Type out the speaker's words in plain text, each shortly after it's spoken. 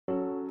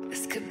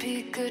This could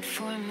be good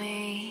for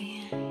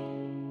me.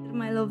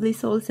 My lovely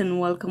souls, and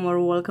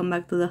welcome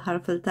back to the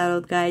Heartfelt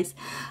Tarot, guys.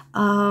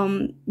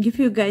 If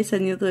you guys are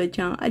new to the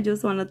channel, I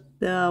just want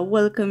to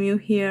welcome you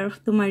here.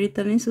 To my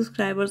returning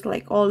subscribers,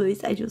 like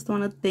always, I just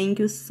want to thank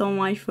you so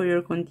much for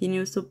your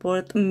continued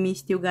support.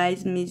 Missed you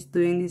guys, missed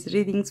doing these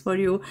readings for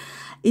you.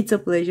 It's a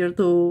pleasure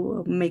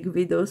to make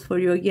videos for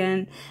you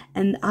again.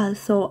 And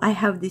also I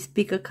have this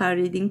pick a card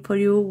reading for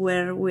you,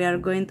 where we are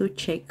going to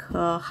check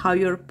how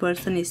your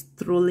person is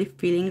truly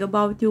feeling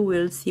about you.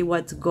 We'll see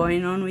what's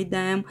going on with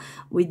them,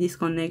 with this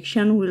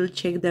connection. We'll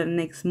check their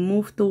next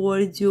move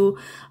towards you.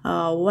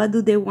 What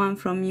do they want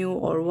from you,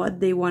 or what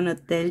they want to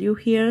tell you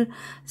here.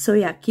 So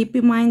yeah, keep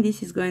in mind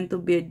this is going to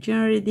be a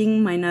general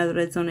reading, might not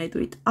resonate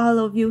with all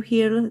of you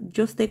here.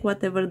 Just take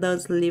whatever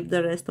does, leave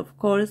the rest, of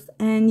course.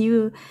 And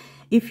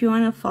if you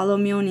want to follow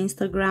me on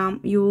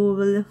Instagram, you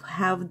will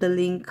have the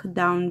link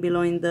down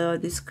below in the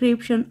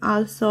description.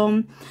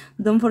 Also,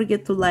 don't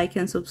forget to like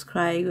and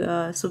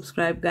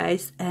subscribe,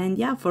 guys. And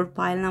yeah, for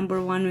pile number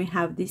 1, we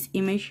have this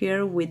image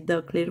here with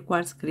the clear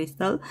quartz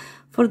crystal.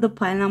 For the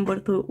pile number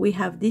 2, we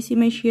have this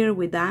image here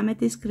with the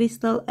amethyst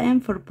crystal.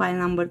 And for pile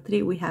number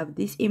 3, we have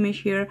this image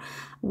here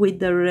with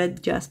the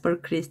red jasper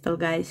crystal,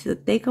 guys. So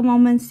take a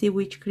moment, see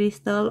which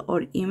crystal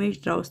or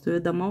image draws to you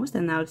the most,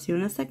 and I'll see you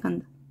in a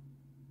second.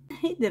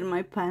 Hey there,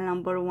 my pile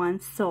number 1.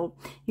 So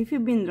if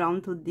you've been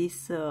drawn to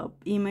this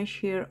image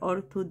here,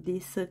 or to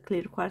this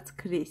clear quartz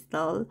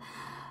crystal,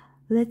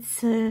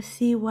 let's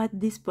see what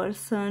this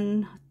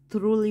person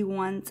truly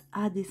wants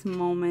at this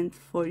moment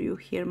for you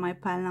here, my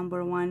pile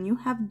number 1. You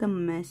have the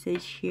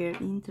message here.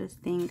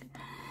 Interesting.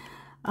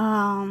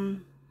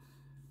 I'm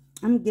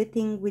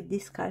getting with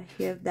this card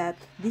here that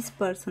this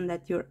person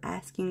that you're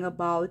asking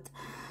about,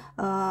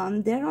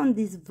 they're on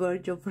this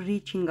verge of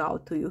reaching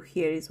out to you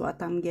here, is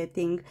what I'm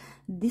getting.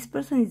 This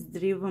person is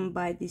driven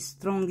by this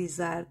strong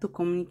desire to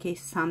communicate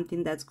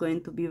something that's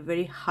going to be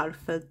very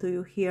heartfelt to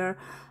you here.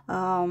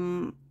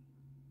 And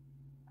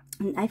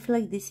I feel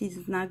like this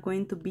is not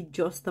going to be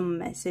just a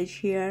message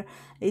here.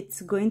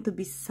 It's going to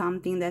be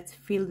something that's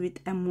filled with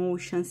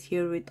emotions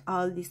here, with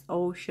all this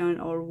ocean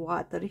or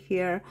water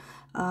here.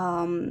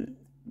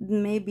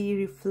 Maybe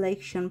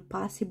reflection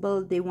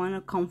possible. They want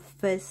to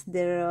confess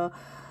their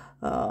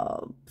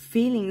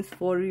feelings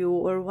for you,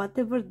 or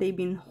whatever they've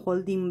been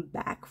holding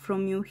back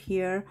from you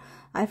here.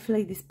 I feel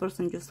like this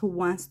person just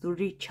wants to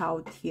reach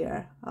out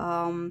here.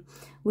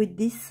 With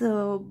this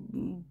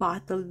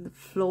bottle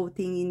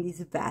floating in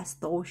this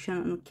vast ocean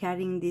and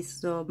carrying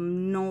this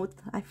note,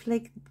 I feel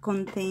like it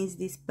contains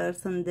this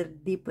person, their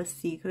deepest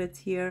secrets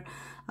here,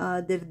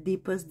 their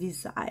deepest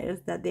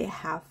desires that they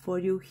have for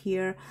you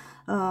here.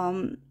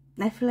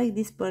 I feel like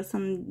this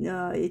person,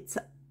 it's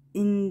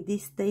in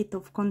this state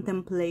of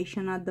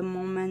contemplation at the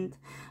moment.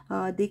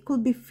 They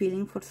could be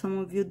feeling, for some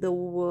of you, the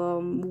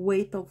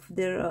weight of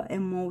their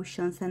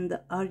emotions and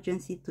the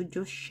urgency to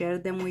just share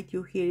them with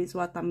you here, is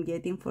what I'm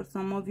getting for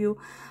some of you.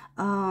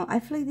 I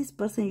feel like this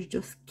person is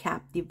just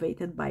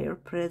captivated by your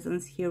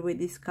presence here with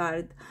this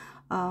card.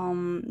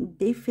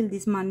 They feel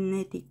this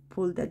magnetic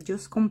pull that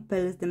just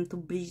compels them to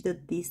bridge the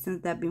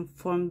distance that been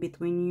formed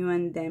between you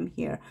and them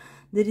here.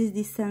 There is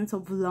this sense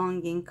of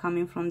longing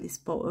coming from this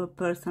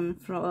person.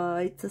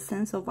 It's a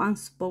sense of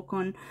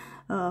unspoken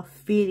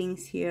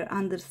feelings here,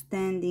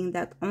 understanding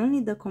that only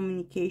the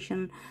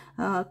communication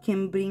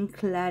can bring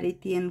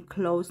clarity and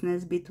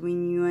closeness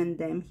between you and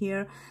them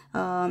here.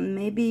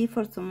 Maybe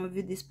for some of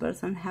you, this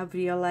person have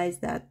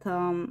realized that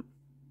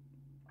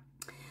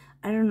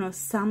I don't know,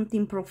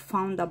 something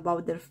profound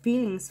about their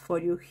feelings for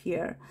you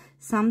here,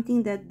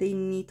 something that they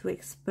need to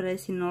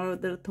express in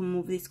order to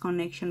move this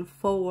connection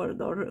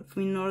forward, or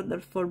in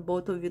order for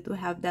both of you to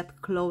have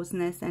that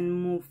closeness and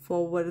move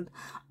forward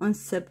on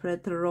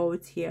separate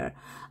roads here.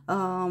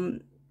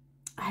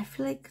 I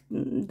feel like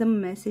the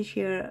message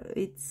here,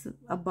 it's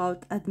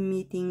about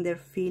admitting their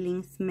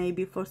feelings.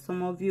 Maybe for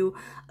some of you,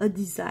 a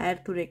desire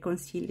to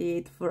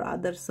reconcile. For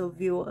others of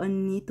you, a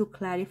need to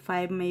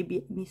clarify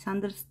maybe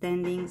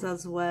misunderstandings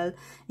as well,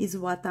 is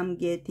what I'm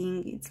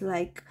getting. It's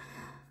like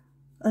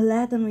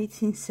laden with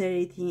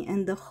sincerity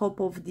and the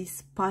hope of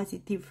this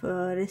positive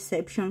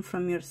reception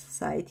from your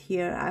side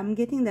here. I'm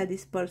getting that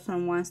this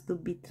person wants to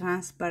be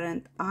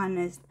transparent,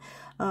 honest.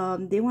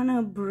 They want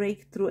to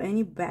break through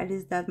any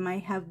barriers that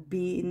might have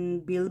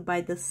been built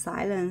by the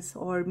silence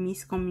or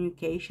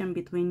miscommunication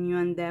between you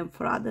and them.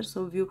 For others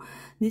of you,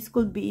 this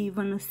could be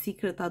even a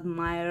secret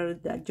admirer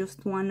that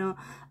just want to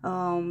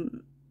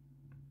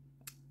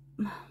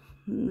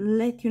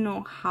let you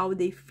know how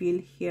they feel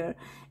here.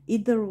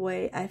 Either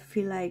way, I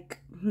feel like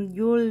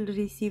you'll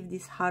receive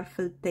this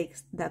heartfelt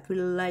text that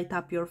will light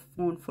up your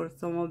phone for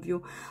some of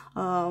you,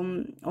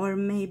 or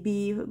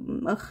maybe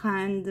a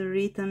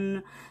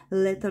handwritten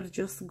letter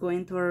just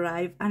going to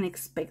arrive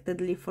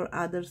unexpectedly for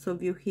others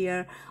of you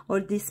here, or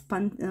this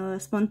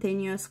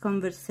spontaneous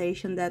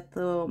conversation that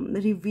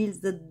reveals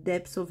the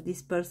depths of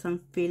this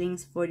person's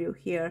feelings for you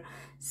here.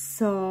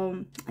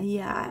 So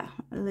yeah,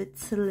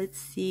 let's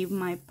see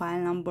my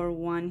pile number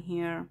 1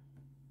 here.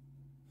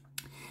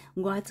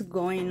 what's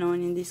going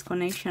on in this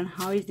connection.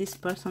 How is this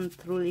person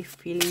truly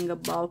feeling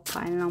about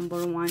pile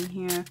number 1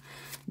 here?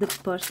 The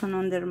person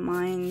on their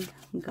mind,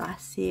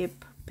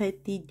 gossip,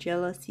 petty,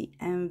 jealousy,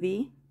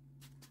 envy.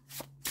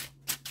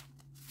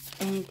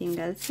 Anything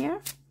else here?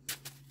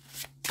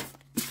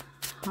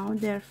 How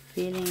they're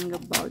feeling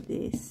about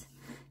this.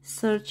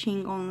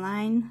 Searching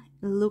online,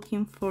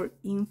 looking for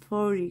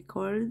info,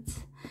 records.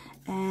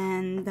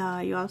 And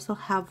you also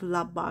have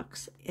love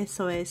box,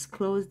 SOS,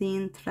 closed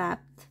in,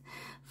 trapped,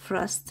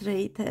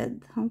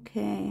 frustrated.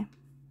 Okay.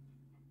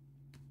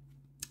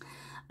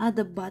 At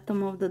the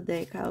bottom of the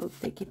deck, I'll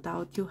take it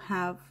out, you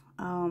have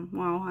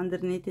wow,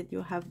 underneath it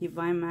you have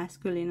divine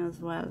masculine as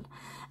well,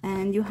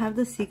 and you have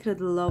the secret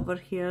lover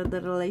here.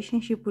 The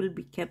relationship will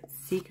be kept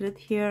secret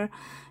here.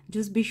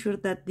 Just be sure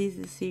that this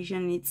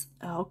decision is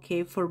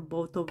okay for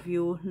both of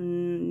you.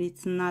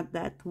 It's not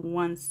that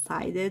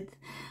one-sided.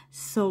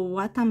 So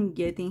what I'm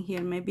getting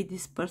here, maybe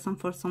this person,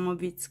 for some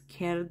of you, is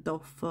scared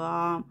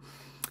of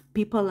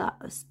people are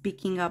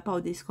speaking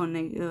about this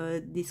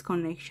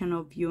connection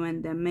of you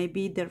and them.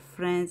 Maybe their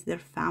friends, their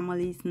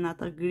family is not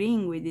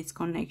agreeing with this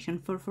connection.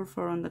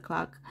 444 on the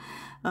clock.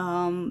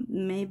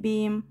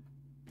 Maybe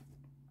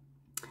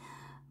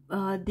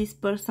this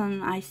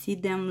person, I see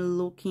them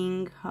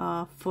looking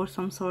for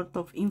some sort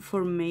of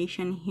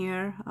information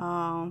here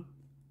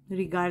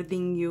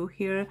regarding you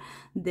here.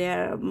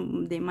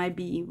 They might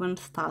be even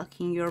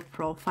stalking your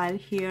profile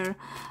here.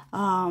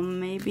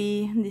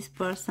 Maybe this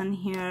person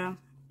here,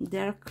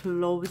 they're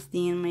closed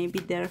in. Maybe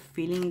they're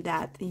feeling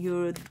that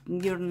you're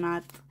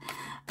not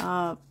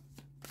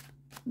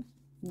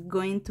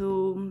going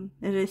to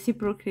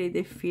reciprocate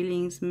the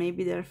feelings.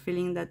 Maybe they're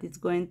feeling that it's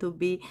going to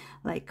be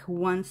like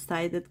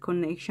one-sided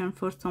connection.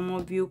 For some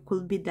of you,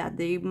 could be that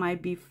they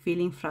might be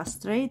feeling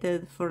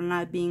frustrated for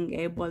not being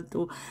able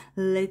to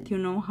let you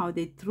know how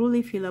they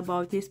truly feel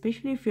about you,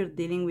 especially if you're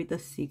dealing with a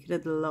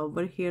secret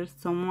lover here.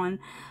 Someone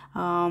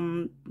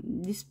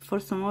this, for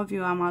some of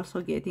you, I'm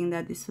also getting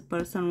that this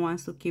person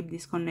wants to keep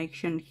this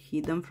connection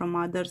hidden from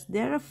others.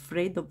 They're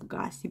afraid of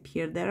gossip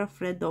here. They're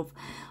afraid of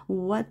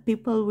what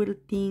people will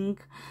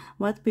think,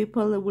 what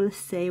people will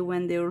say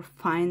when they will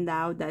find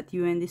out that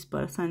you and this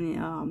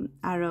person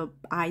are an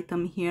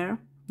item here,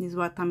 is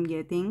what I'm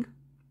getting.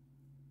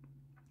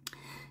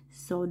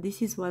 So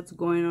this is what's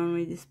going on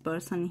with this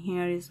person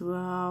here, is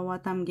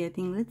what I'm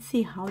getting. Let's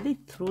see how they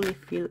truly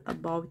feel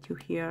about you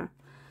here.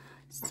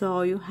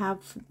 So you have,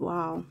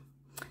 wow,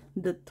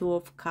 the Two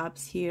of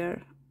Cups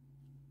here.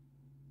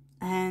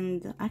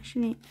 And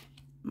actually,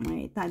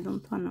 wait, I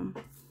don't wanna,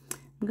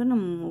 I'm gonna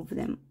move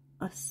them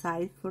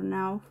aside for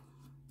now.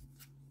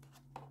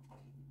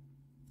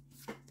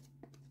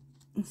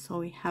 So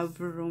we have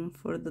room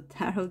for the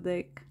tarot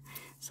deck.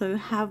 So you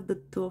have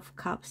the Two of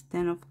Cups,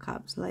 Ten of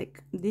Cups.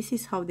 Like, this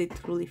is how they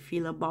truly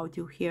feel about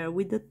you here.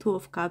 With the Two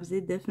of Cups, they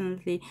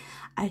definitely,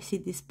 I see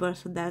this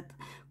person that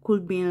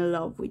could be in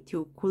love with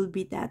you. Could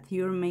be that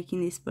you're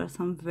making this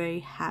person very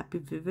happy.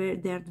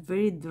 They're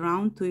very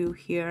drawn to you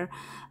here.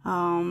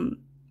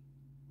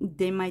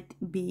 They might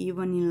be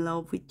even in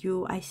love with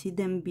you. I see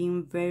them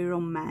being very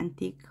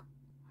romantic.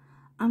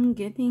 I'm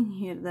getting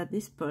here that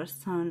this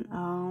person,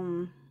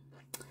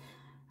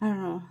 I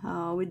don't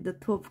know, with the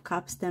Two of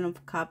Cups, Ten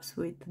of Cups,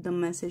 with the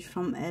message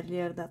from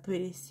earlier that we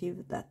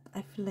received, that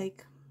I feel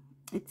like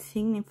it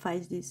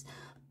signifies this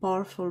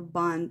powerful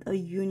bond, a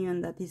union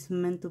that is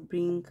meant to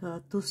bring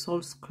two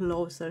souls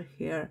closer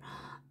here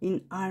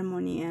in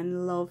harmony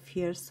and love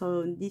here.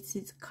 So this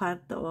is card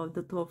of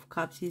the Two of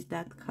Cups, is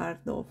that card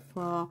of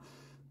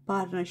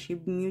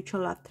partnership,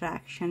 mutual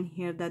attraction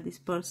here that this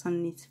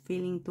person is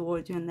feeling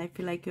towards you, and I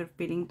feel like you're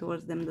feeling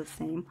towards them the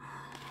same.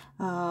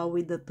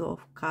 With the Two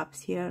of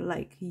Cups here,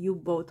 like you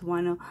both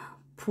want to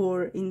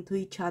pour into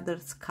each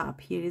other's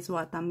cup. Here is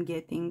what I'm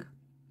getting.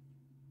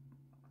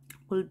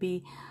 Will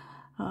be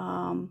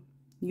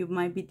you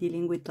might be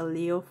dealing with a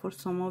Leo for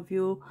some of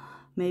you.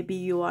 Maybe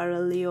you are a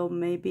Leo,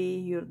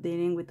 maybe you're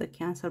dealing with a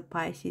Cancer,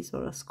 Pisces,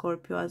 or a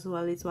Scorpio as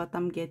well, is what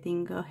I'm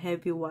getting. A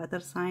heavy water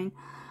sign.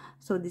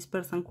 So this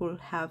person could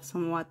have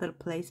some water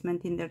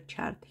placement in their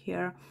chart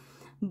here,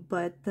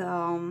 but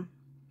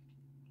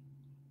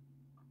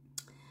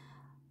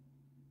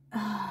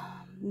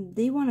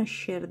they want to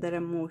share their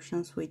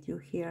emotions with you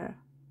here.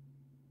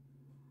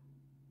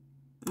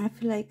 I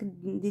feel like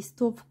this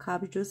Two of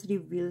Cups just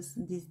reveals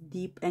this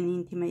deep and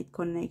intimate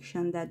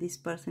connection that this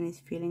person is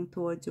feeling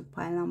towards you,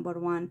 pile number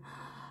 1.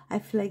 I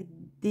feel like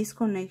this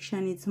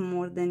connection is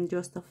more than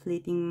just a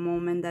fleeting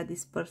moment that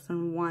this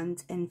person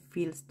wants and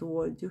feels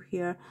towards you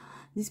here.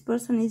 This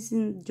person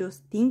isn't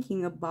just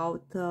thinking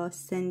about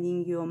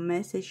sending you a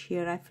message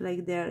here. I feel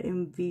like they're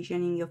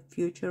envisioning a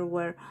future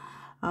where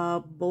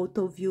both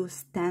of you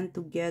stand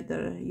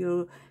together.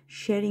 You're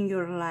sharing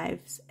your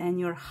lives and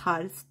your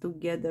hearts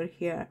together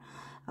here.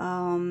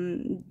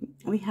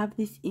 We have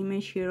this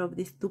image here of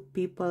these two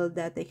people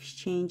that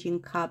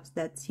exchanging cups,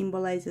 that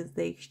symbolizes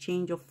the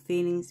exchange of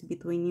feelings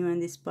between you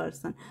and this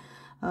person,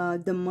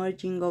 the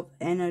merging of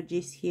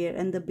energies here,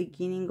 and the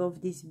beginning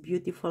of this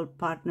beautiful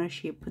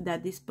partnership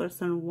that this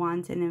person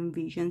wants and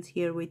envisions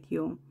here with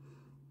you.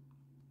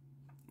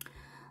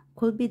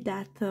 Could be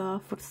that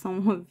for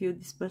some of you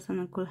this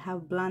person could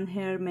have blonde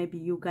hair, maybe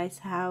you guys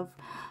have.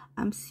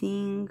 I'm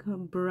seeing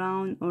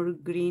brown or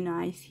green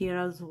eyes here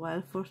as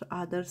well for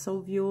others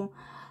of you.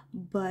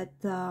 But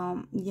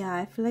yeah,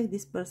 I feel like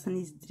this person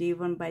is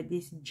driven by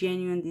this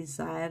genuine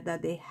desire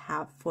that they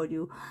have for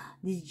you,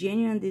 this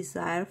genuine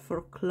desire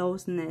for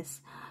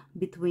closeness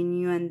between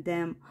you and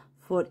them,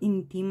 for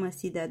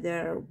intimacy that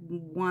they're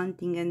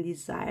wanting and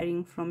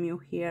desiring from you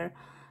here.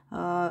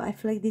 I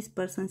feel like this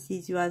person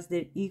sees you as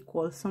their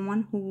equal,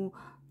 someone who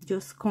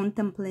just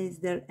contemplates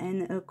their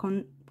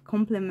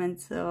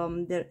complements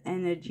their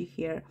energy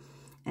here,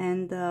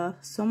 and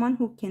someone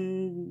who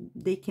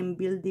they can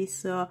build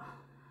this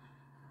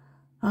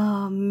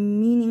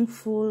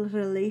meaningful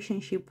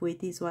relationship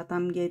with is what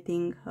I'm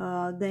getting.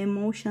 The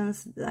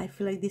emotions I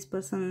feel like this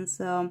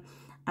person's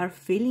are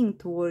feeling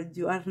towards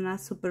you are not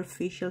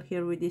superficial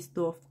here with this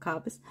Two of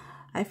Cups.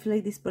 I feel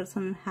like this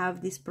person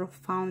have this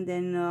profound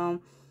and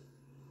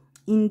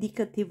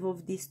indicative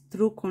of this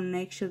true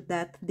connection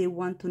that they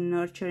want to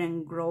nurture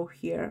and grow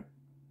here.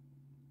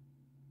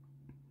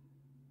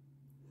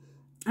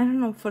 I don't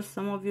know, for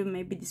some of you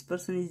maybe this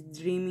person is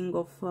dreaming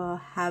of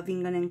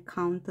having an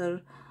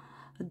encounter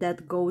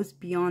that goes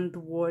beyond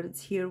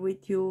words here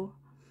with you.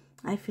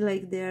 I feel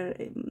like they're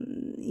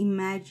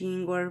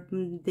imagining or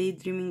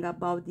daydreaming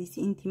about this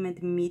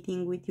intimate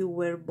meeting with you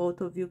where both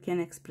of you can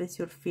express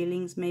your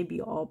feelings maybe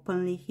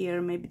openly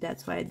here. Maybe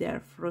that's why they're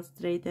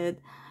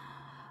frustrated,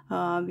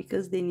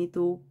 because they need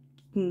to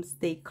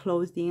stay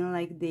closed in,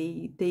 like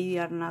they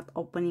are not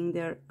opening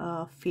their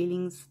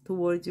feelings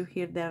towards you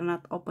here. They're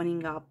not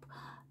opening up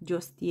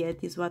just yet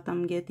is what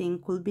I'm getting.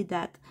 Could be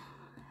that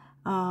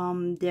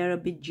they're a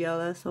bit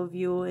jealous of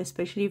you,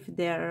 especially if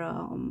they're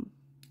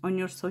on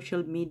your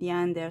social media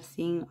and they're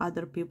seeing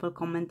other people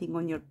commenting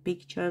on your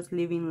pictures,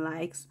 leaving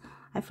likes.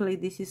 I feel like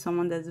this is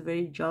someone that's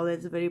very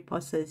jealous, very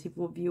possessive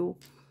of you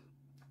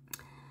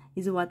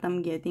is what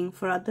I'm getting.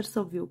 For others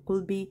of you,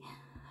 could be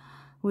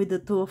with the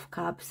Two of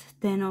Cups,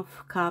 Ten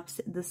of Cups,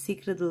 the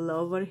secret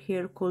lover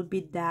here. Could be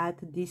that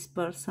this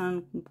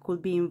person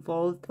could be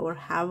involved or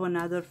have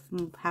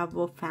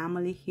a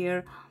family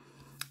here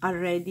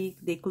already.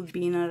 They could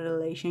be in a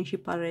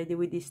relationship already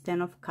with this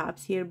Ten of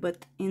Cups here,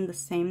 but in the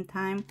same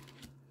time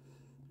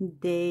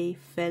they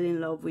fell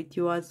in love with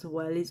you as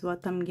well is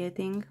what I'm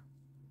getting.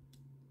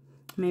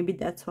 Maybe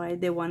that's why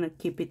they want to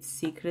keep it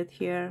secret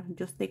here.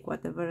 Just take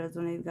whatever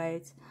resonates,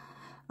 guys.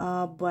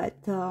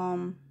 But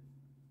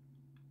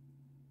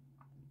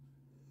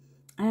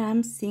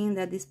I'm seeing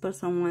that this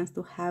person wants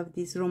to have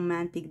this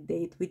romantic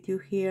date with you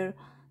here.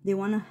 They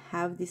want to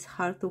have these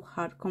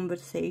heart-to-heart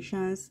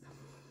conversations,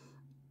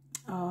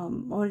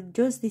 or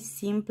just this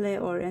simple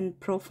and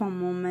profound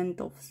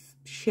moment of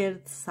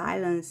shared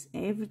silence.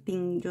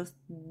 Everything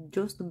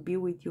just to be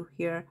with you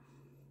here.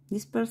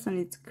 This person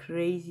is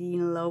crazy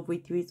in love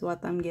with you is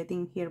what I'm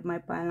getting here, my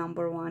pile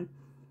number one.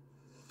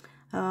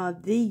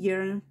 They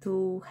yearn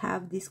to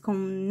have this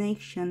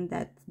connection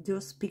that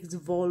just speaks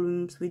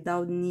volumes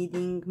without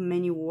needing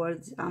many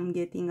words, I'm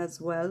getting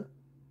as well.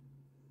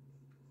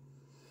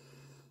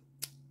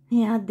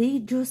 Yeah, they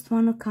just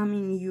want to come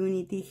in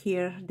unity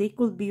here. They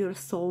could be your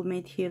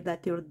soulmate here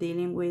that you're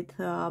dealing with,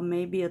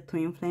 maybe a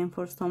twin flame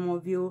for some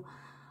of you,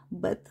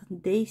 but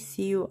they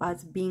see you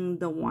as being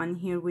the one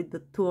here with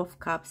the Two of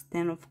Cups,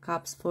 Ten of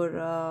Cups for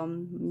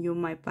you,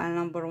 my pile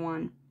number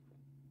one.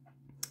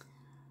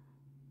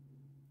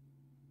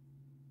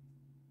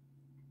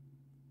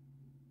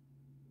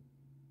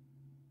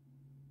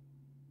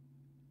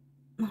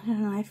 I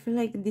don't know, I feel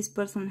like this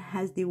person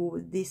has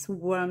this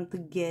warmth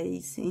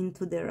gaze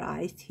into their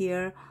eyes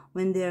here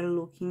when they're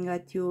looking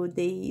at you.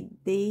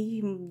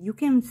 You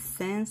can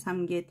sense,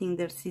 I'm getting,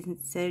 their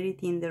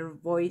sincerity in their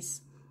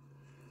voice.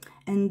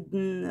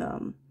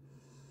 And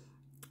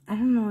I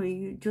don't know,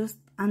 you just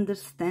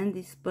understand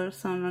this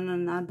person on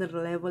another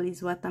level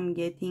is what I'm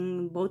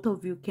getting. Both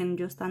of you can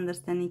just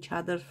understand each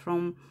other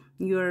from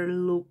your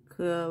look,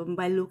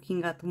 by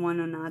looking at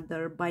one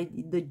another, by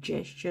the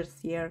gestures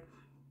here,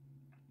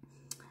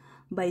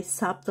 by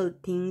subtle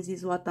things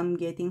is what I'm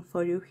getting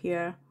for you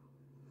here.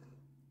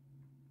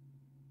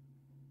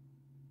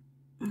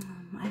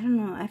 I don't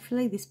know, I feel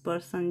like this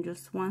person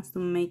just wants to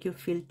make you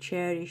feel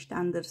cherished,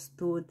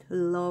 understood,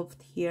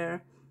 loved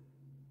here.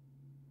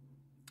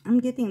 I'm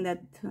getting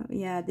that,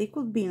 yeah, they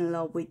could be in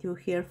love with you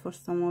here for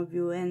some of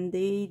you, and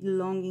they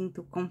longing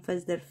to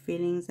confess their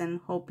feelings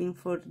and hoping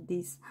for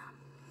this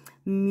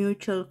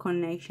mutual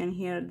connection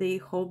here. They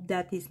hope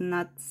that is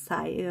not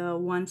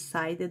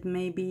one-sided.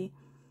 Maybe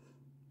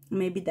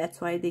that's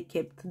why they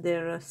kept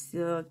their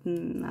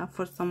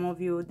for some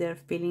of you their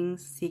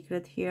feelings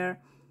secret here.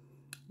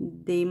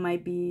 They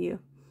might be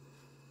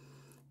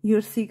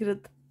your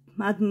secret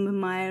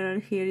admirer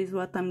here is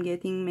what I'm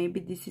getting. Maybe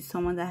this is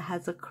someone that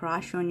has a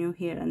crush on you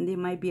here, and they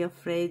might be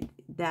afraid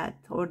that,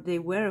 or they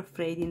were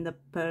afraid in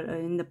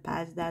the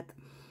past, that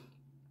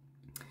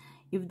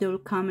if they will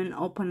come and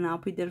open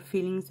up with their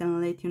feelings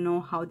and let you know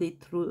how they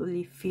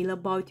truly feel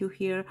about you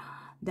here,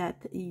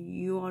 that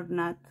you are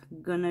not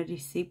gonna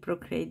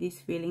reciprocate these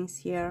feelings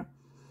here.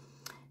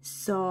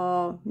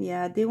 So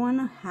yeah, they want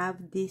to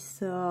have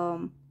this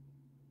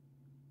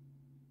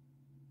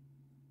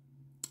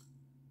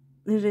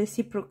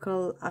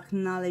reciprocal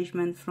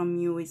acknowledgement from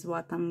you is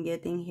what I'm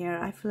getting here.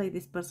 I feel like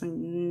this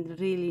person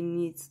really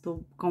needs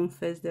to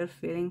confess their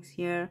feelings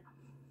here.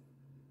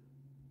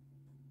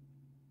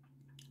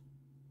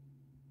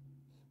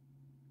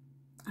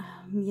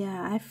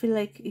 Yeah, I feel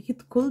like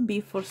it could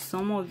be for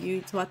some of you,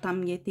 it's what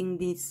I'm getting,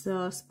 this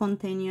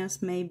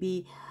spontaneous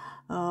maybe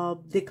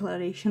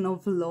declaration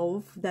of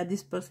love that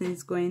this person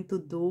is going to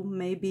do.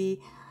 Maybe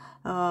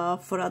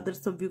for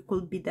others of you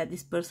could be that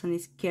this person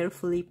is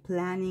carefully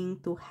planning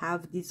to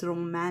have this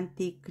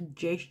romantic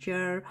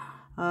gesture,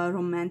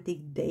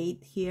 romantic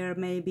date here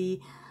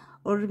maybe.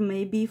 Or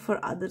maybe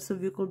for others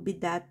of you could be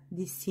that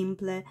this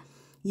simple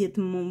yet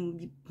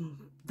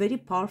very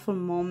powerful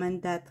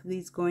moment that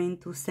is going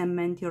to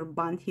cement your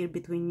bond here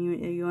between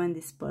you and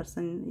this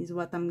person is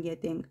what I'm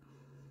getting.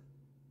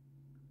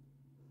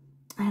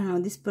 I don't know,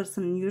 this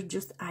person, you're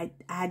just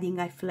adding,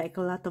 I feel like,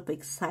 a lot of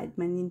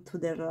excitement into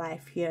their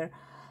life here.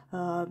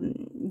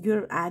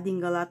 You're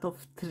adding a lot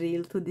of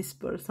thrill to this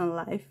person's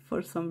life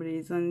for some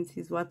reason. This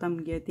is what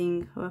I'm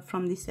getting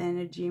from this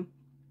energy.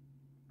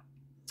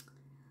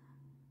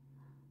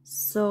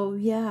 So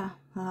yeah,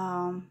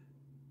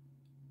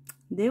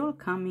 they will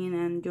come in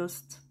and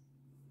just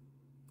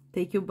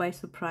take you by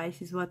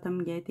surprise is what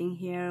I'm getting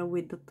here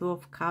with the Two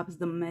of Cups,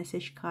 the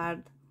message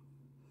card.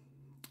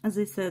 As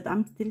I said,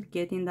 I'm still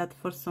getting that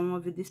for some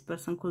of you this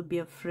person could be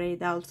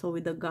afraid also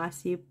with the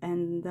gossip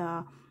and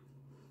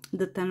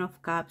the Ten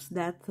of Cups,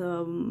 that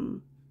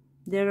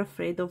they're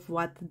afraid of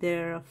what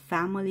their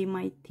family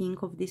might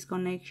think of this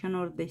connection,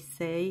 or they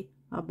say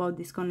about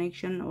this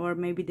connection, or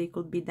maybe they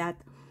could be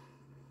that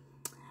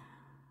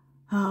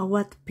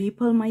what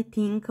people might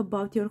think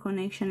about your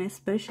connection,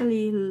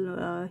 especially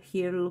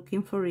here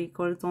looking for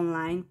records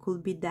online.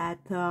 Could be that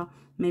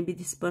maybe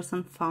this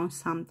person found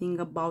something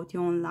about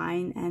you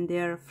online and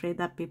they're afraid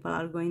that people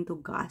are going to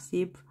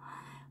gossip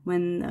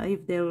when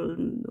if they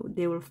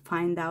will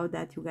find out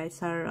that you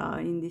guys are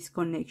in this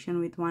connection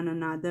with one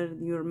another.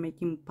 You're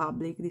making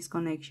public this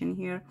connection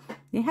here.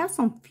 They have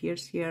some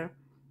fears here.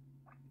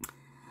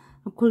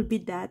 Could be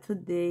that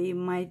they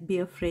might be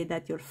afraid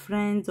that your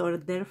friends or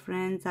their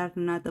friends are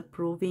not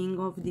approving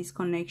of this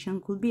connection.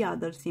 Could be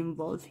others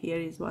involved here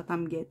is what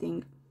I'm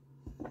getting.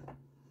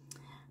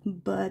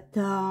 But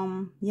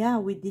yeah,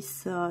 with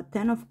this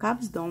Ten of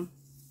Cups though,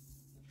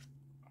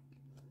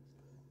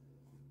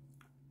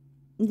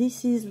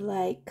 this is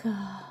like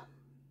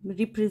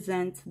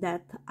represents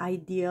that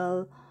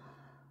ideal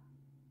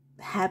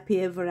happy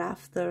ever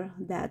after,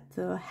 that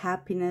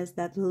happiness,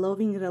 that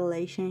loving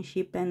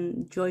relationship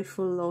and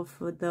joyful of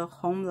the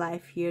home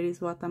life here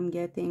is what I'm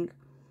getting.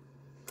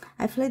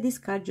 I feel like this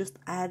card just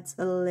adds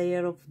a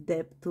layer of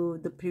depth to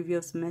the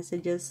previous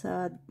messages,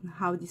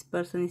 how this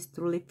person is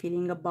truly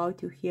feeling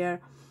about you here.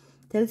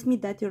 Tells me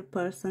that your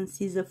person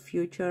sees a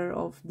future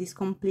of this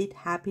complete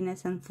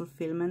happiness and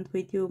fulfillment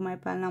with you, my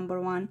pile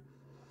number one.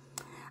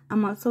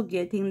 I'm also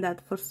getting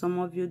that for some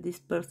of you, this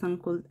person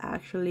could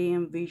actually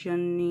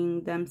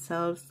envisioning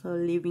themselves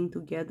living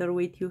together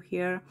with you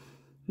here.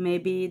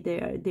 Maybe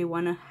they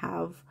want to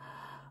have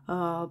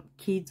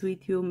kids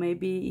with you.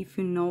 Maybe if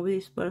you know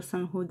this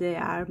person, who they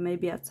are,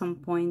 maybe at some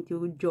point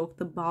you joked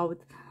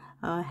about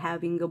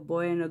having a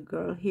boy and a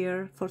girl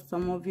here for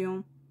some of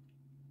you.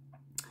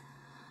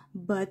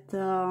 But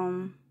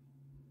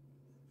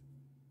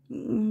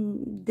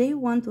they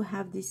want to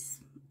have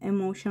this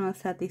emotional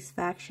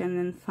satisfaction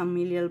and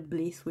familial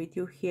bliss with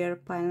you here,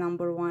 pile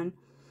number one.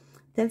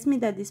 Tells me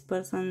that this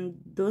person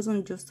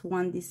doesn't just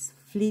want this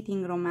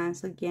fleeting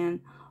romance again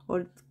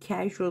or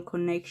casual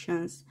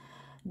connections.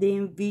 They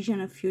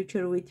envision a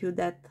future with you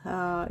that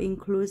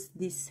includes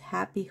this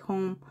happy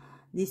home,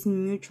 this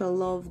mutual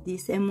love,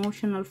 this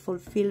emotional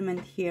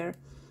fulfillment here.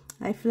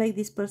 I feel like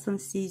this person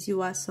sees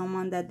you as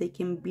someone that they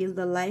can build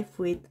a life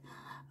with,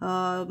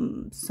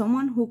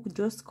 someone who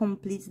just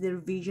completes their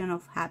vision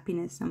of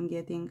happiness. I'm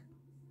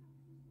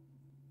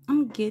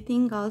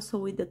getting also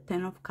with the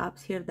Ten of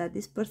Cups here that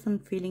this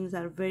person's feelings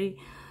are very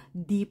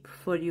deep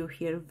for you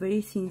here,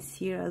 very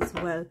sincere as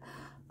well.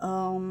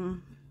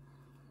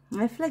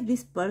 I feel like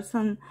this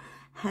person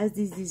has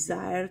this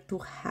desire to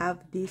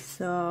have this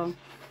or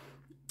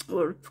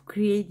to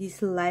create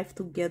this life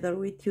together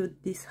with you,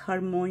 this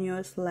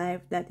harmonious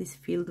life that is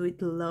filled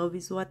with love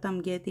is what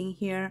I'm getting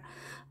here,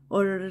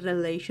 or a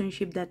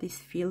relationship that is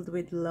filled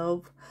with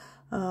love.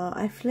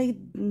 I feel like,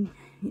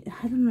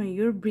 I don't know,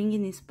 you're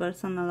bringing this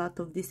person a lot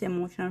of this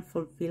emotional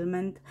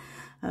fulfillment.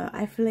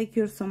 I feel like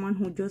you're someone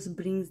who just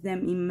brings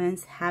them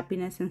immense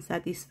happiness and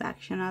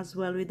satisfaction as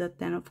well with the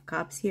Ten of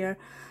Cups here.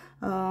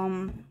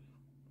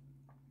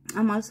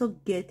 I'm also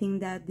getting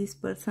that this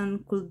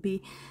person could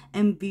be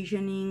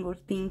envisioning or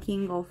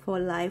thinking of a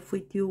life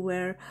with you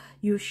where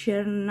you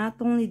share not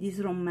only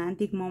these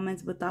romantic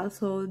moments but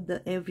also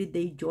the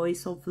everyday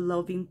joys of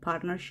loving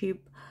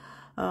partnership.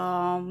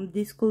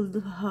 This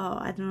could,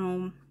 I don't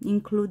know,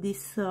 include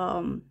this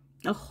a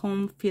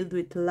home filled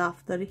with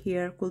laughter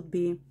here. Could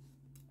be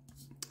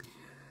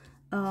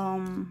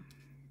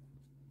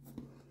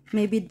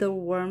maybe the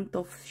warmth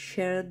of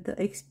shared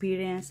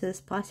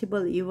experiences,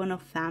 possible even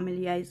of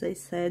family. As I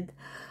said,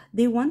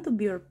 they want to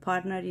be your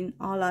partner in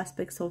all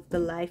aspects of the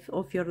life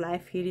of your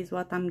life. Here is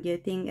what I'm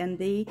getting, and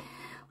they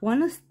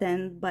want to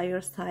stand by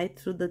your side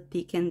through the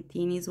thick and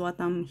thin, is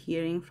what I'm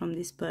hearing from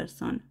this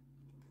person.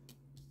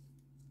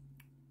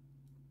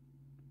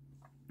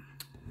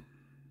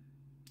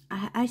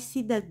 I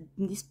see that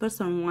this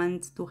person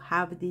wants to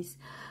have this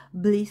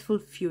blissful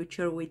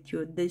future with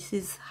you. This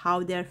is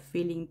how they're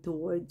feeling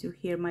towards you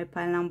here, my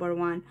pile number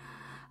one.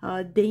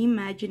 They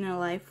imagine a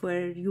life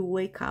where you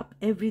wake up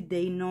every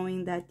day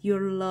knowing that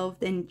you're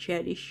loved and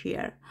cherished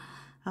here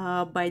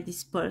by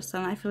this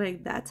person. I feel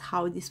like that's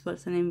how this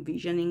person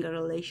envisioning a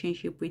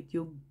relationship with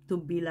you to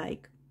be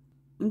like.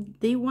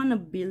 They want to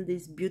build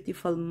this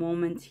beautiful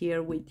moment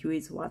here with you,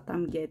 is what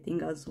I'm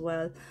getting as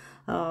well,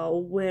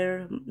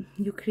 where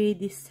you create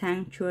this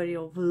sanctuary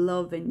of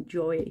love and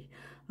joy.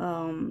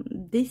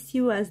 They see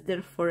you as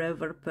their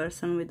forever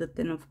person with the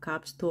 10 of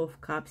cups, 2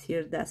 of cups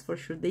here, that's for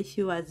sure. They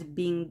see you as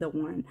being the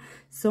one,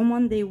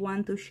 someone they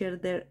want to share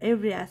their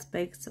every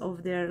aspects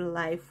of their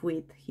life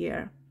with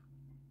here.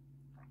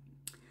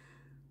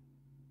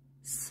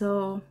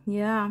 So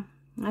yeah,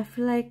 I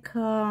feel like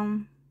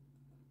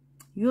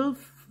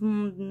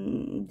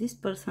this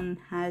person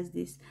has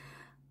this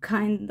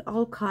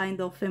all kind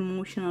of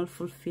emotional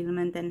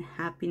fulfillment and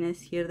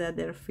happiness here that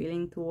they're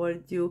feeling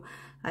towards you.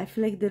 I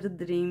feel like their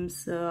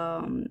dreams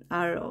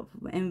are of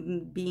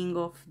being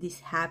of this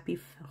happy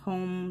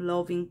home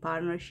loving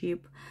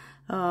partnership.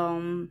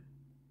 I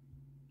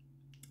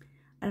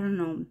don't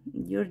know,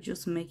 you're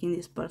just making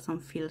this person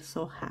feel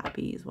so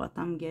happy, is what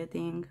I'm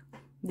getting.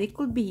 They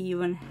could be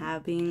even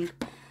having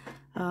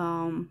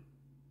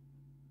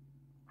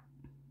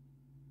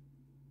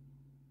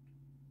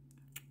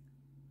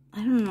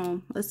I don't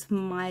know, a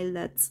smile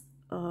that's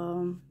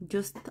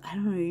just, I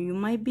don't know, you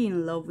might be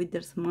in love with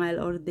their smile,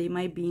 or they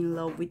might be in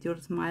love with your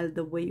smile,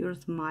 the way you're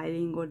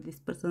smiling, or this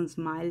person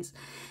smiles.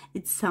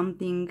 It's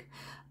something,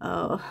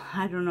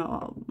 I don't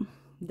know,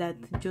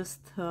 that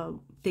just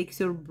takes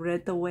your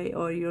breath away,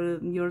 or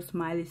your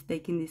smile is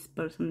taking this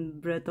person's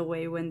breath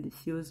away when they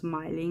see you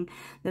smiling.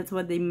 That's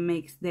what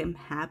makes them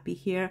happy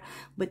here.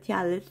 But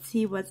yeah, let's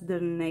see what's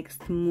the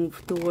next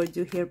move towards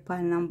you here,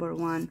 pile number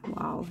one.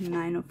 Wow,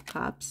 9 of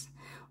cups.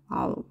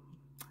 Wow,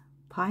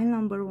 pile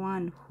number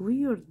one, who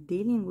you're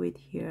dealing with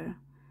here?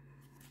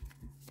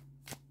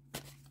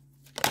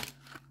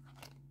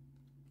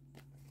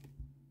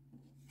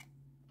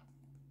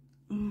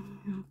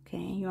 Okay,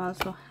 you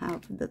also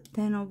have the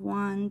 10 of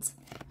wands,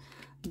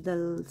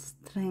 the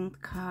strength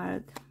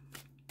card,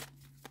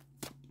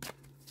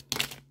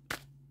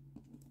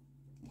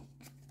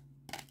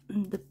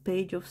 the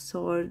page of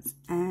swords,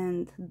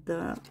 and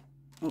the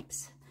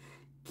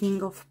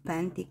king of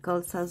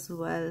pentacles as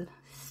well.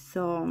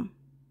 So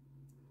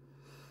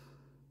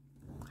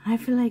I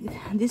feel like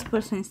this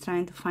person is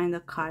trying to find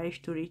the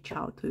courage to reach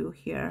out to you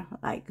here.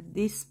 Like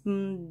this,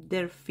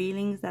 their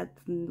feelings, that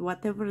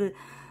whatever,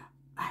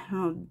 I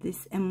don't know,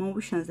 these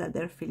emotions that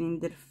they're feeling,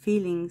 their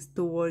feelings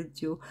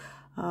towards you,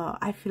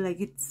 I feel like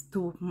it's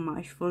too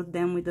much for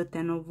them with the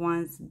 10 of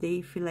wands.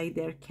 They feel like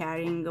they're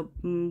carrying a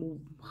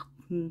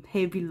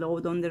heavy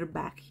load on their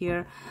back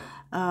here.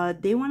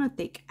 They want to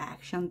take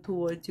action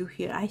towards you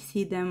here. I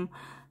see them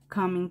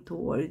coming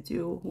towards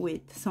you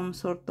with some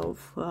sort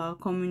of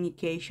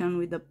communication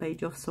with the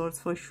page of swords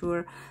for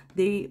sure.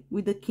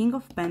 With the king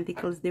of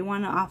pentacles, they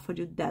want to offer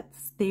you that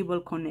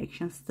stable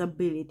connection,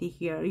 stability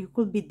here. You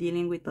could be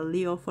dealing with a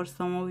Leo for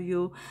some of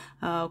you,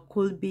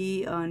 could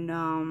be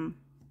an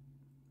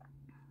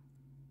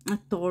a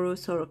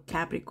Taurus or a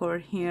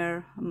Capricorn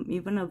here,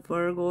 even a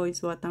Virgo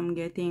is what I'm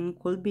getting.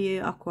 Could be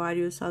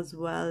Aquarius as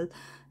well,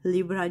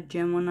 Libra,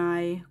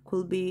 Gemini,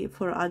 could be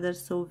for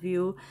others of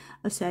you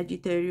a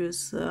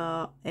Sagittarius,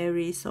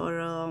 Aries,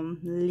 or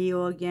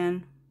Leo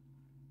again.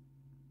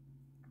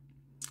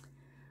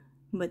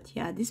 But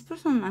yeah, this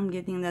person, I'm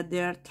getting that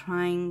they are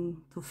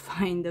trying to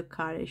find the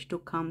courage to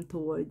come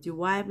towards you.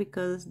 Why?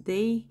 Because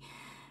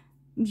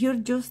you're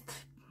just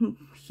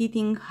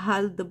hitting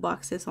all the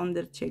boxes on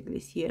their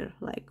checklist here.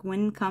 Like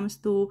when it comes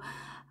to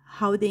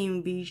how they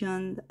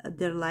envision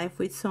their life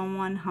with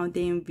someone, how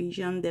they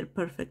envision their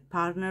perfect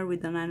partner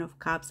with the 9 of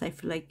cups, I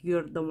feel like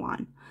you're the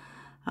one.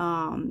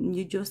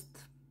 You just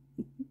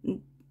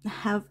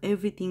have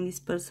everything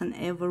this person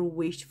ever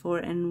wished for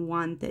and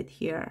wanted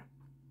here.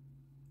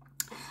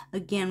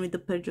 Again, with the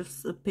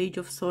page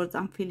of swords,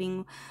 I'm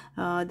feeling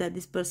that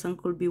this person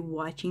could be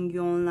watching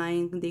you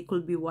online. They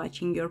could be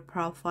watching your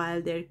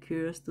profile. They're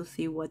curious to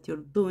see what you're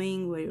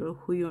doing,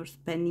 who you're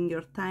spending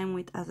your time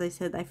with. As I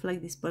said, I feel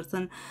like this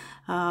person,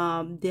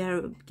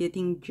 they're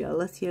getting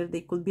jealous here.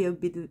 They could be a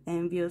bit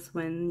envious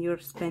when you're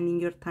spending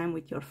your time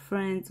with your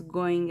friends,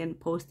 going and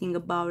posting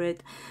about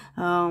it.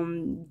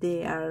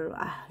 They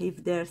are,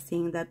 if they're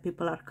seeing that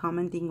people are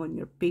commenting on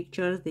your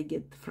pictures, they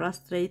get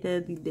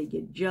frustrated, they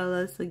get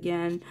jealous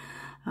again.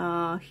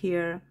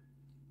 Here,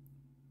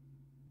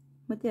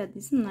 But yeah,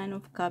 this Nine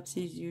of Cups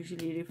is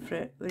usually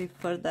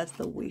referred as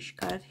the wish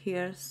card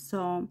here.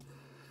 So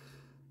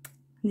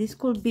this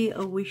could be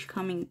a wish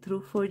coming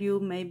true for you.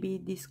 Maybe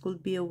this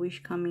could be a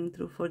wish coming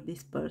true for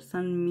this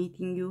person,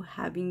 meeting you,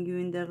 having you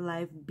in their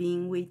life,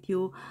 being with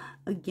you.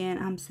 Again,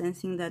 I'm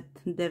sensing that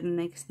their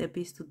next step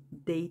is to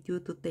date you,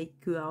 to take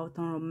you out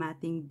on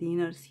romantic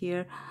dinners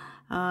here,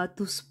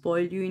 to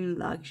spoil you in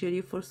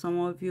luxury for some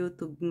of you,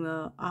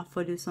 to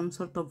offer you some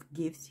sort of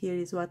gifts here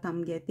is what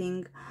I'm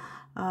getting.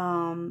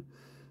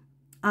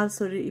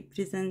 Also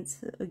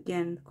represents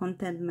again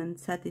contentment,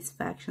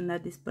 satisfaction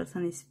that this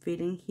person is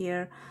feeling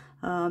here,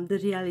 the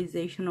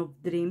realization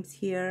of dreams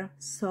here.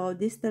 So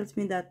this tells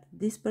me that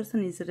this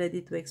person is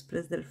ready to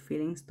express their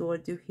feelings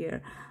towards you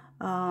here.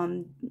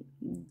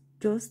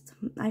 Just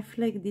I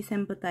feel like this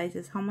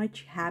empathizes how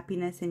much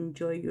happiness and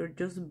joy you're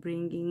just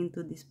bringing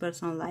into this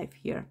person's life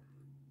here.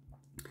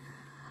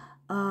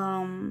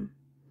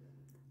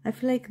 I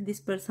feel like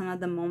this person at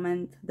the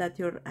moment that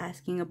you're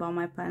asking about,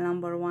 my pile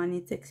number one,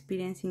 it's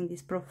experiencing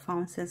this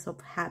profound sense of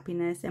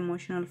happiness,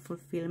 emotional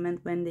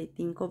fulfillment when they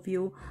think of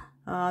you.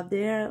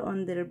 They're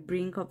on their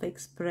brink of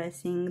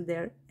expressing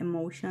their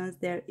emotions.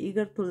 They're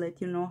eager to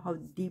let you know how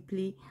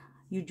deeply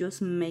you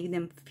just make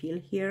them feel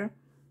here.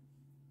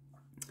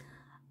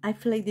 I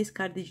feel like this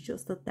card is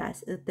just a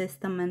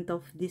testament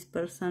of this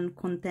person's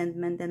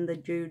contentment and the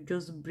joy you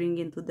just bring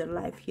into their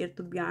life here,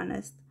 to be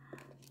honest.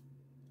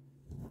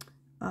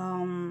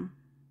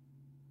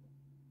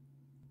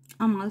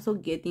 I'm also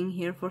getting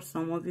here for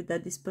some of you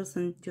that this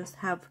person just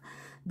have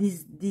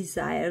this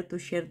desire to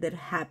share their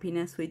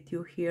happiness with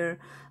you here.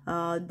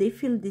 They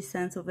feel this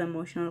sense of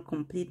emotional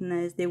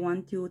completeness. They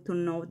want you to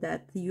know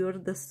that you're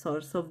the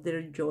source of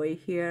their joy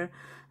here.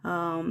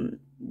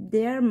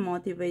 They are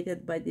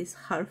motivated by this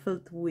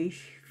heartfelt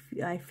wish,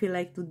 I feel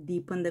like, to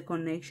deepen the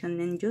connection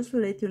and just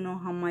let you know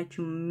how much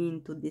you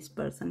mean to this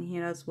person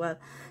here as well.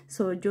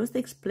 So just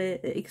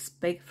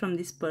expect from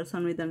this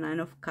person with the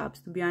Nine of Cups,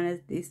 to be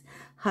honest, this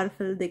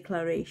heartfelt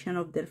declaration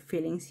of their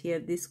feelings here.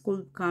 This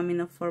could come in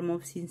a form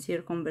of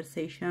sincere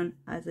conversation,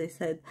 as I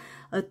said,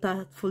 a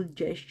thoughtful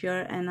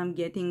gesture, and I'm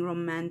getting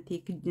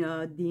romantic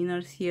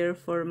dinners here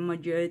for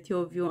majority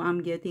of you.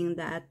 I'm getting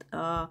that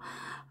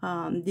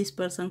this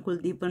person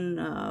could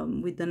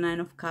deepen with the Nine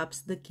of Cups,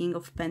 the King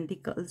of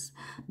Pentacles,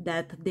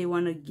 that they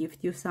want to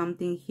gift you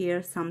something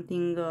here,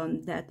 something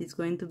that is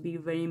going to be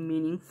very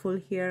meaningful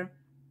here.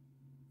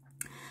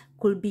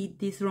 Could be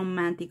this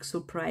romantic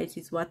surprise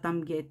is what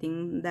I'm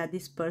getting, that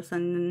this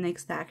person, the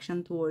next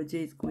action towards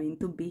you is going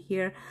to be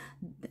here.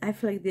 I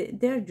feel like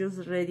they're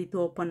just ready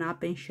to open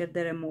up and share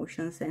their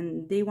emotions,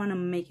 and they want to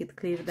make it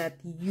clear that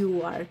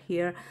you are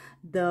here,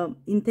 the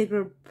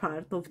integral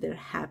part of their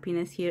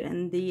happiness here,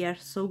 and they are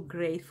so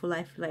grateful,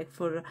 I feel like,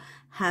 for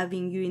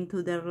having you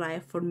into their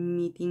life, for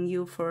meeting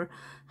you, for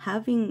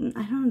having,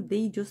 I don't know,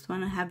 they just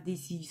want to have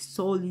this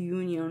soul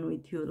union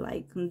with you.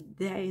 Like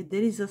there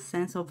is a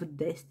sense of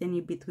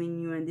destiny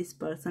between you and this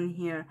person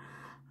here.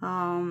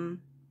 I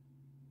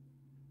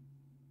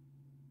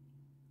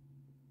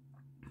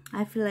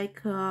feel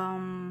like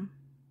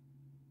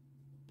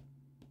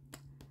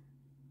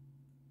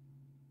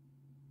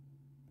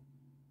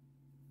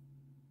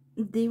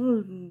they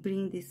will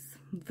bring this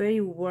very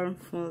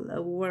warmth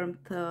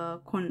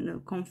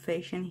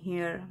confession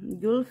here.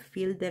 You'll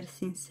feel their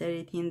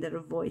sincerity in their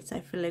voice. I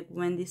feel like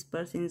when this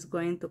person is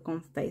going to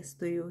confess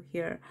to you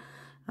here,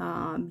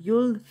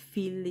 you'll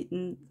feel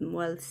it,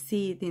 well,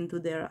 see it into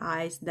their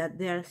eyes that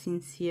they are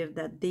sincere,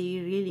 that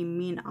they really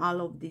mean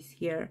all of this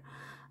here.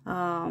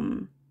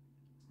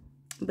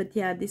 But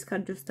yeah, this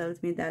card just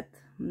tells me that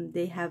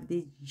they have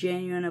this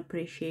genuine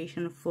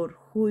appreciation for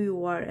who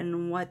you are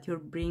and what you're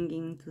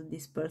bringing to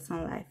this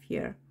person's life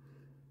here.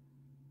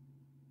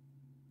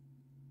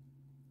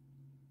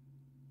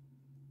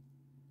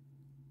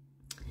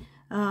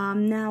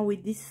 Now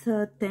with this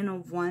Ten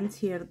of Wands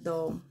here,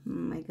 though, oh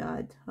my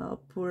God,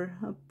 poor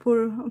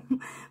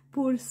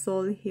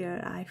soul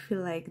here. I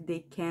feel like they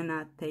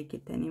cannot take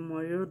it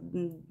anymore.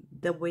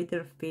 The way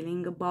they're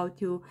feeling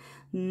about you,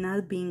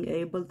 not being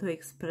able to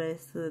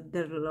express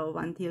their love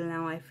until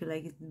now, I feel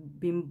like it's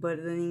been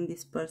burdening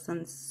this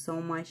person so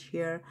much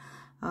here.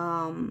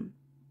 I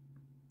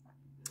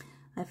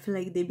feel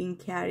like they've been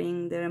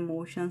carrying their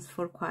emotions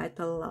for quite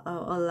a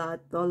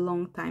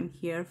long time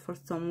here for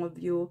some of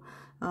you,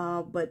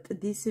 but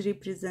this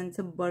represents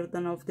a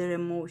burden of their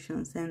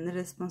emotions and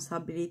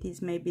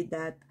responsibilities maybe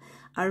that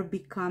are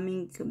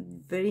becoming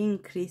very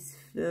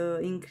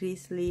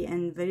increasingly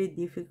and very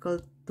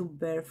difficult to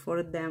bear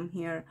for them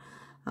here.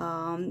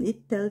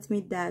 It tells me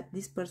that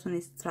this person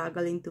is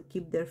struggling to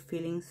keep their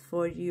feelings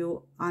for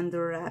you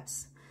under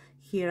wraps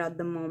here at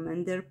the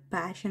moment. Their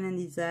passion and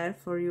desire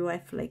for you, I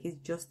feel like, is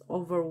just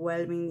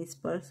overwhelming this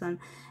person,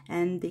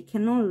 and they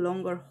can no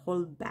longer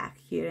hold back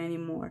here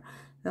anymore.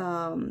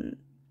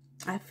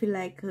 I feel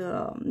like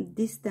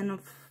this Ten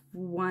of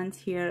Wands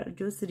here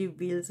just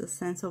reveals a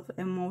sense of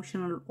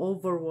emotional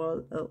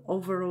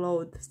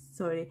overload,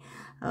 sorry,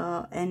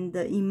 and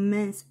the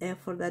immense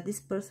effort that this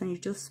person is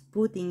just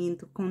putting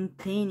into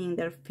containing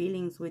their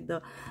feelings with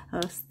the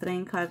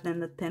Strength card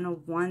and the Ten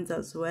of Wands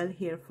as well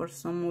here for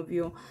some of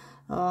you.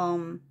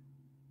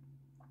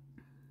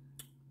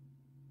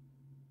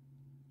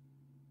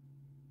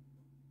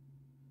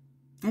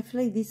 I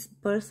feel like this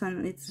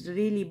person is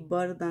really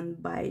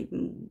burdened by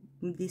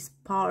this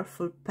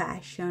powerful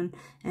passion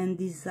and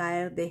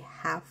desire they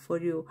have for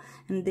you,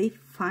 and they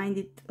find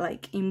it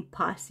like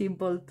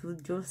impossible to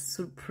just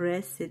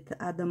suppress it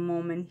at the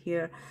moment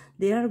here.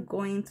 They are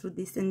going through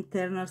these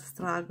internal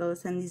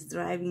struggles, and it's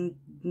driving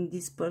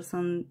this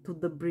person to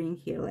the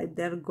brink here. Like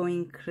they're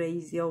going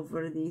crazy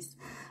over this,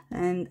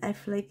 and I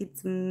feel like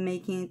it's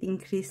making it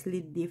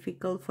increasingly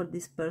difficult for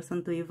this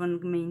person to even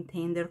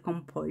maintain their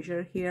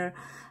composure here.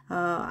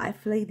 I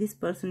feel like this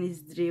person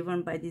is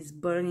driven by this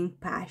burning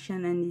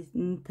passion and this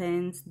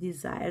intense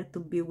desire to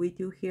be with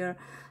you here.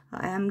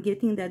 I am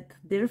getting that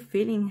their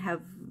feelings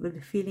have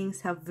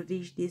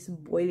reached this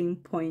boiling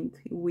point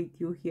with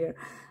you here.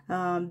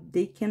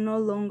 They can no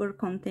longer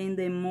contain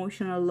the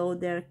emotional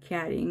load they're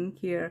carrying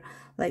here.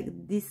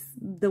 Like this,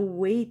 the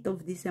weight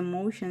of this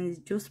emotion is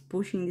just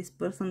pushing this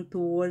person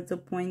towards a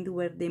point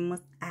where they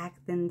must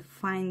act and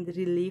find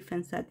relief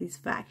and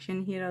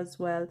satisfaction here as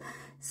well.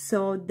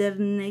 So their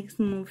next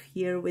move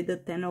here with the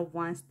Ten of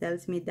Wands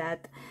tells me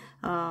that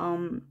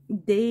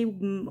they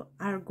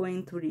are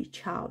going to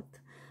reach out.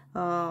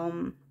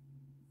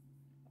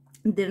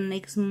 Their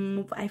next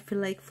move, I feel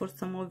like for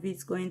some of you,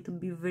 it's going to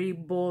be very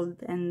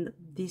bold and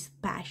this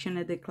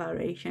passionate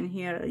declaration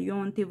here. You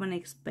won't even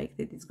expect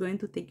it. It's going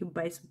to take you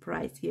by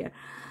surprise here.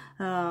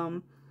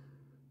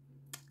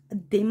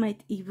 They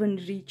might even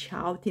reach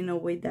out in a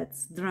way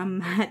that's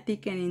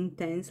dramatic and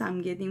intense.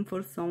 I'm getting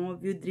for some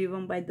of you,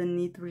 driven by the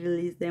need to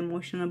release the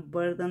emotional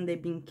burden they've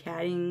been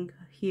carrying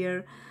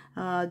here.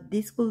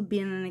 This could be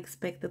an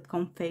unexpected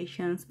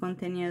confession,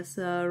 spontaneous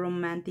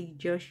romantic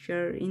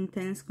gesture,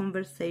 intense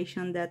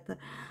conversation that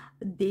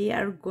they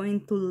are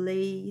going to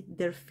lay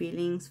their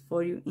feelings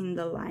for you in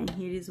the line.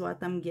 Here is what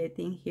I'm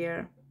getting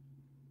here.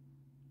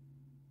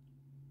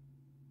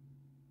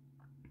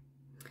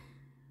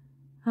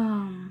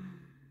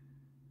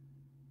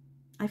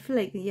 I feel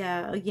like,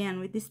 yeah, again,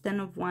 with this Ten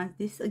of Wands,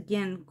 this,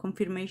 again,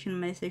 confirmation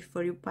message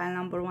for you, pile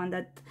number one,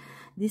 that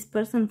this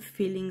person's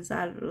feelings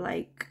are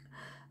like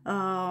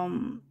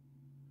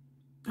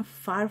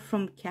far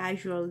from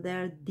casual.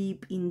 They're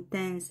deep,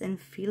 intense, and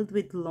filled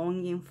with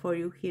longing for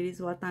you. Here is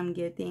what I'm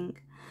getting.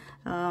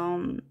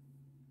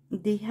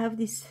 They have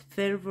this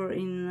fervor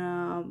in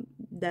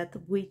that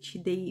which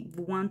they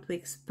want to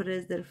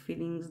express their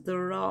feelings, the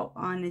raw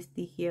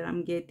honesty here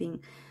I'm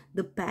getting,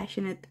 the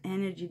passionate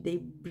energy they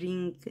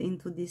bring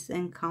into this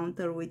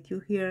encounter with you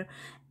here.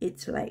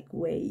 It's like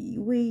way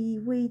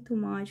too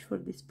much for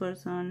this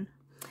person.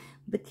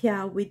 But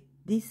yeah, with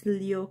this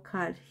Leo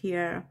card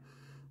here,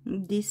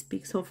 this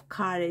speaks of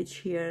courage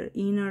here,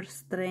 inner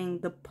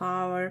strength, the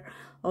power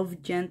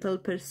of gentle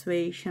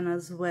persuasion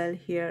as well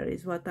here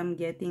is what I'm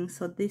getting.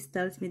 So this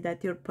tells me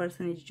that your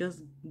person is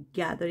just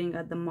gathering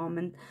at the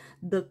moment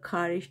the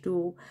courage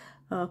to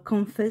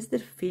confess their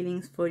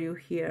feelings for you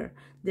here.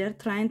 They're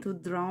trying to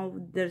draw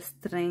their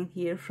strength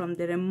here from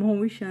their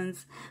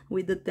emotions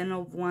with the Ten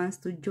of Wands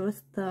to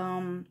just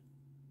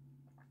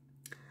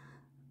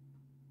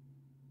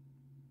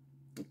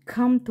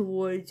come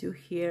towards you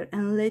here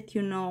and let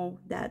you know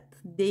that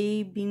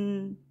they've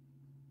been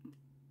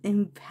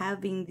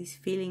having these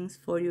feelings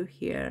for you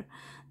here,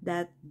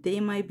 that they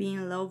might be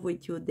in love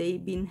with you.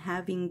 They've been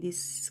having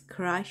this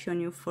crush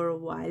on you for a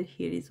while.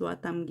 Here is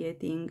what I'm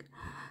getting.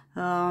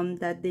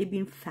 That they've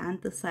been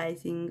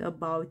fantasizing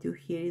about you.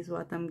 Here is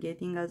what I'm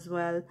getting as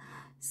well.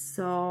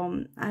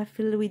 So I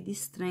feel with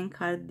this Strength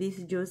card, this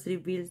just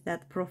reveals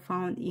that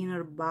profound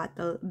inner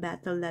battle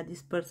that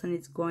this person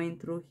is going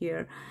through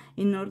here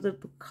in order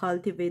to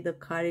cultivate the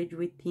courage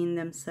within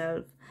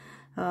themselves.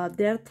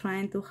 They're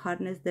trying to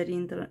harness their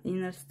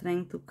inner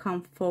strength to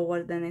come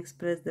forward and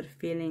express their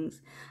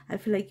feelings. I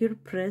feel like your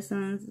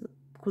presence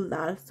could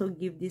also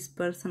give this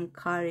person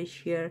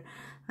courage here,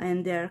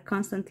 and they're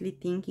constantly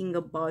thinking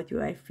about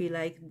you. I feel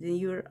like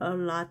you're a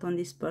lot on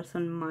this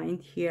person's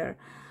mind here.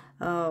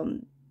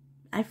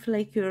 I feel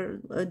like you're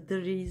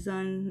the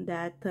reason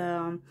that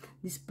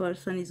this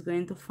person is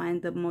going to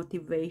find the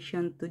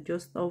motivation to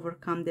just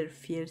overcome their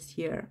fears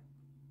here.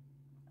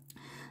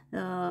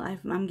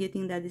 I'm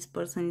getting that this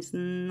person is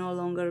no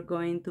longer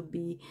going to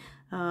be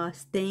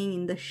staying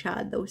in the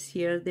shadows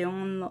here. They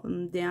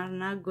are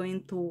not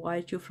going to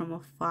watch you from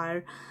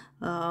afar,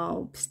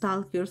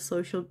 stalk your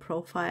social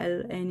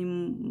profile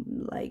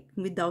like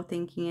without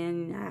taking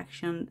any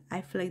action.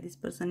 I feel like this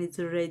person is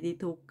ready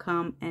to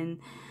come and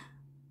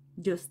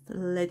just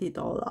let it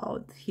all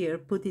out here,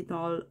 put it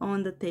all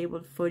on the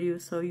table for you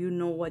so you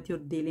know what you're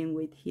dealing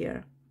with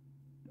here.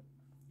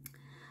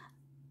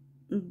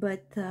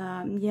 But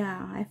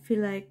yeah, I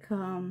feel like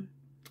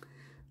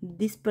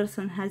this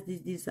person has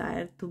this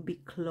desire to be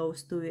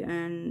close to you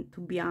and to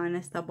be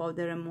honest about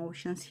their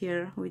emotions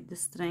here with the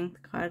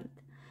Strength card.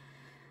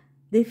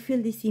 They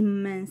feel this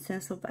immense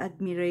sense of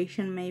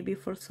admiration maybe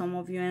for some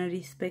of you, and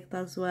respect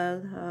as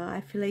well.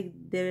 I feel like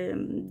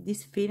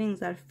these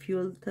feelings are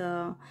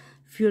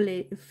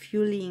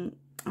fueling,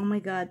 oh my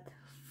god,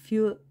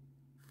 fuel,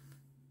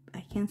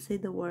 I can't say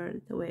the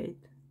word, wait,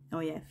 oh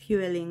yeah,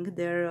 fueling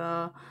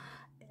their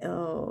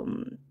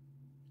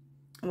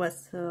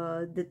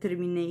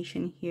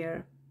determination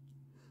here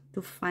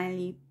to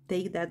finally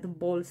take that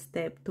bold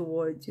step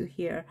towards you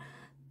here.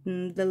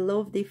 The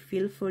love they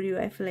feel for you,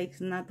 I feel like,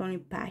 is not only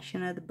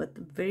passionate but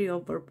very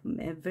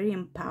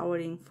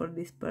empowering for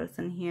this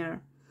person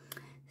here.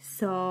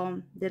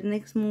 So their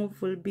next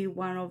move will be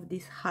one of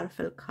this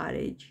heartfelt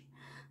courage,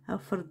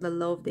 for the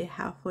love they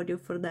have for you,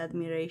 for the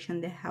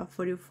admiration they have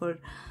for you, for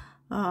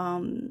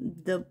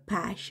the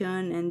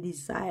passion and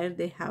desire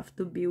they have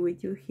to be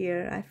with you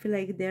here. I feel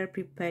like they're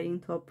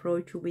preparing to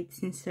approach you with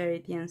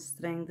sincerity and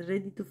strength,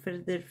 ready to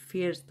face their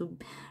fears,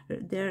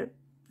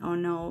 oh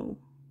no,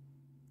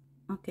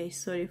 okay,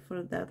 sorry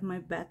for that, my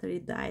battery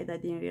died, I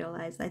didn't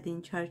realize I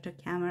didn't charge the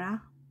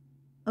camera.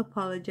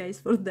 Apologize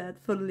for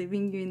that, for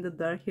leaving you in the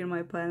dark here,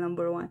 my pile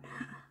number one.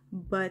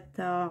 But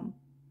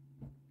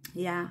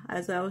yeah,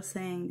 as I was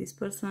saying, this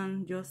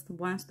person just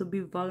wants to be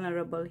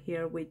vulnerable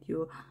here with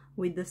you,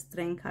 with the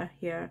Strength card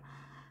here.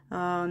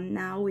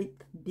 Now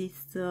with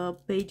this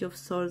Page of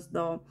Swords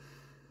though,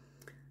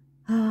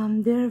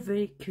 they're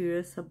very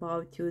curious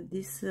about you.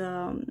 This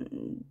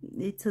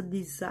it's a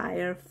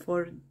desire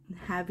for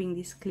having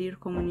this clear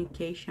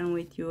communication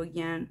with you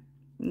again.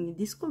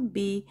 This could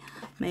be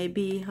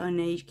maybe an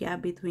age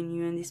gap between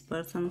you and this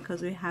person,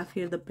 because we have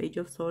here the Page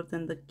of Swords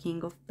and the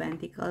King of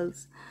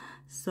Pentacles.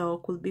 So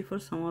could be for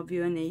some of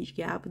you an age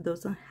gap,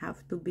 doesn't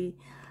have to be,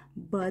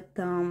 but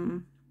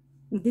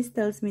this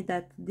tells me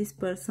that this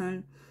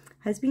person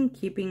has been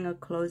keeping a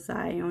close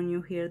eye on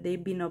you here.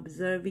 They've been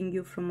observing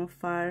you from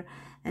afar,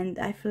 and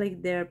I feel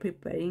like they're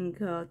preparing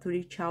to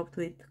reach out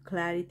with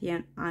clarity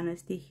and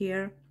honesty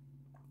here.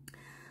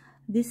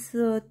 This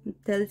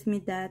tells me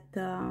that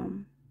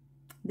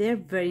they're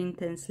very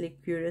intensely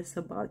curious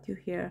about you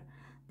here.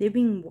 They've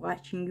been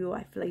watching you,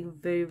 I feel like,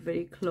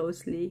 very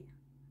closely,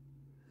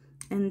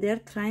 and they're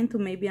trying to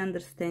maybe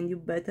understand you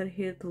better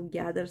here, to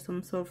gather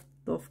some sort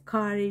of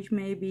courage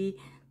maybe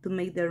to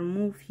make their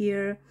move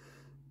here.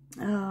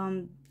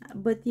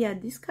 But yeah,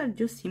 this card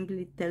just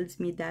simply tells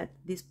me that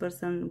this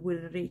person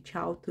will reach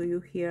out to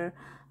you here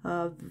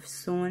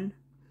soon,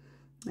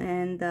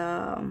 and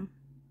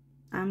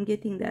I'm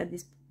getting that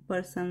this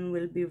person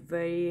will be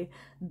very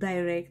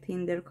direct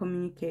in their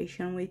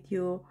communication with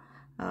you.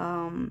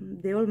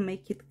 They will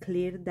make it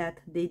clear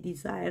that they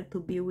desire to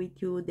be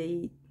with you,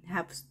 they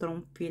have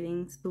strong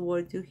feelings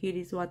towards you here,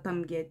 is what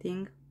I'm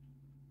getting.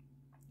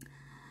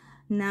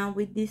 Now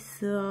with this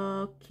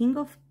King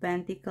of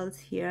Pentacles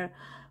here,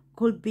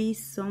 could be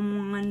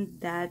someone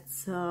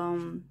that's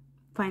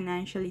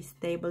financially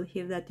stable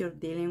here that you're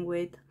dealing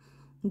with.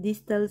 This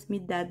tells me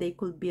that they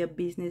could be a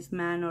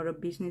businessman or a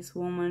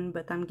businesswoman,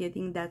 but I'm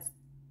getting that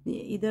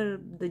either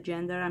the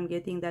gender, I'm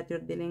getting that you're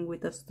dealing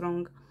with a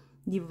strong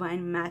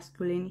divine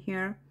masculine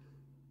here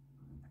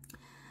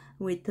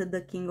with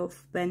the King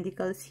of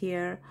Pentacles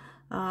here.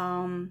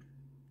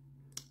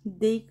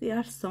 They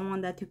are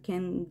someone that you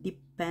can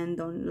depend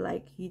on,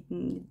 like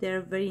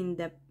they're very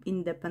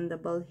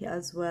independable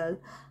as well.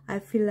 I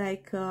feel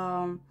like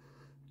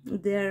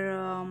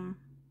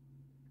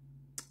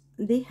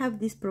they have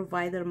this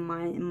provider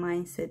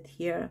mindset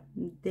here.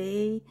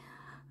 They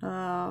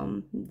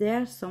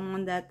are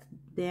someone that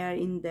they are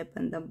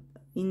independent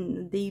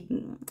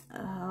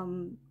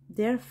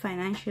they're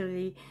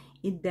financially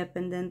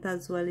independent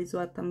as well, is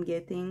what I'm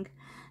getting.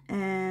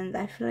 And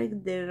I feel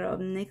like their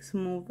next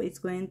move is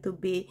going to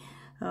be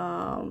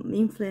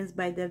influenced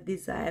by their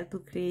desire to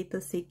create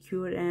a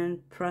secure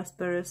and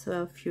prosperous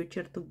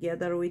future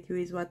together with you,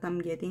 is what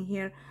I'm getting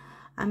here.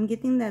 I'm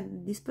getting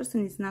that this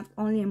person is not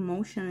only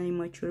emotionally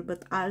mature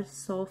but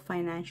also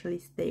financially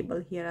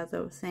stable here, as I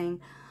was saying.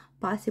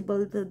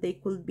 Possible that they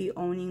could be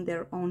owning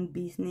their own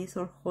business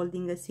or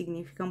holding a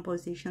significant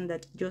position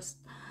that just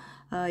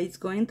is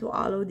going to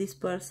allow this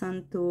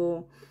person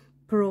to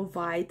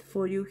provide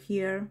for you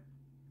here.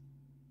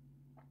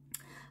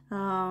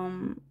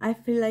 I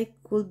feel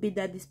like could be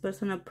that this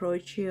person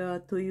approach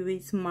to you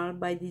is marked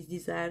by this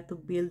desire to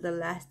build a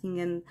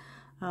lasting and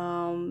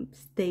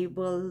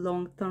stable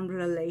long-term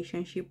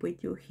relationship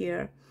with you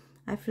here.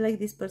 I feel like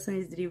this person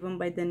is driven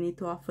by the need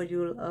to offer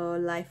you a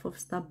life of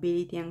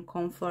stability and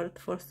comfort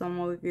for some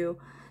of you.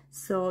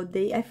 So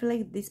I feel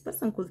like this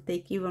person could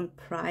take even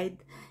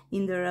pride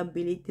in their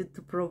ability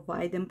to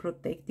provide and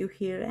protect you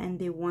here, and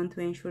they want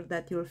to ensure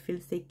that you'll feel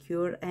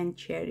secure and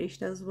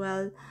cherished as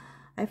well.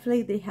 I feel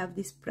like they have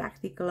this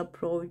practical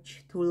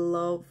approach to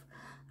love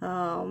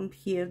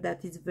here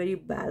that is very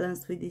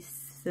balanced with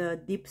this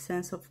deep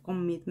sense of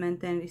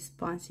commitment and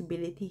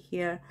responsibility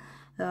here.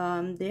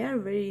 They are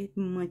very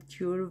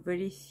mature,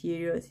 very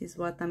serious, is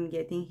what I'm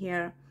getting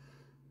here.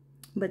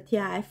 But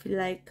yeah, I feel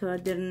like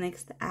their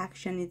next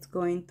action is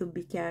going to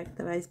be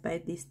characterized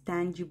by these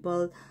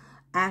tangible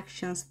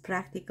actions,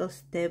 practical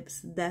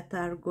steps that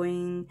are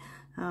going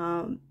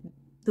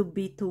to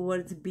be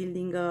towards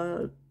building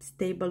a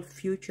stable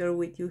future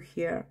with you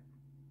here.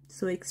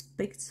 So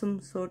expect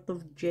some sort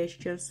of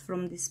gestures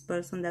from this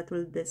person that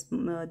will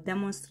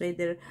demonstrate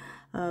their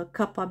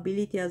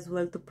capability as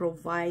well to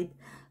provide,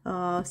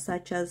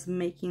 such as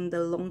making the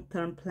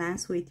long-term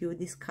plans with you,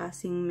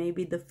 discussing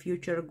maybe the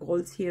future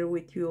goals here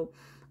with you,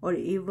 or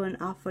even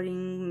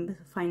offering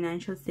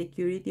financial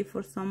security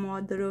for some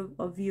other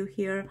of you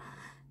here.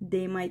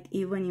 They might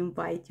even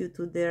invite you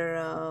to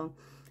their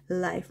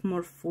life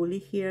more fully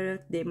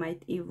here. They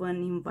might even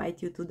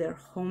invite you to their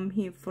home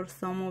here. For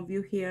some of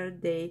you here,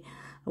 they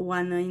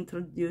want to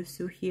introduce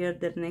you here.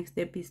 Their next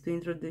step is to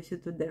introduce you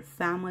to their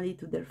family,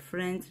 to their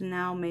friends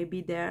now.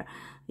 Maybe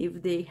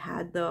if they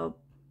had a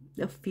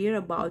fear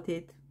about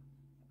it,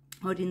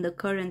 or in the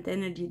current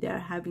energy they are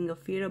having a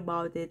fear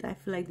about it, I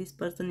feel like this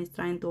person is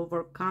trying to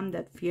overcome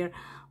that fear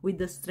with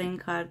the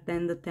Strength card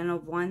and the Ten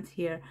of Wands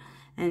here,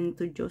 and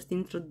to just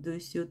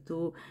introduce you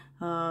to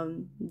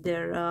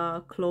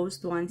their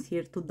closed ones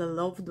here, to the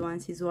loved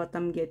ones, is what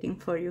I'm getting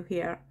for you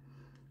here.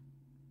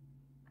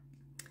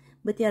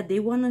 But yeah, they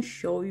want to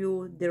show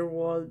you their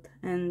world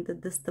and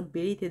the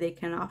stability they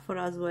can offer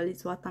as well,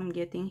 is what I'm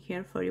getting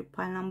here for you,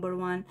 pile number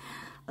 1.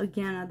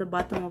 Again, at the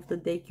bottom of the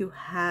deck you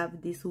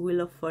have this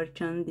Wheel of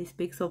Fortune. This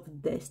speaks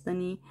of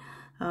destiny,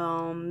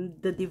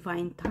 the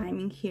divine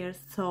timing here.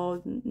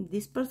 So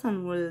this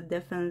person will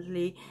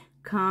definitely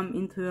come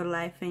into your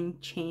life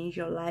and change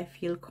your life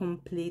here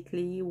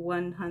completely,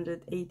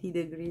 180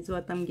 degrees,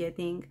 what I'm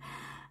getting.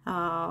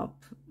 I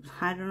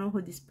don't know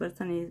who this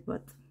person is,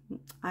 but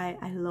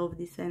I love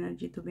this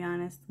energy, to be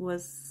honest.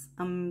 Was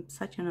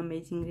such an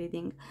amazing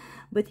reading.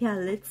 But yeah,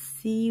 let's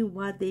see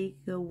what they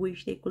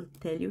wish they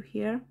could tell you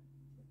here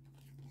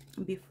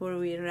before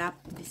we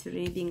wrap this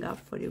reading up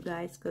for you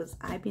guys, because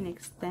I've been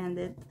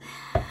extended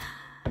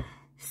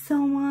so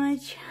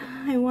much.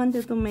 I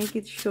wanted to make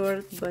it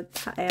short, but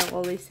I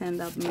always end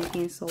up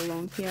making it so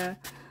long here.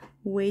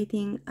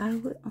 Waiting,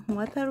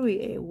 what are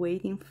we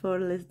waiting for?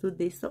 Let's do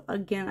this. So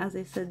again, as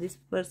I said, this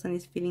person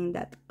is feeling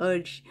that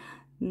urge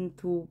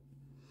to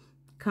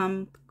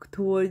come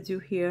towards you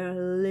here,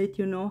 let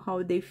you know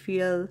how they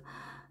feel.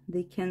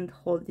 They can't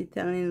hold it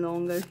any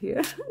longer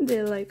here.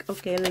 They're like,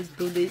 okay, let's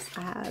do this.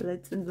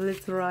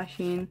 Let's rush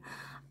in.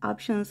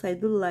 Options, I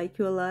do like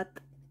you a lot,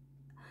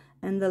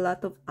 and a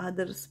lot of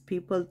others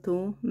people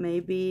too.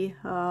 Maybe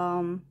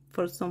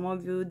for some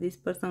of you, this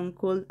person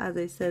could, as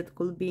I said,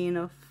 could be in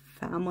a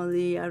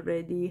family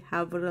already,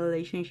 have a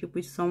relationship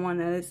with someone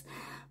else,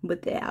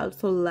 but they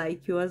also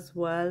like you as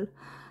well,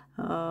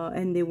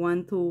 and they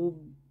want to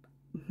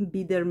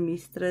be their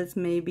mistress,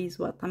 maybe, is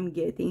what I'm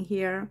getting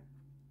here.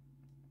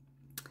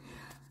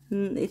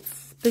 It's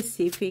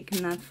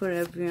specific, not for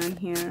everyone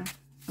here.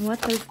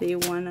 What else they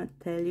want to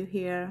tell you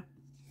here?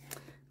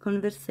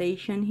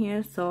 Conversation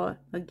here. So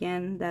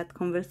again, that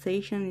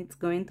conversation, it's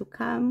going to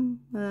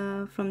come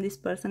from this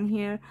person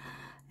here,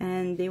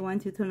 and they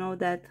want you to know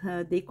that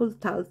they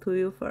could talk to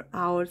you for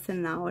hours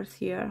and hours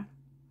here.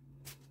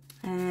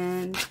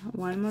 And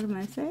one more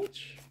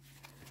message.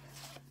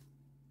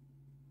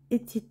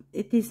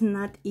 It is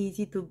not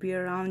easy to be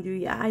around you.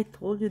 Yeah, I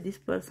told you, this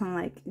person,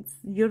 like,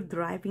 you're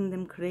driving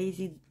them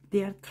crazy.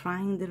 They are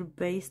trying their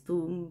best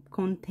to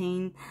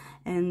contain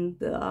and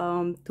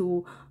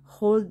to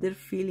hold their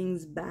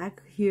feelings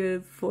back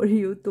here for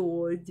you,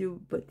 towards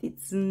you, but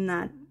it's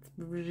not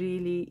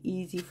really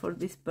easy for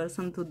this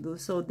person to do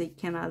so. They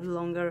cannot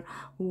longer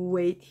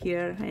wait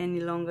here any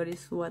longer,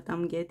 is what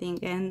I'm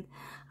getting. And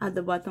at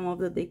the bottom of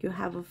the deck you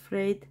have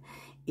Afraid.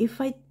 If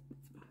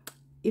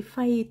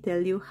I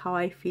tell you how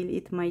I feel,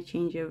 it might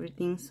change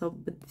everything. So,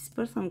 but this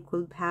person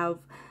could have,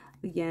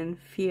 again,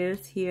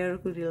 fears here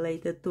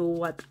related to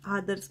what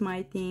others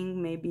might think.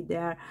 Maybe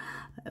they're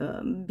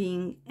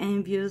being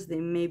envious.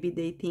 Maybe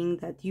they think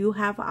that you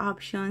have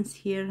options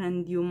here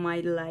and you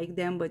might like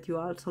them, but you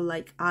also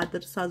like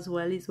others as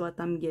well, is what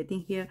I'm getting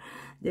here.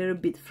 They're a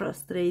bit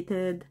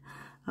frustrated.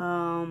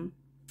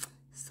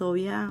 So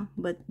yeah,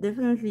 but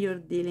definitely you're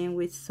dealing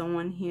with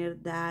someone here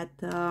that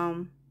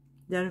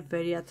they're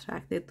very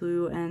attracted to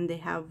you, and they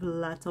have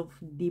lots of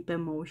deep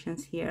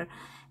emotions here,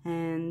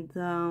 and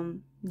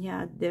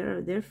yeah,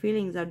 their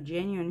feelings are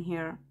genuine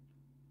here.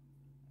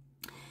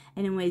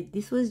 Anyway,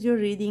 this was your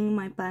reading,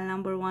 my pile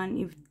number 1.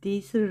 If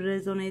this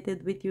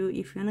resonated with you,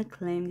 if you want to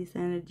claim this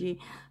energy,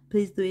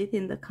 please do it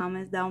in the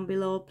comments down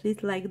below.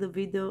 Please like the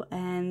video,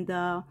 and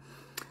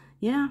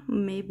yeah,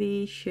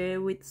 maybe share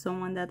with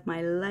someone that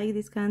might like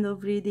this kind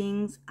of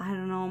readings, I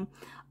don't know,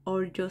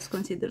 or just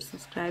consider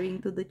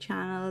subscribing to the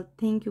channel.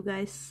 Thank you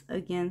guys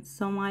again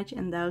so much,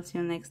 and I'll see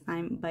you next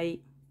time. Bye.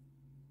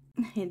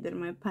 Hey there,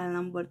 my pile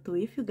number 2.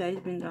 If you guys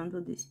been drawn to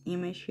this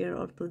image here,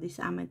 or to this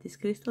amethyst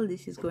crystal,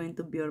 this is going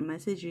to be your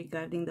message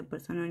regarding the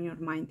person on your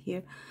mind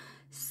here.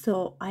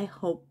 So I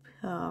hope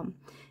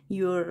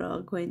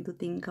you're going to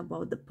think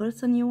about the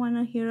person you want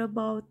to hear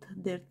about,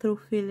 their true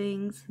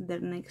feelings,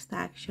 their next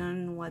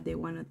action, what they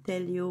want to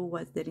tell you,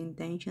 what's their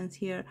intentions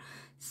here.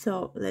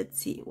 So let's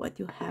see what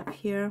you have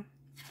here.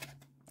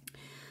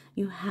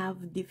 You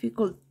have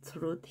difficult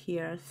truth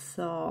here.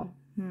 So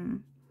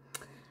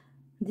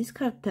this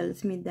card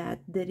tells me that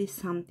there is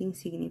something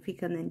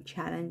significant and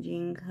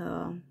challenging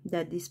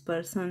that this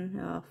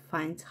person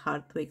finds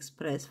hard to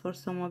express for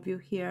some of you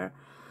here.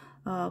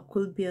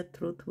 Could be a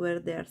truth where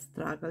they are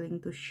struggling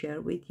to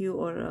share with you,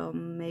 or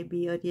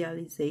maybe a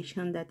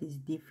realization that is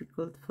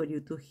difficult for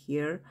you to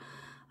hear.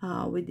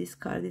 With this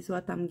card is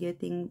what I'm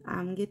getting.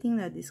 I'm getting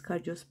that this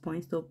card just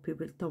points to a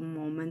pivotal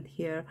moment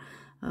here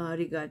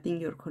regarding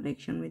your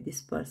connection with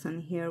this person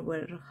here,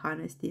 where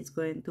honesty is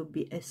going to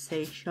be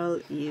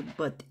essential,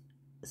 but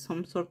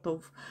some sort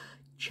of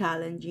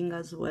challenging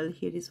as well.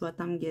 Here is what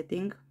I'm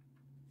getting.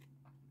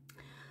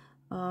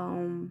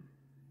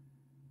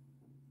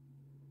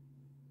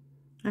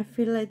 I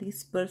feel like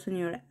this person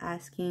you're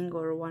asking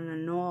or want to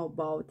know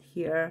about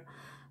here,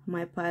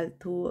 my pile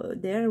 2,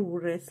 they're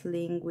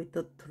wrestling with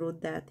a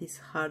truth that is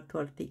hard to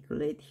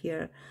articulate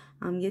here.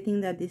 I'm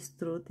getting that this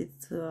truth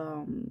is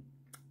a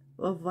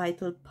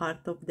vital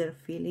part of their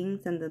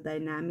feelings and the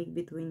dynamic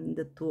between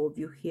the two of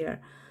you here.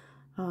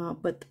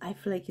 But I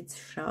feel like it's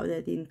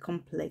shrouded in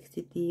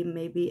complexity,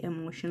 maybe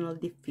emotional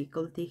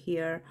difficulty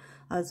here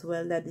as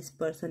well that this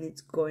person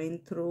is going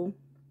through.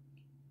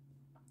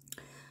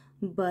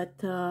 But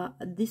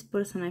this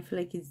person, I feel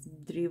like, is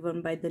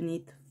driven by the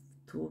need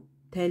to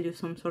tell you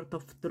some sort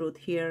of truth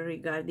here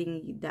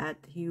regarding that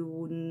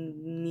you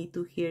need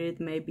to hear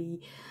it.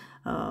 Maybe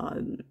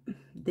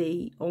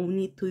they own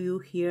it to you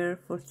here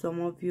for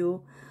some of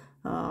you.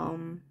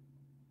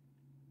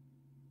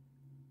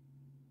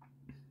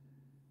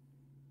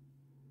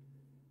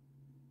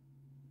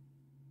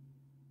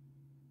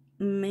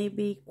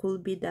 Maybe it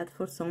could be that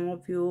for some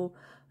of you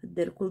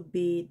there could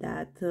be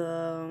that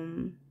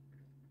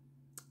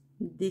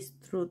this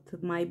truth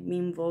might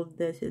involve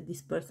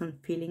this person's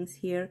feelings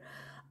here,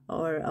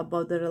 or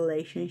about the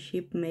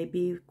relationship.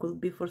 Maybe it could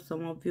be for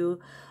some of you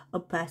a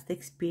past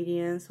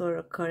experience or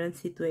a current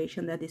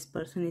situation that this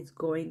person is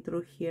going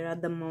through here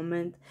at the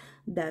moment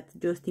that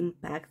just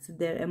impacts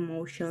their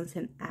emotions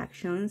and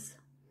actions.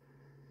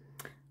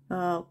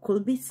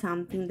 Could be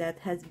something that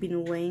has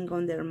been weighing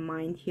on their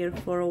mind here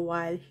for a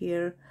while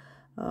here.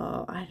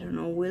 I don't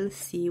know, we'll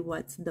see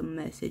what's the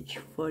message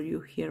for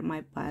you here,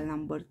 my pile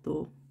number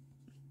 2.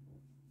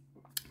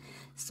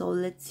 So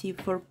let's see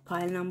for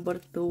pile number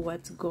 2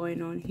 what's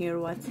going on here,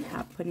 what's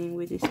happening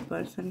with this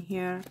person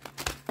here.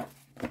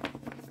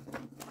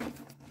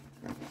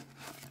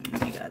 Oh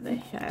my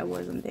god, I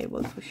wasn't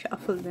able to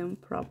shuffle them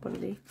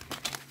properly.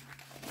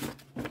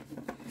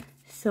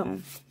 So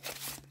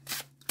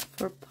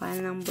for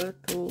pile number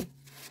 2,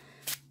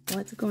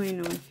 what's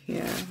going on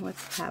here,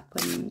 what's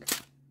happening?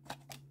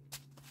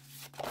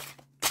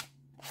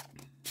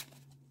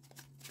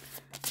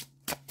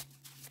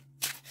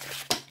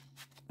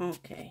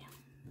 Okay,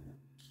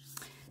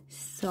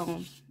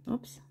 so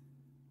oops,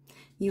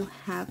 you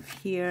have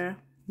here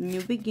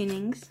new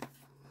beginnings.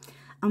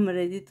 I'm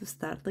ready to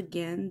start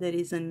again. There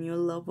is a new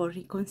love or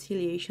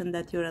reconciliation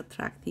that you're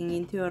attracting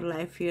into your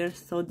life here.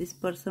 So this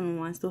person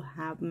wants to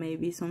have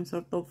maybe some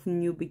sort of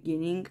new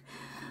beginning.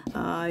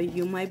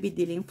 You might be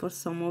dealing for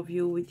some of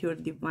you with your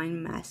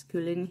divine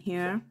masculine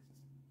here.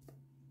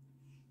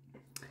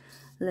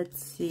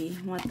 Let's see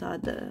what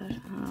other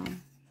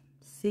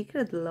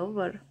secret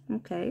lover.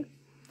 Okay,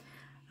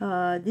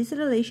 this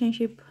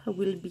relationship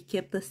will be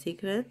kept a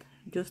secret,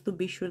 just to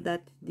be sure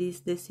that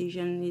this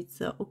decision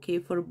is okay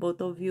for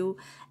both of you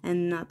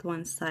and not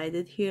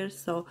one-sided here.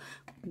 So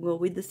go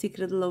with the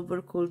secret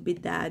lover. Could be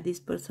that this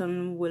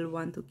person will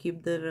want to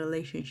keep the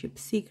relationship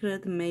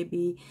secret.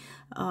 Maybe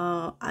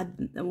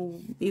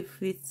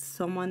if it's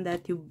someone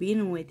that you've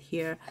been with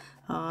here,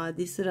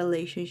 this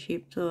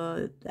relationship,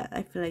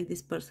 I feel like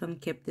this person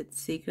kept it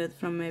secret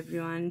from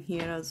everyone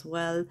here as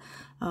well.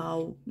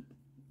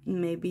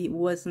 Maybe it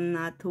was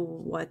not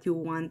what you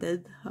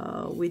wanted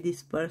with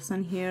this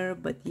person here,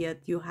 but yet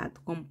you had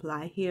to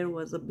comply here.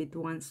 Was a bit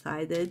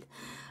one-sided.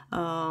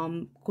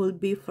 Could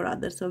be for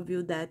others of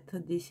you that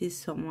this is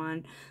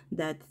someone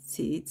that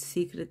is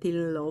secretly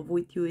in love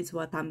with you, is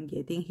what I'm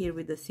getting here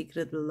with the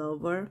secret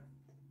lover,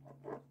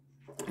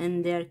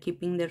 and they're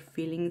keeping their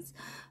feelings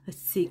a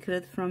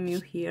secret from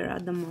you here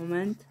at the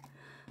moment.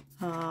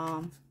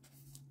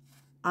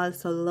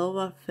 Also love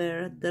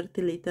affair,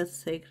 dirty little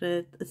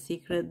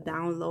secret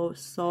down low.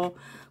 So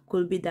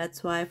could be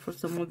that's why for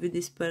some of you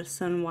this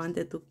person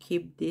wanted to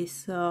keep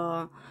this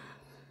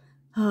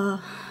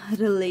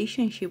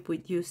relationship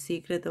with you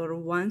secret, or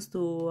wants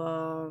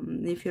to,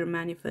 if you're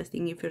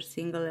manifesting, if you're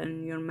single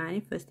and you're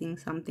manifesting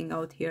something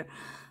out here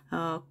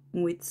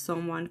with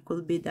someone,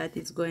 could be that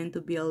it's going to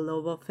be a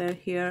love affair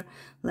here.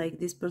 Like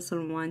this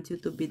person wants you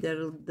to be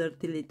their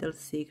dirty little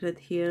secret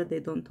here. They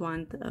don't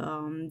want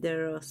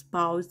their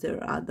spouse,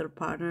 their other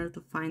partner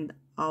to find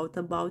out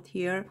about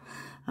here.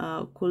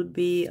 Could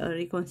be a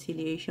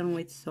reconciliation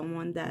with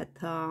someone that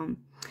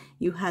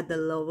You had a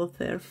love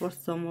affair for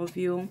some of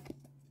you.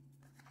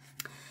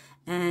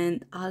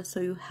 And also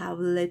you have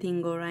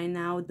letting go right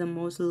now. The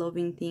most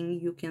loving thing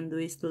you can do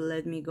is to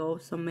let me go.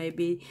 So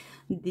maybe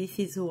this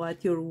is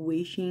what you're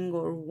wishing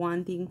or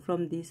wanting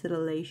from this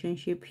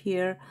relationship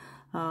here.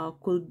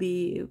 Could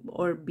be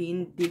or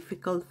being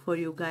difficult for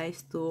you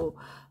guys to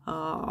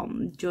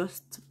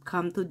just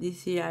come to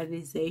this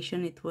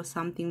realization. It was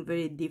something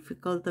very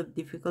difficult, a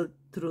difficult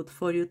truth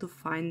for you to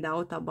find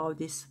out about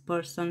this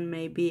person.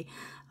 Maybe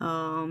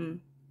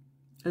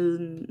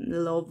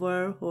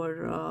lover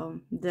or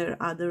their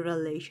other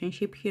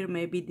relationship here.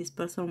 Maybe this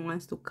person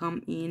wants to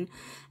come in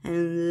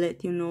and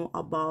let you know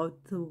about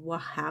what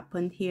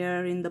happened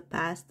here in the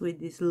past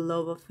with this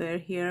love affair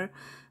here.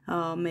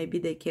 Maybe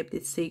they kept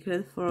it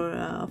secret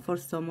for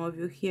some of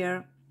you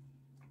here.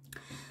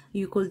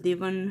 You could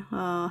even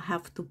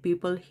have two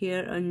people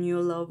here, a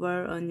new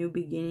lover, a new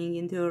beginning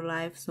into your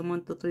life,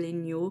 someone totally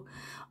new,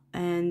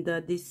 and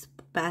this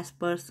past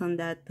person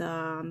that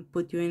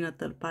put you in a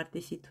third-party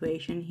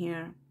situation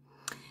here.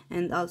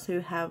 And also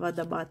you have at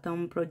the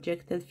bottom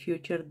projected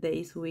future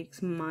days,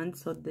 weeks,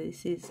 months. So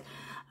this is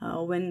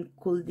when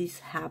could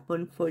this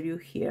happen for you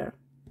here.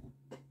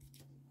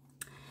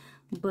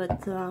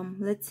 But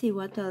let's see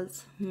what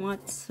else,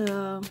 what's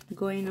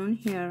going on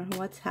here,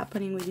 what's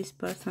happening with this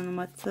person,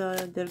 what's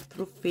their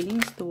true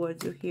feelings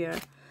towards you here.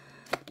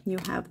 You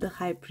have the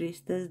High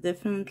Priestess.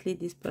 Definitely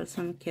this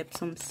person kept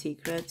some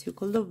secrets. You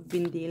could have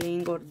been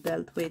dealing or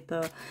dealt with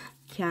a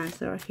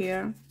Cancer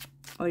here,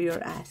 or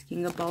you're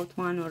asking about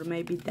one, or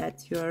maybe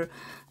that's your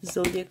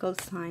zodiacal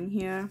sign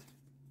here.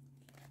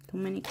 Too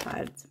many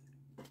cards.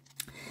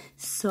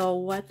 So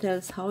what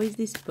else? How is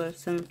this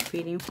person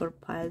feeling for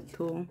pile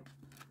 2?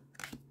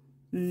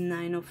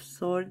 Nine of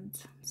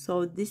Swords.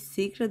 So this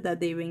secret that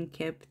they've been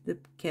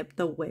kept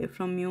away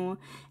from you,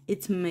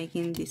 it's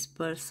making this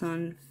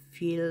person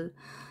feel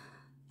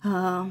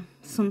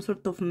some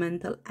sort of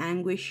mental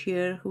anguish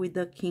here with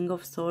the King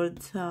of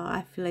Swords.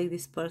 I feel like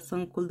this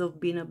person could have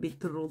been a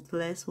bit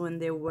ruthless when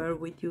they were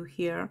with you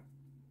here.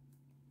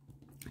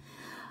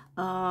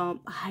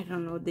 I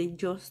don't know,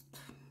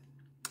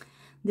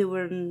 they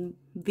were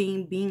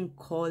being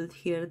cold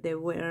here. They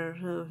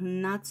were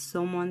not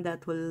someone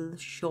that will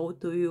show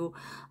to you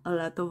a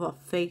lot of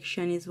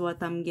affection is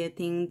what I'm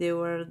getting. They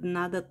were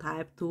not the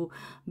type to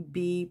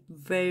be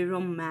very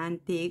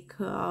romantic.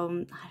 I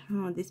don't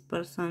know, this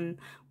person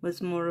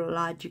was more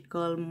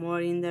logical, more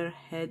in their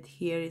head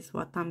here is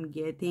what I'm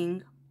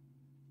getting.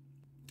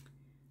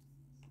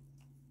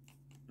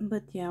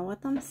 But yeah,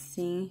 what I'm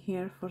seeing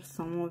here for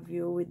some of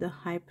you with the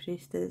High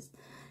Priestess,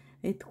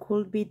 it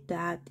could be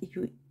that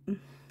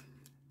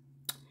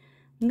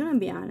I'm gonna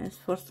be honest,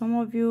 for some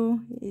of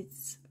you,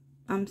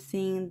 I'm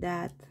seeing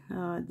that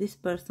this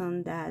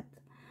person that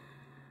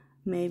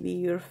maybe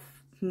you're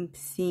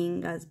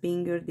seeing as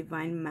being your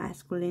divine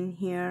masculine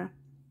here,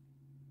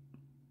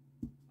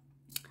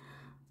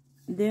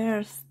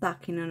 they're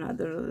stuck in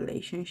another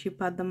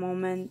relationship at the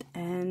moment,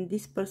 and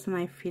this person,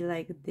 I feel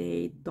like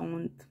they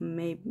don't,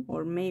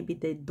 maybe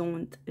they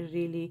don't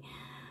really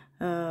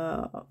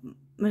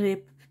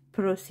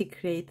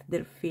reciprocate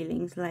their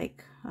feelings.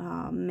 Like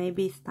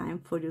maybe it's time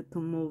for you to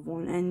move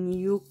on, and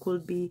you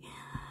could be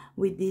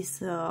with this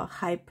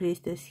High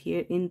Priestess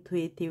here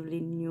intuitively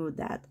knew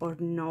that or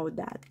know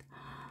that.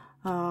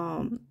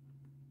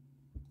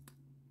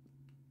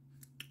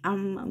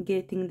 I'm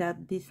getting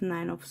that this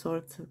Nine of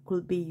Swords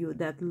could be you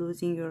that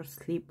losing your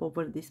sleep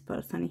over this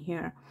person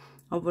here,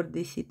 over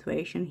this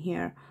situation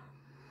here.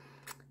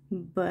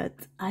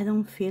 But I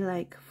don't feel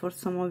like for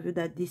some of you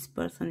that this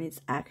person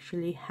is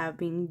actually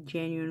having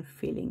genuine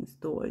feelings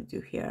towards you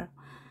here.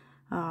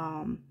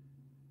 But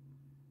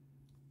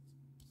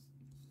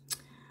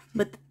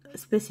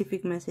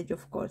specific message,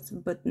 of course.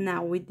 But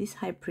now with this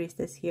High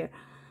Priestess here,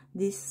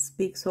 this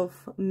speaks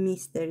of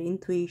mystery,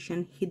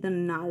 intuition,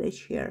 hidden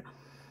knowledge here.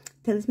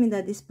 Tells me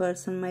that this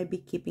person might be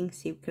keeping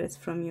secrets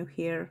from you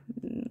here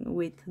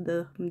with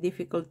the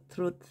difficult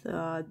truth.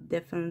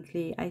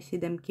 Definitely, I see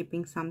them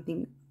keeping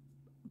something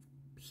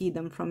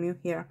hidden from you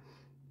here.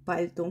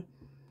 Pile 2.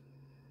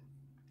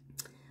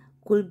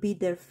 Could be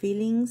their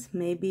feelings,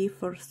 maybe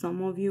for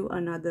some of you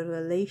another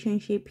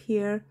relationship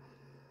here,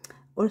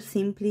 or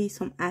simply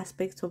some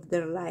aspects of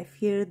their life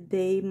here.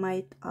 They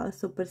might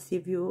also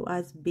perceive you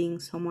as being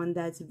someone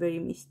that's very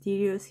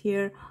mysterious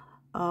here,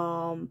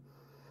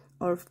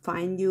 or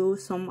find you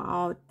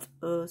somewhat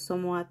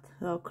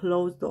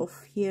closed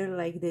off here,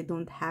 like they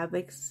don't have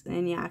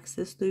any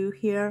access to you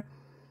here.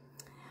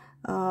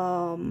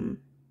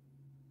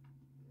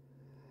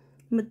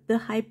 But the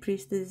High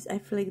Priestess, I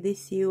feel like they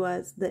see you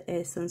as the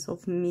essence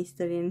of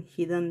mystery and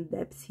hidden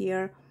depths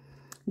here.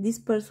 This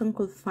person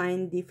could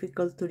find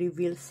difficult to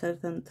reveal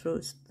certain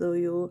truths to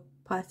you,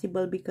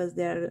 possible because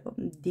they are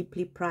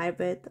deeply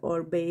private,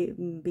 or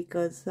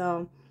because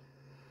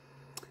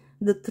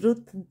the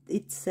truth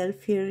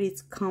itself here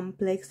is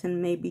complex and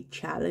maybe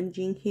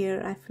challenging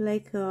here. I feel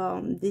like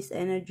this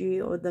energy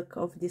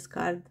of this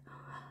card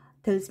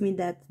tells me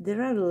that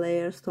there are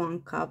layers to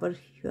uncover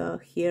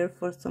here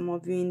for some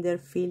of you in their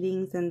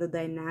feelings and the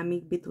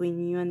dynamic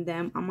between you and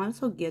them. I'm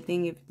also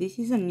getting, if this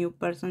is a new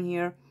person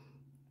here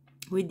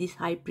with this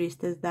High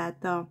Priestess,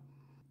 that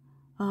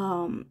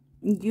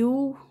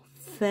you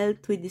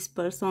felt with this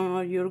person,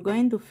 or you're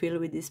going to feel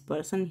with this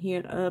person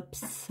here, a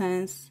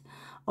sense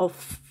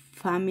of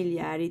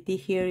familiarity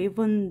here,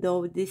 even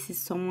though this is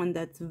someone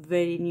that's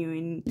very new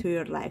into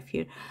your life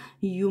here.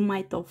 You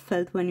might have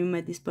felt when you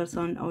met this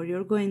person, or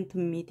you're going to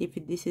meet, if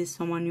this is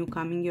someone new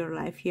coming your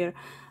life here,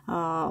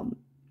 you're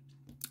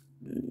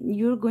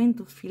going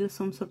to feel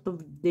some sort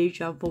of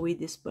deja vu with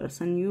this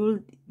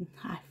person.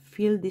 I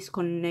feel this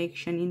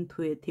connection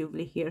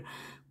intuitively here.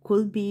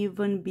 Could be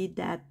even be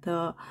that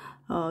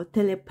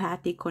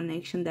telepathic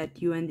connection that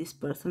you and this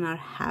person are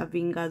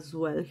having as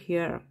well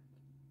here.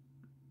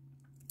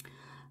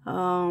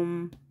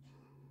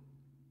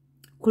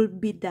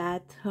 Could be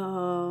that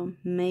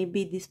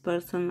maybe this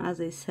person, as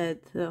I said,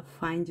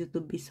 finds you to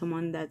be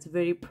someone that's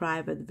very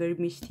private, very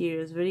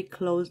mysterious, very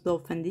closed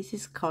off, and this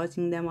is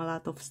causing them a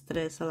lot of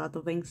stress, a lot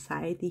of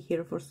anxiety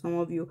here for some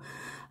of you.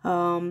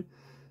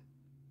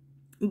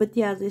 But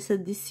yeah, as I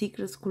said, these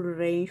secrets could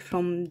range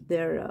from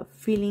their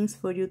feelings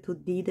for you to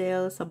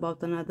details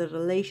about another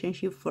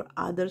relationship for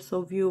others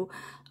of you.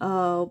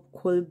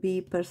 Could be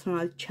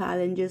personal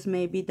challenges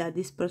maybe that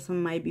this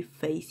person might be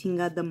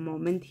facing at the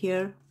moment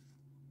here.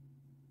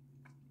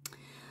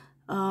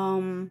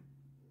 Oh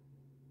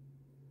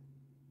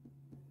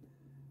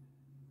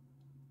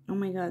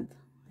my god,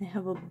 I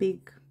have a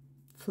big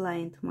fly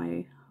into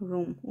my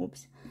room.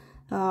 Oops.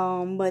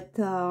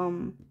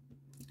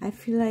 I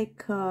feel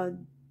like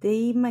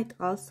they might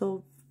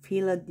also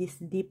feel this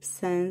deep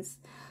sense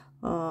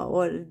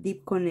or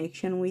deep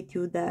connection with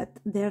you that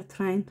they're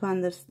trying to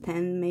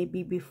understand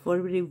maybe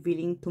before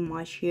revealing too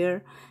much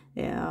here.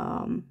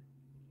 I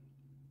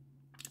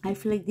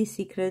feel like these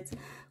secrets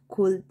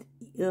could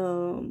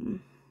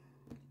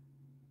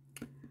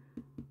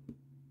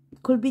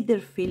be their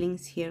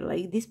feelings here.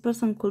 Like this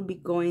person could be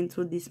going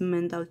through these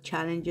mental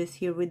challenges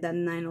here with that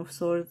Nine of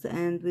Swords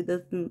and with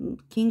the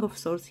King of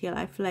Swords here.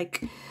 I feel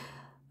like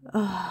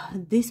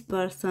this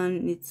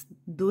person is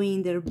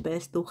doing their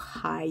best to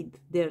hide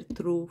their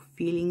true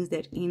feelings,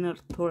 their inner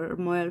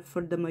turmoil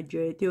for the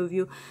majority of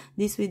you.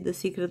 This with the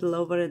secret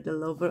lover and the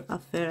lover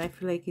affair, I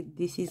feel like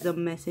this is a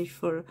message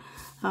for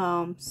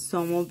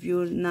some of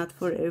you, not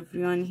for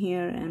everyone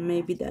here, and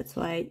maybe that's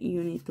why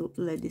you need to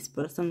let this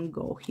person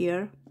go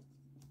here.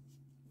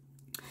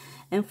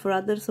 And for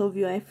others of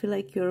you, I feel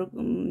like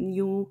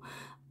you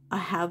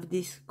have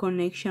this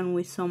connection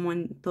with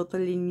someone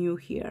totally new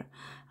here.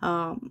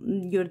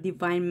 Your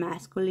divine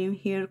masculine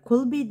here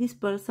could be this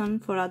person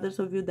for others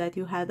of you that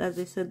you had, as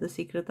I said, the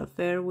secret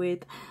affair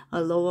with,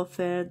 a love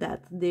affair,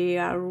 that they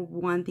are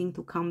wanting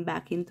to come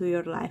back into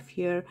your life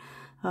here.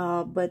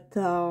 I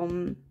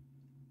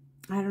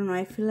don't know,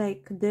 I feel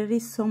like there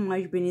is so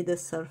much beneath the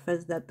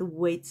surface that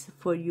waits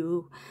for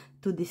you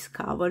to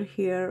discover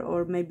here,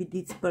 or maybe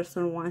this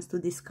person wants to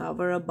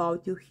discover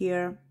about you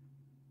here.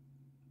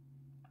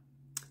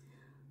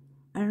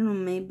 I don't know,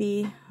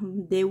 maybe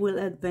they will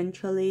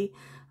eventually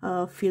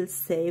feel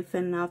safe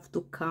enough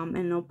to come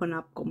and open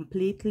up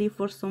completely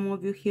for some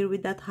of you here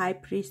with that High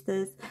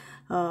Priestess.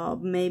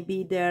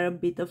 Maybe they're a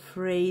bit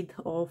afraid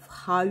of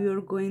how you're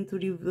going to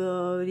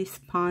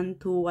respond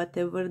to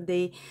whatever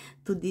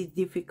to this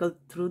difficult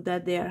truth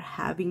that they are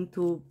having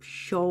to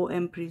show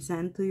and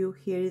present to you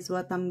here, is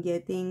what I'm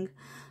getting.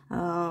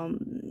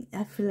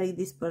 I feel like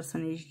this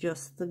person is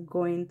just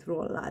going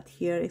through a lot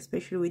here,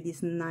 especially with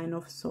this Nine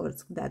of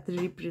Swords that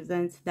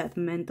represents that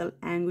mental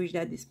anguish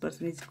that this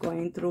person is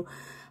going through.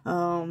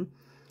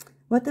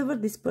 Whatever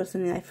this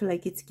person is, I feel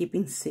like it's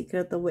keeping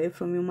secret away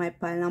from you, my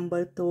pile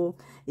number 2.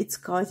 It's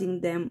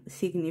causing them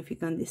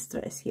significant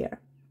distress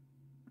here.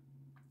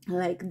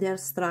 Like they're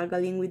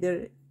struggling with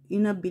their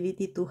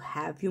inability to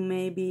have you,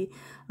 maybe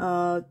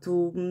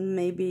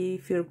maybe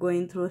if you're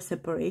going through a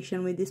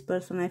separation with this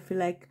person, I feel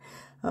like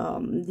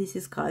this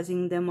is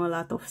causing them a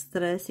lot of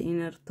stress,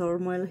 inner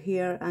turmoil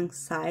here,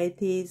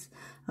 anxieties.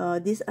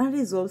 This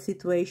unresolved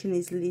situation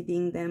is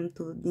leading them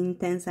to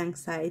intense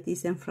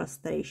anxieties and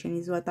frustration,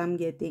 is what I'm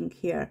getting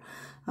here.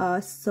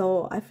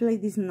 So I feel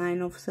like this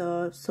Nine of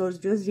Swords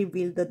just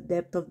revealed the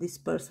depth of this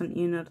person's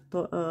inner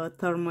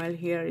turmoil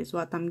here, is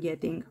what I'm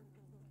getting.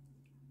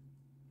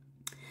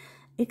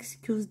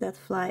 Excuse that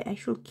fly, I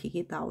should kick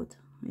it out,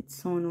 it's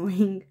so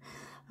annoying.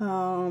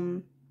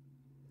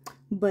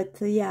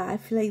 But yeah, I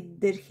feel like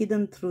their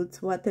hidden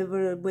truths,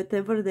 whatever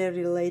they're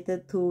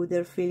related to,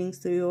 their feelings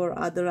to you or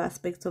other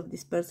aspects of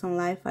this person's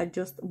life, are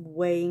just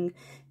weighing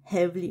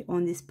heavily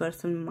on this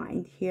person's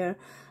mind here.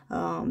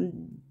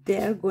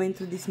 They're going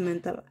through this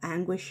mental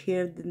anguish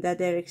here that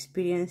they're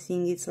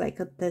experiencing. It's like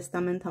a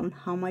testament on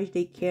how much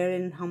they care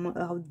and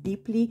how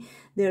deeply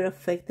they're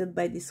affected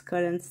by this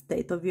current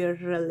state of your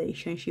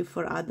relationship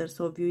for others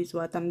of you, is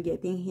what I'm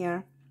getting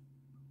here.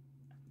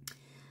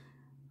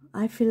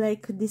 I feel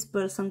like this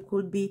person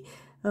could be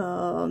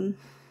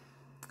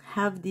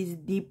have this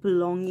deep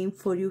longing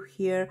for you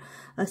here,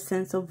 a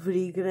sense of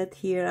regret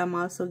here. I'm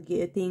also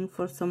getting,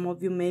 for some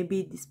of you,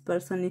 maybe this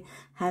person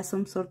has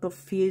some sort of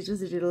fears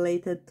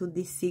related to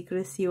this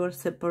secrecy or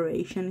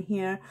separation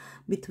here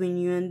between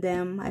you and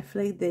them. I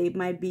feel like they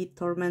might be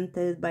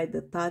tormented by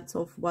the thoughts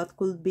of what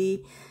could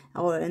be,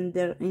 and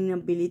their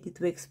inability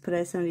to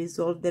express and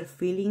resolve their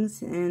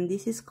feelings, and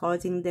this is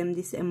causing them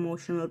this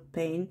emotional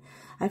pain.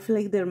 I feel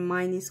like their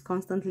mind is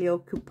constantly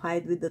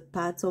occupied with the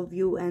thoughts of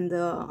you and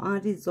the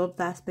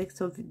unresolved aspects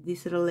of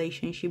this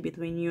relationship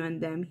between you and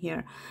them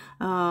here.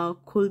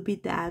 Could be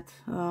that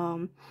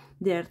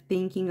they're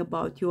thinking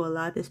about you a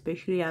lot,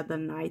 especially at the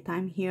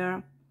nighttime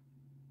here.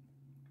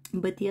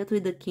 But yet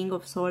with the King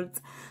of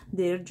Swords,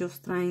 they're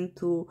just trying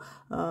to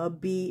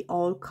be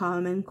all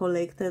calm and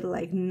collected,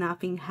 like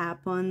nothing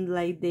happened,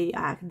 like they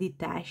act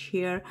detached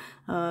here.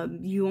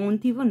 You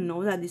won't even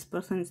know that this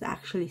person is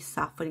actually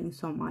suffering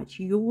so much.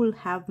 You will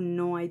have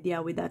no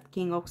idea with that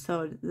King of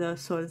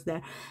Swords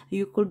there.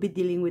 You could be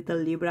dealing with a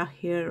Libra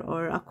here,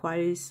 or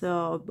Aquarius,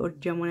 or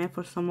Gemini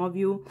for some of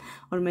you,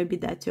 or maybe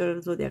that's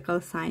your zodiacal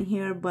sign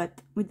here.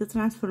 But with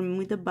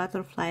the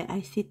butterfly,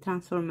 I see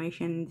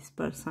transformation in this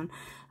person.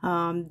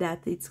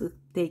 That it's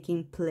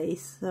taking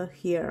place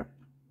here.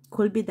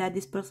 Could be that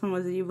this person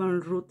was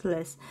even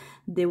ruthless.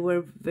 They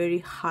were very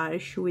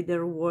harsh with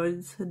their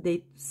words.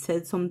 They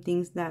said some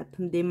things that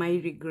they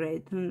might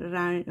regret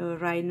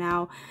right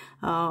now.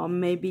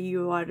 Maybe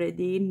you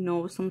already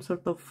know some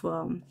sort of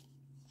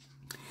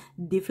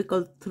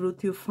difficult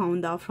truth you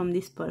found out from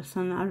this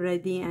person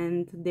already,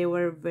 and they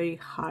were very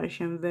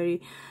harsh and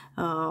very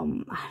I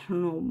don't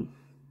know,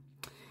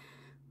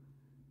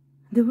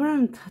 they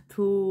weren't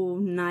too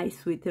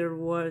nice with their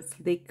words.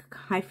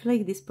 I feel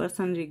like this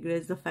person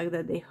regrets the fact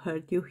that they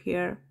hurt you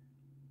here.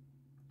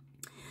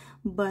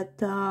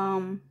 But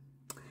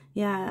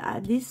yeah,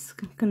 this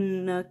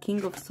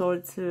King of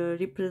Swords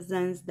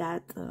represents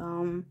that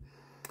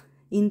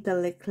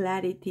intellect,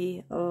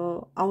 clarity,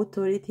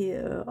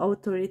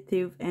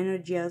 authoritative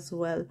energy as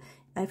well.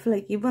 I feel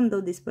like even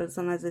though this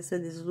person, as I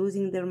said, is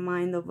losing their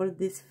mind over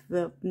this,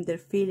 their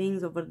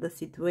feelings over the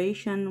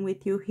situation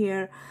with you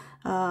here,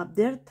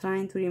 they're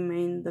trying to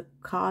remain the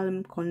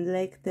calm,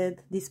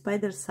 collected,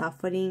 despite their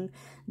suffering.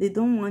 They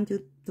don't want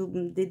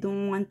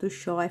to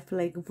show, I feel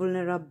like,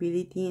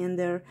 vulnerability, and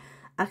they're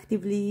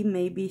actively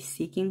maybe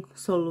seeking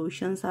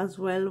solutions as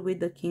well with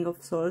the King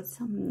of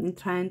Swords,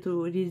 trying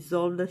to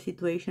resolve the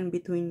situation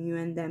between you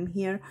and them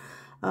here.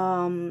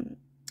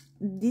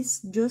 This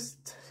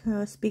just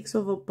speaks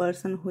of a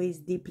person who is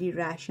deeply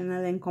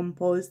rational and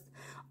composed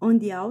on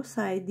the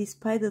outside,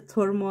 despite the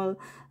turmoil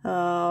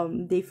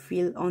they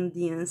feel on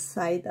the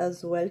inside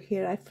as well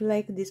here. I feel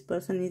like this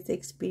person is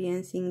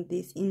experiencing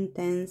these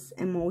intense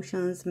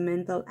emotions,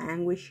 mental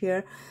anguish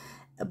here,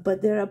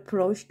 but their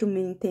approach to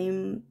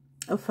maintain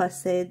a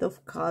facade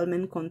of calm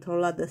and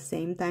control at the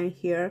same time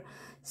here.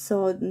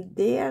 So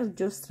they are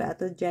just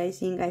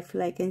strategizing, I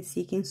feel like, and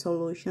seeking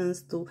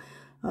solutions to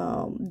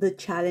the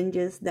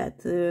challenges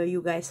that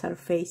you guys are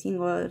facing,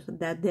 or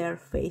that they are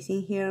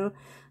facing here,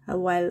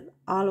 while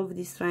all of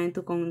this trying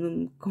to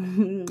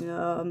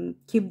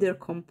keep their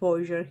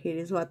composure here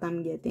is what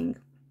I'm getting.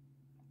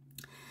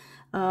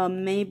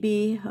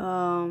 Maybe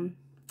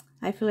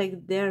I feel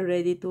like they're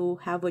ready to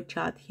have a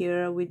chat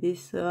here with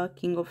this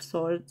King of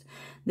Swords.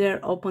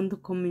 They're open to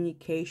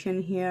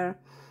communication here.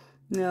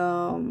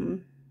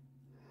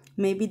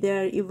 Maybe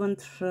they're even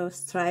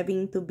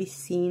striving to be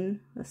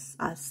seen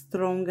as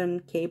strong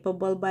and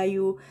capable by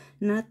you,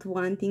 not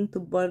wanting to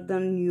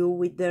burden you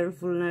with their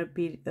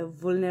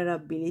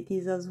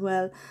vulnerabilities as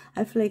well.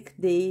 I feel like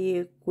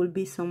they could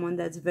be someone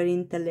that's very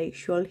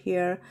intellectual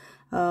here,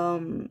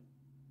 and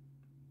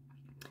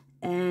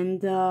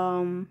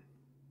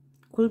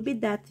could be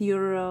that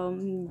you're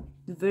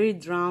very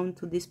drawn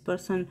to this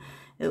person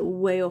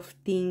way of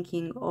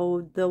thinking,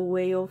 or the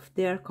way of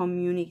their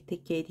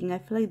communicating. I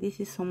feel like this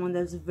is someone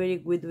that's very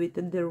good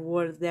with their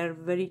words. They're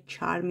very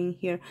charming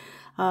here.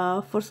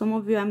 For some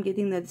of you, I'm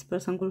getting that this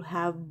person could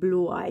have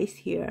blue eyes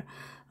here.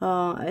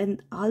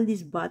 And all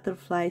these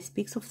butterflies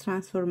speaks of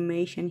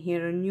transformation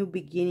here, a new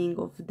beginning,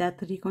 of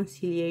that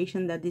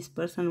reconciliation that this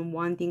person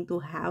wanting to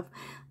have.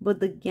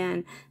 But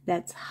again,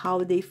 that's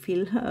how they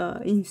feel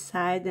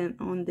inside, and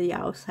on the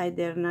outside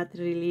they're not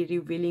really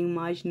revealing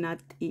much, not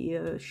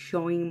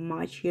showing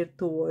much here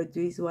towards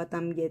you, is what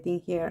I'm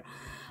getting here.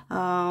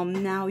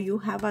 Now you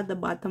have at the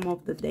bottom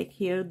of the deck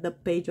here the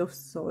Page of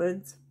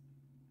Swords.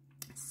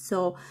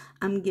 So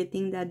I'm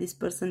getting that this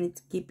person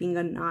is keeping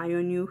an eye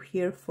on you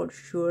here for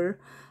sure.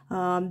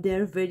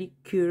 They're very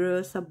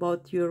curious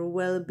about your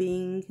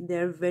well-being.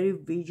 They're very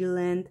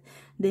vigilant.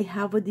 They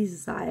have a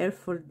desire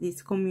for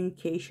this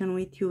communication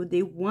with you.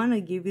 They want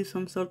to give you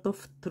some sort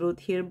of truth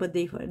here, but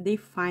they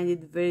find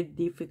it very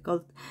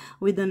difficult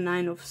with the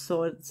Nine of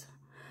Swords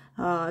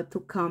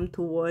to come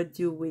towards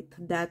you with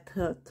that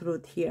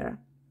truth here.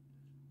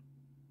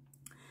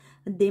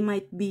 They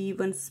might be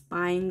even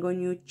spying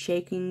on you,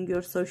 checking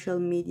your social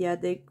media.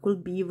 They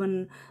could be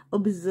even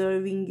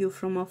observing you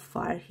from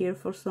afar here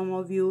for some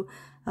of you.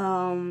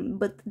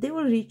 but they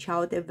will reach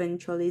out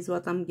eventually is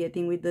what I'm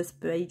getting with this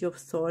Page of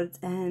Swords.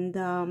 And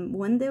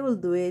when they will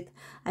do it,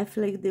 I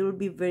feel like they will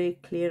be very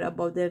clear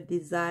about their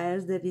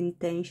desires, their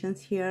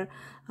intentions here.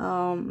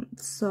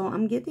 So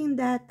I'm getting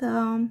that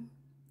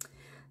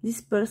this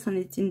person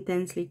is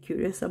intensely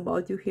curious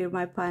about you here,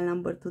 my pile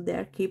number 2. They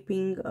are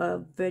keeping a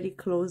very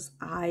close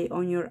eye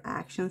on your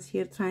actions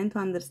here, trying to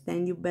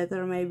understand you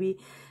better. Maybe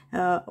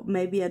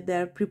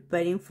they're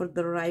preparing for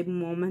the right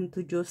moment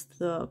to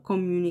just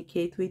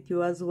communicate with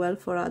you as well.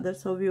 For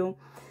others of you,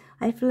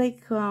 I feel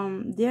like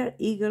they're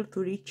eager to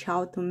reach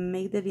out, to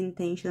make their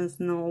intentions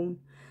known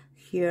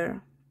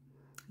here.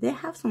 They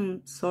have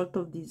some sort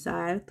of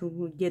desire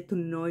to get to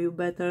know you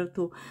better,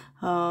 to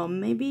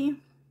maybe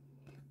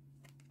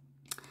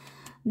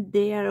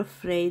they are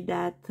afraid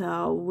that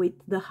with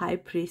the High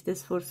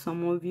Priestess, for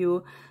some of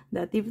you,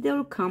 that if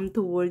they'll come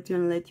towards you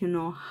and let you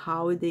know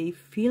how they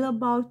feel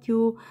about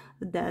you,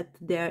 that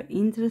they're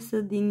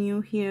interested in you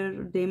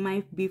here, they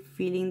might be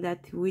feeling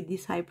that with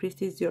this High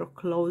Priestess you're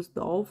closed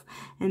off,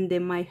 and they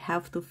might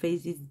have to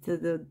face this,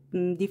 the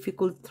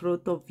difficult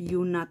truth of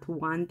you not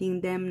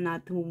wanting them,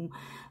 not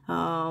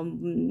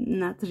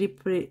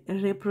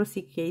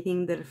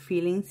reciprocating their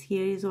feelings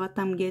here is what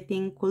I'm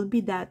getting. Could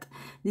be that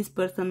this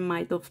person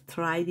might have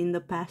tried in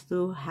the past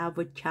to have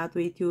a chat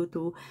with you,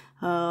 to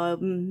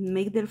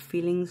make their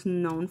feelings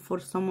known for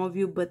some of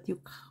you, but you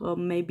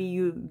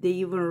they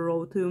even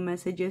wrote you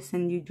messages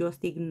and you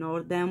just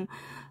ignored them.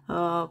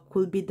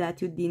 Could be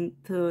that you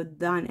didn't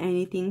done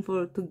anything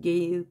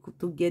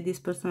to get this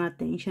person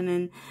attention,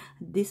 and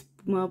this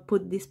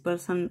put this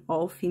person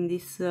off in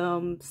this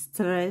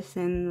stress,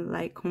 and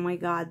like, oh my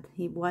god,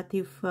 what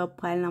if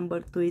pile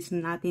number 2 is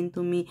not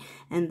into me,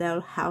 and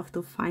I'll have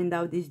to find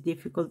out this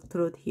difficult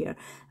truth here.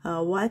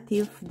 What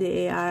if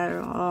they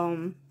are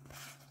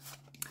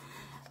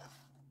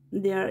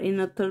in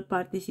a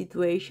third-party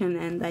situation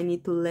and I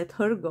need to let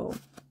her go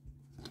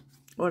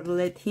or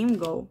let him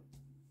go?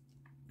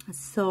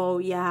 So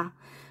yeah,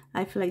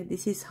 I feel like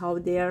this is how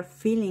they are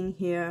feeling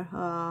here,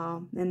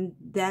 and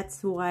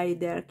that's why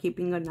they're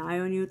keeping an eye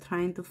on you,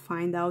 trying to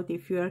find out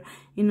if you're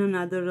in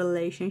another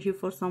relationship.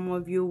 For some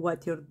of you,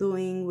 what you're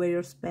doing, where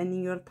you're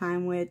spending your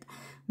time with,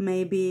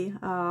 maybe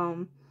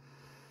trying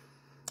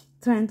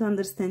to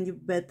understand you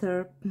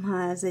better,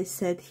 as I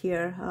said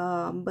here.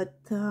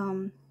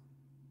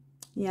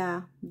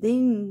 Yeah, they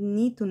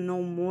need to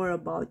know more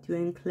about you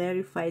and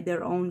clarify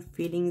their own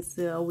feelings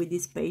with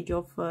this Page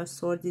of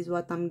Swords is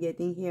what I'm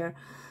getting here.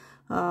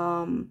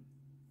 I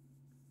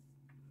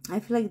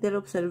feel like their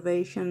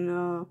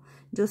observation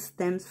just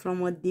stems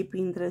from a deep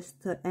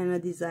interest and a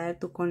desire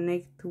to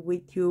connect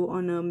with you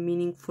on a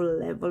meaningful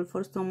level.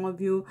 For some of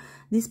you,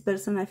 this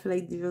person, I feel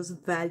like they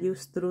just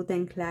values truth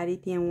and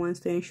clarity and wants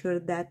to ensure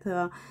that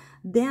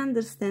they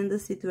understand the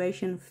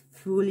situation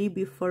fully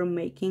before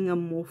making a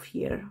move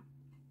here.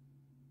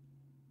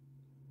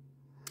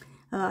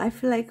 I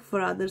feel like for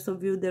others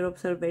of you, their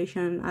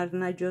observation are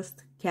not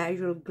just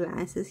casual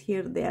glances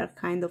here. They are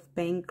kind of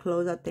paying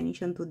close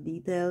attention to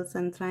details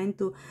and trying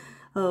to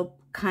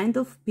kind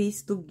of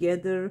piece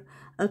together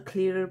a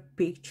clearer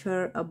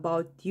picture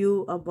about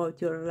you,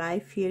 about your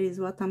life here is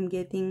what I'm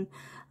getting.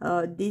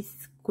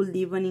 This could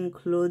even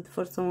include,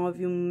 for some of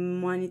you,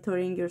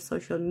 monitoring your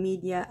social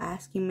media,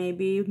 asking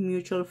maybe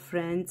mutual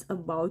friends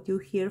about you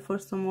here for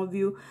some of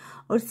you,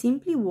 or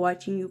simply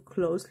watching you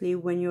closely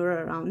when you're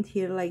around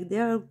here. Like, they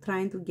are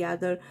trying to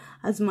gather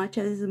as much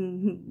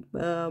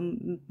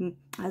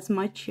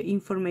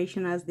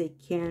information as they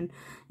can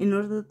in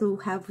order to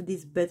have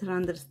this better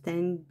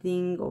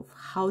understanding of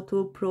how to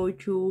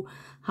approach you,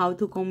 how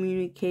to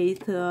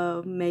communicate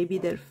maybe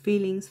their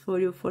feelings for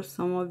you, for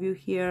some of you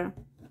here.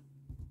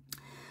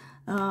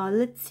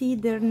 Let's see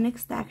their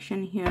next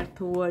action here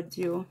towards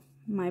you,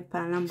 my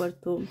pile number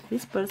 2.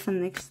 This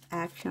person next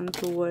action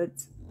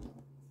towards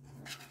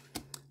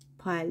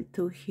pile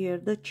 2 here,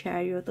 the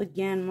Chariot.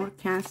 Again, more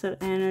Cancer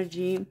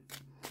energy.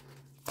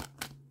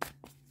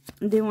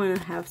 They want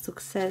to have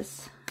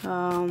success.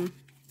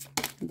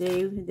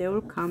 They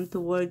will come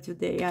towards you.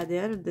 They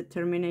are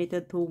determined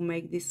to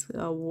make this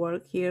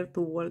work here,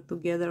 to work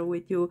together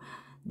with you.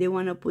 They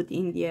want to put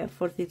in the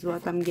effort is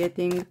what I'm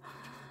getting.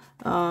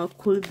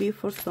 Could be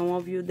for some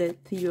of you that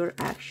you're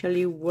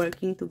actually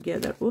working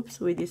together, oops,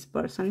 with this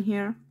person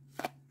here.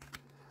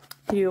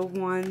 3 of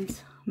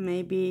Wands.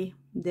 Maybe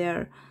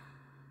they've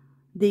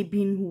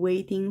been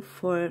waiting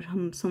for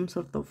some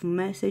sort of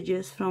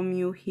messages from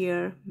you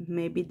here.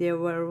 Maybe they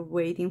were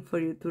waiting for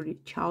you to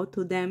reach out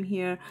to them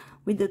here.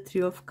 With the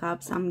 3 of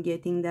Cups, I'm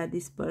getting that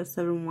this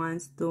person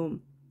wants to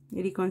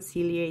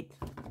reconciliate.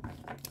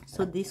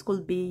 So this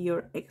could be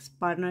your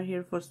ex-partner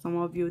here for some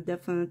of you,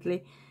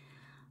 definitely.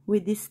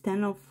 With this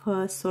 10 of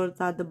Swords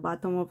at the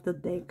bottom of the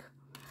deck,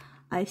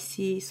 I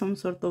see some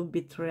sort of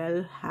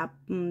betrayal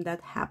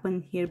that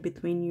happened here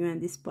between you and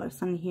this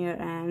person here,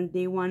 and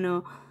they want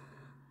to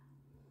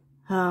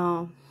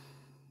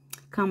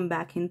come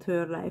back into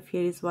your life.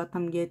 Here is what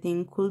I'm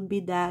getting. Could be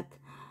that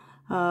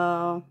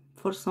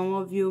For some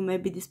of you,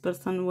 maybe this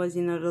person was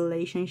in a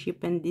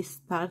relationship and this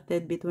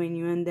started between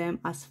you and them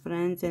as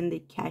friends, and they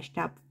cashed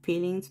up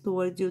feelings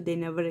towards you. They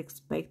never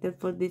expected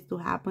for this to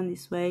happen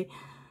this way.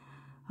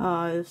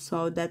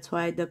 So that's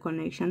why the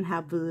connection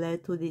have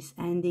led to this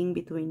ending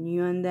between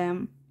you and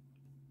them.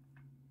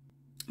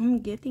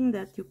 I'm getting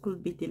that you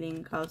could be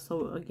dealing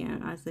also,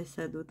 again, as I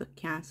said, with the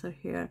Cancer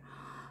here.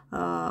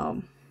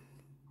 You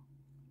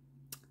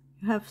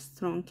have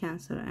strong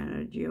Cancer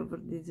energy over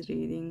this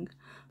reading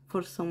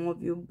for some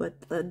of you, but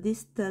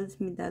this tells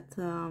me that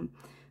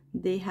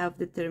they have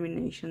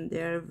determination.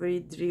 They are very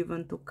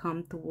driven to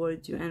come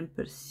towards you and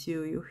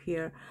pursue you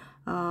here.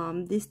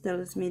 This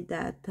tells me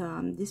that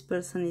this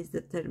person is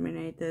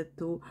determined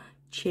to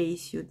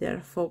chase you.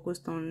 They're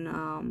focused on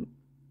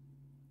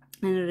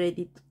and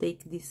ready to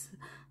take this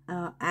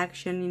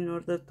action in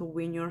order to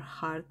win your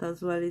heart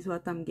as well, is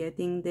what I'm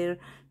getting. Their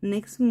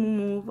next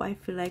move, I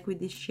feel like with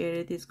this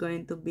Chariot, is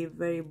going to be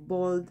very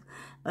bold,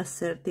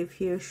 assertive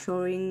here,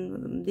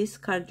 showing this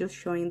card, just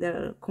showing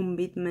their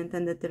commitment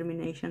and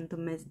determination to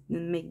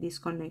make this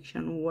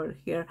connection work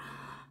here.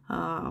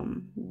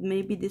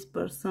 Maybe this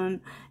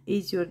person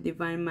is your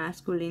divine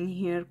masculine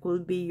here,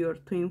 could be your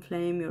twin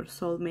flame, your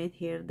soulmate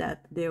here,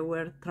 that they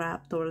were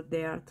trapped or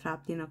they are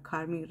trapped in a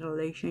karmic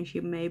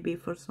relationship, maybe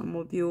for some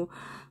of you.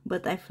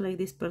 But I feel like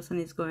this person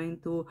is going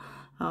to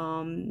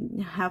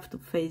have to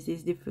face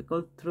this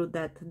difficult truth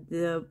that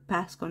the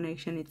past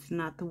connection, it's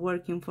not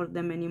working for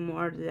them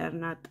anymore. They are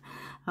not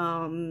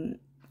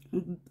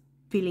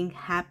feeling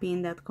happy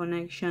in that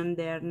connection.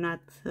 They are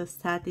not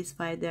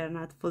satisfied, they are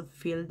not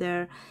fulfilled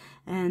there,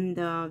 and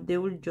they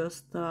will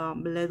just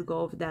let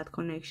go of that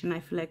connection. I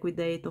feel like with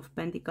the Eight of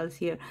Pentacles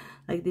here,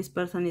 like this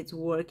person is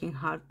working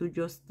hard to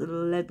just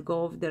let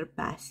go of their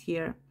past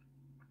here,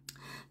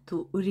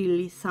 to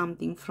release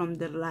something from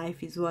their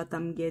life, is what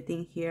I'm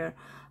getting here.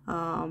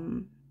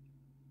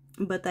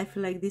 But I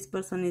feel like this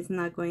person is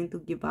not going to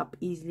give up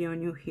easily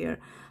on you here.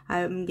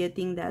 I'm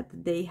getting that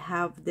they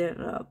have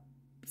their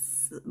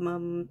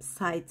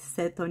sights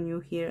set on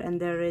you here,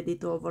 and they're ready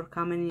to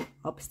overcome any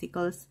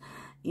obstacles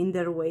in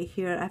their way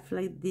here. I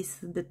feel like this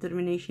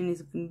determination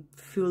is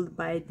fueled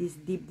by this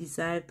deep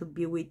desire to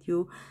be with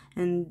you,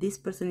 and this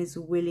person is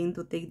willing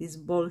to take these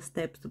bold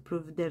steps to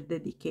prove their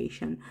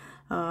dedication.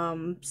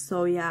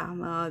 So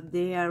yeah,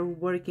 they are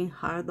working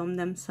hard on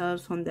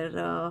themselves, on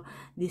their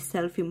this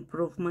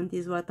self-improvement,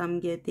 is what I'm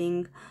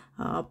getting.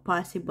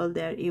 Possible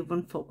they're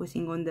even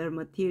focusing on their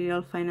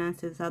material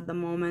finances at the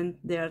moment.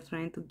 They are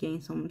trying to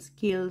gain some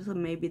skills.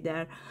 Maybe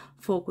they're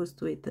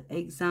focused with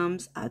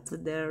exams at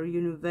their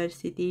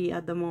university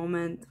at the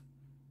moment,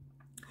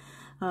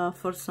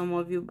 for some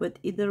of you. But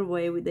either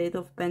way, with the Eight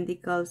of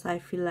Pentacles, I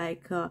feel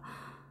like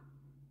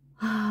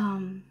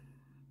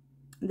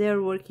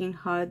they're working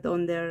hard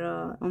on their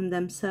on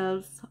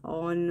themselves,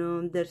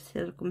 on their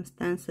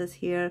circumstances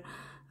here,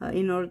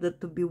 in order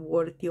to be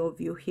worthy of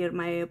you here.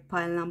 My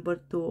pile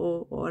number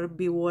 2, or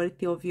be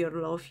worthy of your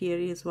love here,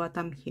 is what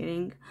I'm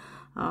hearing.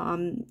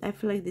 I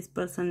feel like this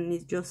person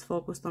is just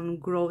focused on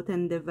growth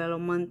and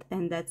development,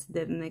 and that's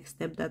their next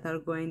step that are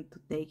going to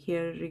take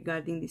here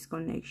regarding this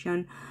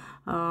connection.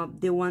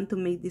 They want to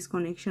make this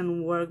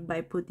connection work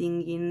by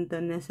putting in the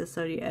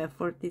necessary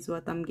effort, is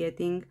what I'm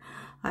getting.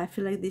 I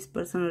feel like this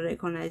person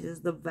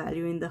recognizes the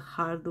value in the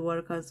hard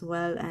work as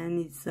well, and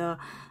it's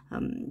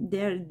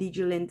they're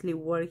diligently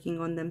working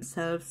on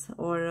themselves,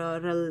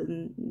 or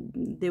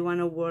they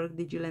want to work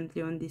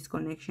diligently on this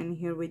connection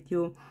here with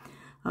you.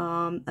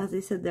 As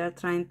I said, they are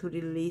trying to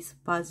release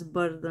past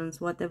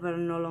burdens, whatever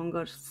no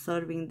longer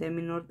serving them,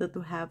 in order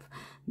to have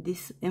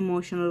this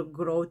emotional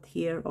growth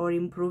here, or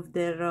improve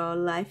their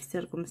life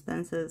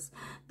circumstances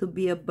to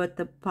be a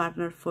better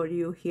partner for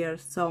you here.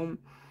 So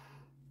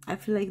I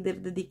feel like their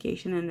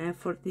dedication and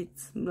effort,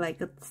 it's like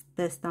a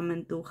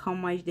testament to how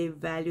much they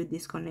value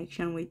this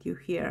connection with you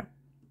here.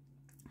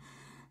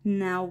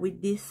 Now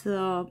with this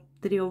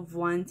Three of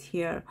Wands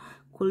here,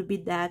 could be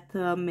that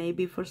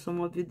maybe for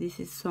some of you, this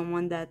is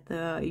someone that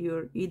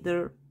you're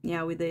either,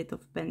 yeah, with the Eight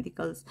of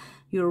Pentacles,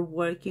 you're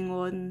working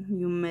on,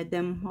 you met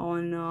them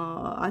on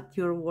at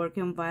your work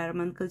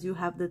environment, because you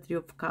have the Three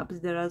of Cups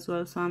there as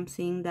well. So I'm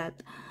seeing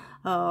that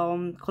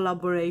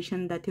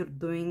collaboration that you're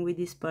doing with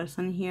this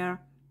person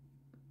here.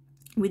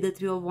 With the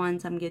Three of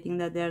Wands, I'm getting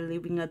that they're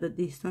living at a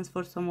distance.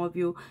 For some of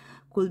you,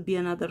 could be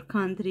another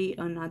country,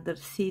 another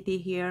city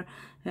here.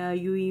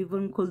 You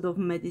even could have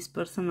met this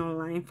person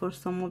online. For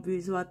some of you,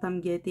 is what I'm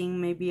getting,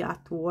 maybe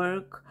at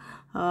work,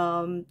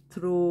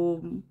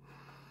 through,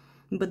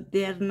 but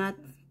they're not,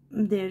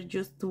 they're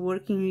just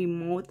working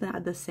remote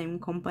at the same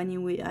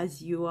company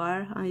as you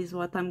are, is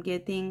what I'm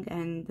getting.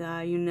 And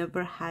you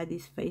never had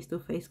these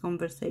face-to-face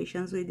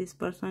conversations with this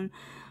person,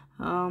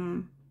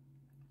 only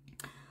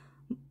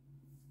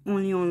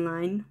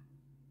online.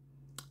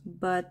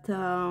 But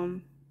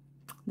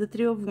the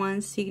Three of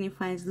Wands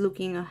signifies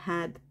looking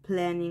ahead,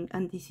 planning,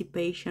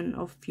 anticipation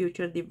of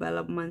future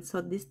development. So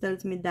this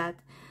tells me that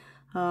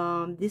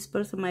this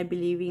person might be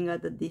living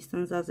at a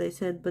distance, as I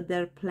said, but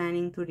they're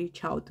planning to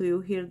reach out to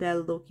you here. They're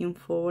looking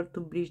forward to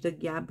bridge the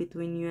gap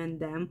between you and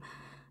them.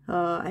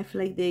 I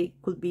feel like they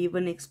could be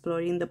even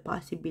exploring the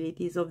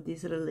possibilities of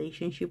this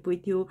relationship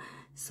with you.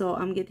 So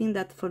I'm getting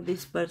that for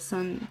this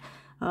person,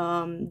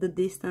 the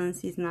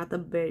distance is not a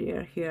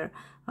barrier here.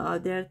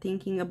 They're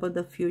thinking about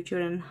the future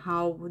and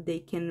how they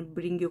can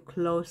bring you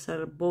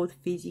closer, both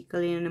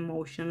physically and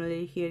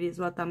emotionally. Here is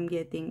what I'm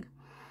getting.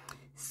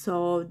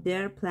 So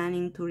they're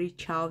planning to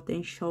reach out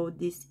and show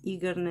this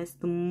eagerness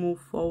to move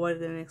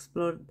forward and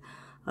explore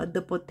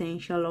the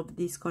potential of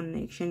this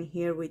connection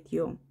here with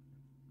you.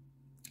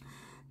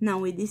 Now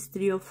with this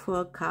Three of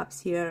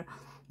Cups here,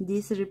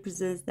 this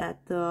represents that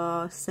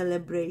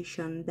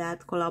celebration,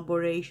 that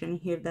collaboration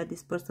here that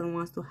this person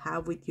wants to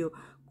have with you.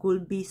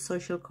 Could be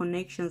social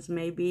connections.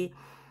 Maybe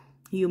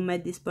you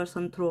met this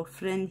person through a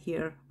friend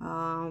here,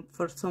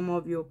 for some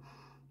of you.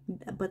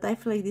 But I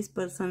feel like this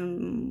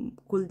person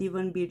could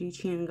even be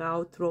reaching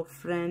out through a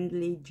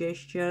friendly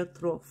gesture,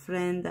 through a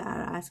friend,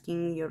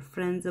 asking your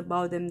friends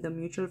about them, the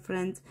mutual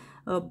friends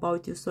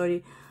about you,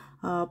 sorry.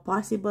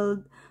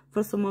 Possible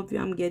for some of you,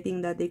 I'm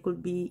getting that they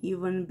could be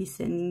even be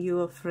sending you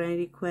a friend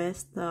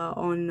request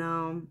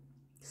on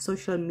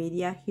social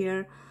media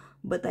here.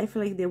 But I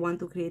feel like they want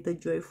to create a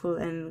joyful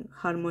and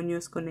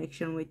harmonious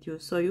connection with you.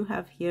 So you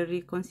have here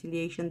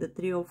reconciliation. The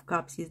Three of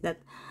Cups is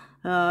that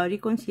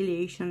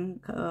reconciliation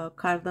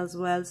card as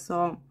well.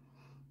 So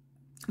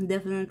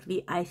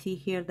definitely I see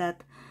here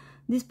that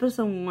this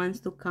person wants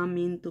to come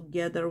in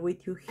together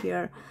with you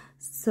here.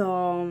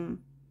 So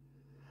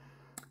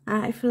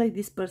I feel like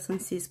this person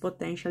sees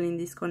potential in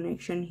this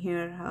connection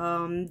here.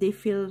 They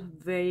feel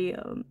very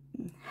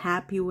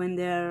happy when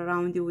they're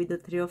around you with the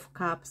Three of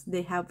Cups.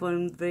 They have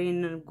a very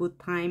good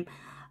time.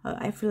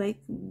 I feel like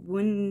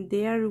when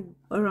they are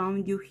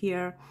around you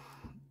here,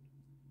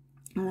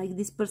 like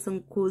this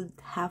person could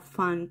have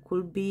fun,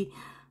 could be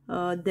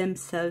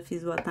themselves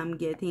is what I'm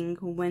getting.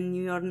 When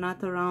you are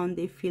not around,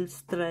 they feel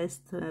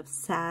stressed,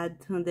 sad.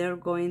 They're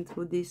going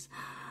through this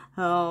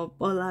a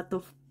lot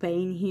of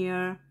pain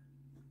here.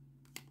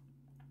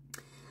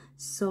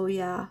 So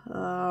yeah,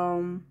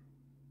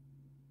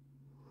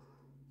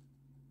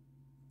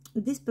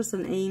 this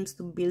person aims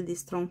to build a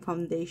strong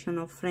foundation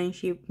of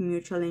friendship,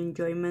 mutual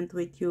enjoyment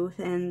with you,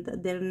 and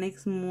their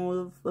next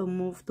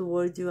move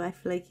towards you, I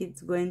feel like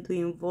it's going to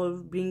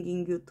involve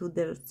bringing you to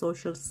their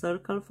social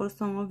circle. For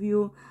some of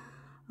you,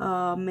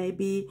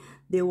 maybe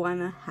they want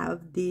to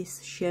have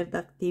this shared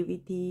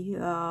activity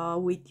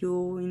with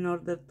you in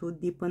order to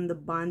deepen the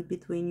bond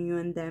between you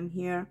and them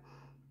here.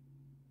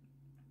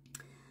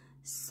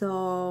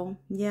 So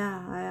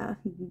yeah,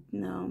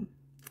 no,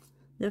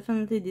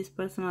 definitely this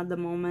person at the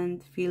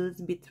moment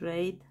feels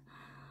betrayed,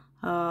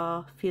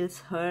 feels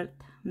hurt.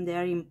 They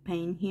are in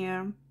pain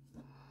here,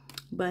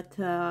 but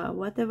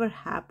whatever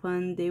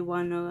happened, they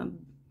want to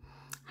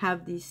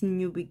have this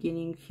new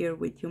beginning here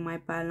with you, my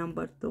pile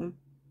number 2.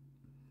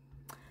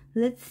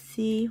 Let's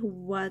see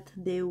what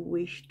they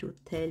wish to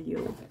tell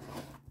you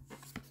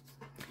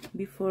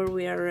before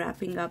we are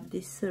wrapping up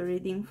this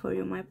reading for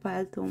you, my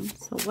pile 2.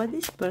 So what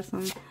this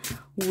person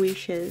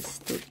wishes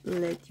to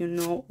let you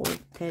know or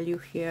tell you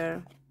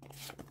here.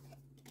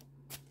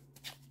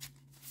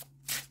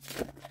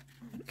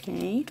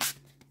 Okay,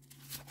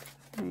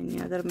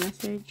 any other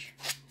message?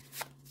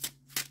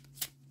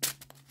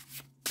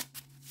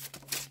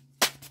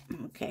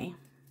 Okay,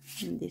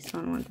 and this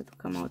one wanted to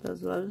come out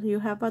as well. You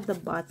have at the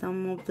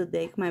bottom of the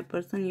deck, my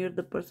person, you're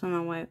the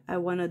person I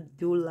want to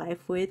do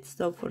life with.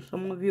 So for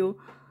some of you,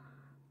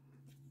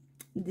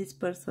 this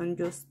person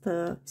just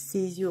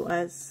sees you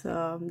as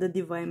the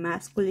divine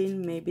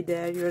masculine. Maybe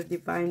they're your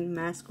divine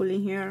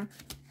masculine here,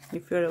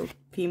 if you're a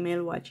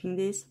female watching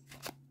this.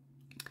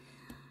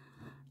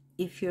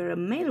 If you're a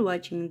male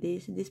watching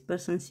this, this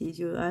person sees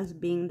you as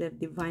being the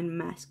divine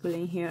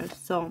masculine here.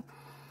 So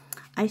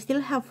I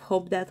still have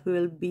hope that we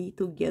will be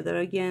together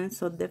again.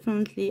 So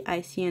definitely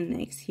I see an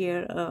ex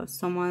here,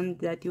 someone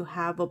that you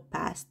have a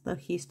past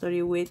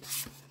history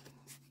with.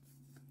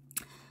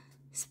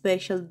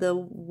 Special. The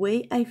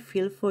way I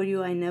feel for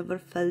you, I never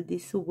felt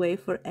this way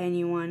for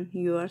anyone.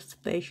 You are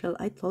special.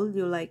 I told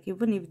you, like,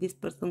 even if this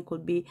person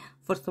could be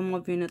for some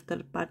of you in a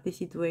third party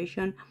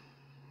situation,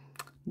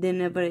 they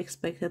never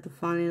expected to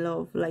fall in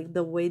love. Like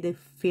the way they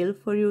feel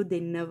for you, they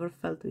never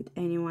felt with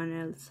anyone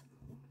else.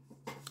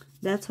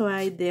 That's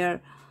why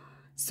they're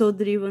so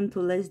driven to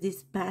let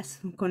this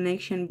past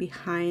connection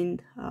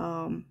behind,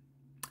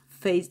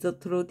 face the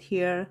truth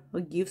here,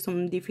 or give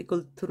some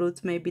difficult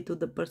truths maybe to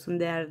the person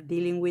they are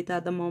dealing with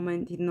at the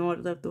moment in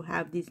order to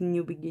have this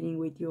new beginning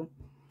with you.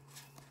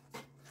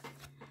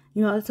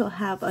 You also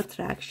have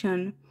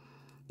attraction.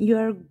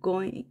 You're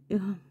going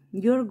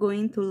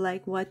to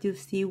like what you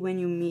see when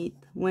you meet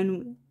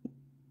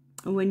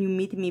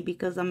me,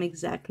 because I'm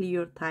exactly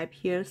your type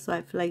here. So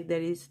I feel like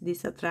there is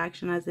this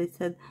attraction. As I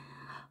said,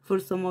 for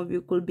some of you,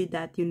 could be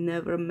that you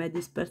never met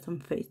this person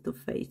face to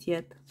face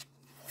yet.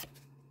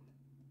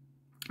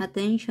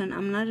 Attention.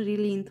 I'm not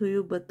really into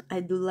you, but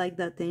I do like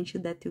the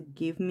attention that you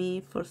give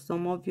me. For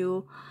some of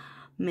you,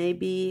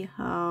 maybe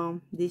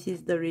this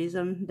is the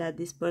reason that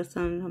this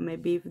person,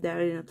 maybe if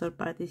they're in a third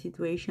party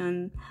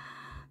situation,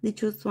 They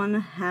just want to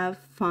have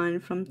fun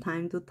from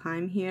time to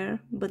time here,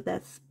 but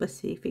that's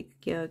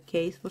specific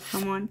case for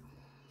someone.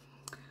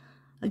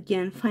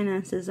 Again,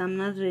 finances, I'm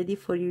not ready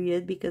for you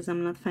yet because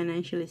I'm not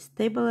financially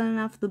stable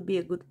enough to be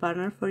a good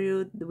partner for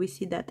you. We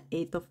see that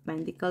 8 of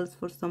Pentacles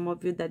for some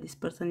of you, that this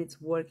person is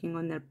working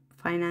on their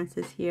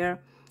finances here.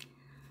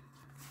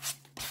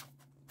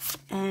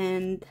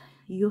 And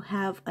you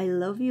have, I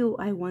love you,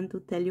 I want to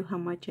tell you how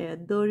much I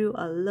adore you,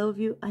 I love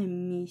you, I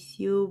miss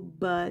you,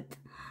 but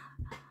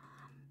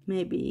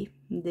maybe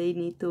they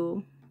need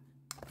to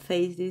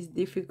face this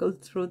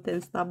difficult truth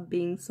and stop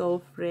being so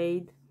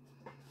afraid.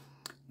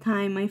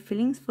 Time, my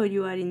feelings for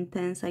you are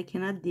intense, I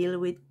cannot deal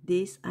with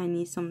this, I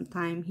need some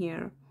time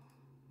here.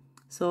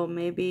 So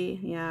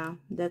maybe, yeah,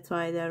 that's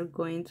why they're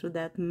going through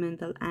that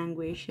mental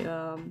anguish.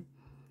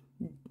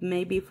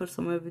 Maybe for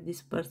some of you,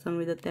 this person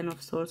with the 10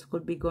 of Swords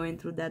could be going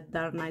through that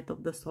dark night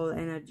of the soul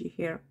energy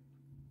here,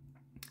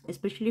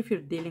 especially if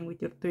you're dealing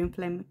with your twin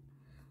flame.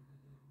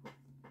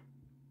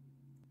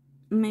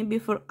 Maybe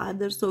for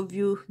others of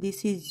you,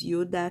 this is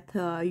you, that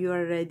you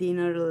are already in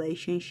a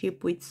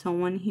relationship with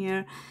someone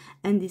here,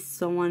 and this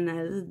someone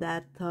else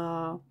that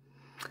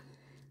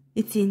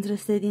it's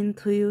interested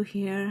into you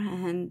here,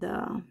 and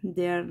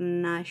they're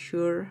not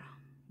sure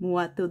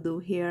what to do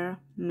here.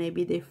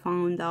 Maybe they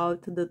found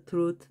out the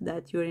truth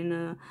that you're in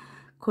a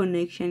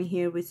connection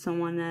here with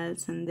someone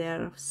else, and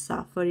they're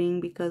suffering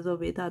because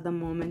of it at the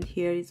moment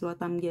here, is what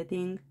I'm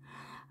getting,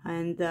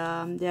 and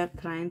they're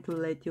trying to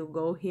let you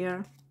go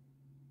here.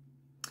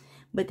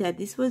 But yeah,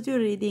 this was your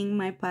reading,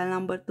 my pile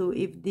number 2.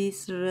 If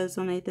this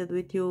resonated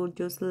with you,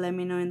 just let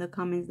me know in the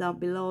comments down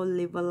below.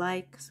 Leave a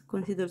like,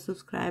 consider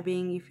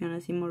subscribing if you want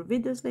to see more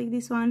videos like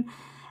this one.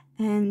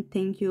 And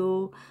thank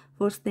you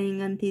for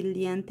staying until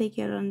the end. Take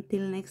care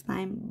until next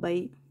time.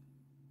 Bye.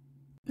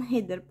 Hey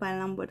there, pile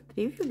number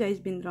 3. If you guys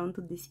been drawn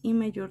to this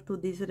image or to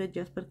this red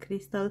jasper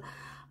crystal,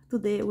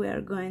 today we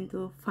are going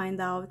to find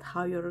out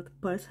how your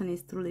person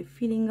is truly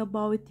feeling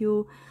about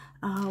you,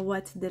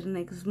 what's their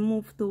next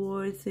move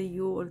towards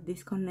you or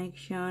this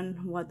connection,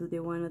 what do they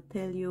want to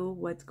tell you,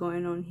 what's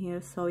going on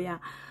here. So yeah,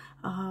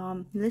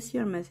 let's see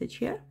your message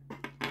here.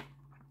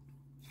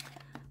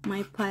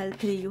 My pile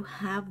 3, you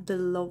have the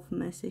love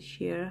message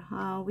here.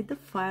 With the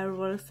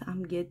fireworks,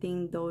 I'm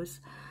getting those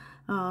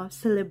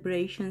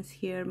celebrations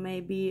here,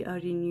 maybe a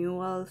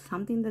renewal,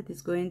 something that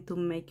is going to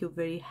make you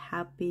very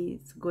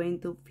happy. It's going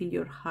to fill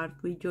your heart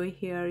with joy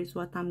here, is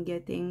what I'm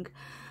getting.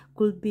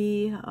 Could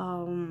be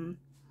a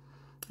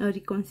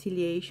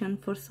reconciliation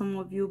for some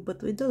of you,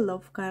 but with the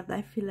love card,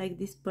 I feel like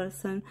this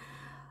person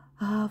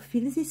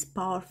feels this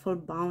powerful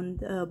bond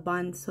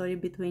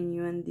between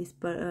you and this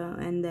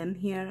and them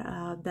here,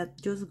 that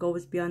just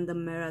goes beyond the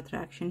mere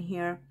attraction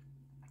here.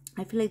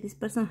 I feel like this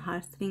person's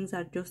heartstrings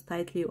are just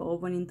tightly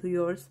woven into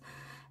yours,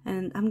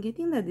 and I'm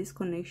getting that this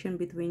connection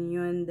between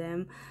you and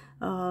them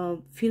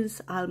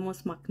feels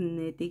almost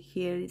magnetic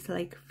here. It's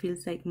like,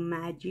 feels like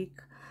magic.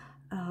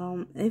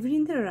 Every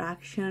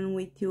interaction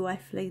with you, I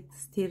feel like,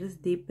 stirs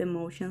deep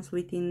emotions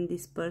within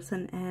this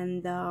person,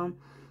 and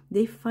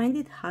they find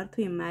it hard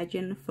to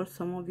imagine, for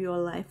some of you, a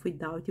life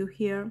without you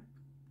here.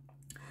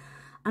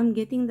 I'm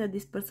getting that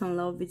this person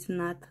love is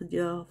not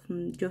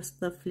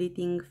just a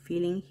fleeting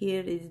feeling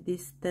here, is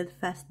this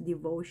steadfast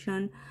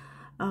devotion.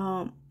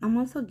 I'm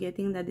also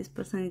getting that this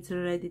person is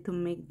ready to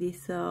make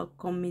this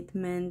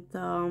commitment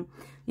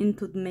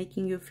into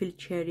making you feel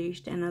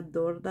cherished and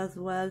adored as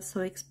well.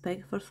 So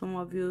expect for some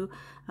of you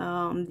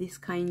these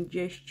kind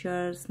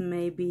gestures,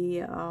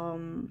 maybe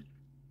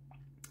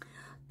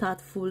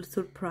thoughtful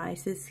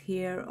surprises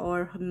here,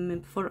 or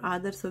for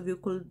others of you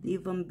could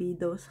even be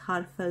those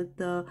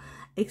heartfelt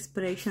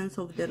expressions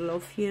of their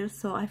love here.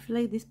 So I feel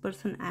like this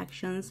person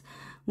actions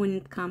when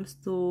it comes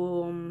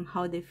to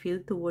how they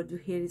feel towards you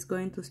here is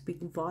going to speak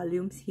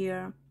volumes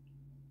here.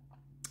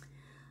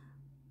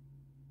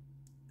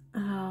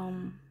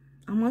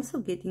 I'm also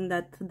getting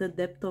that the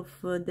depth of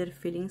their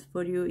feelings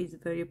for you is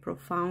very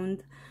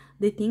profound.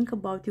 They think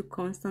about you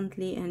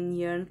constantly and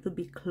yearn to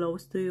be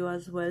close to you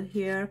as well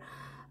here.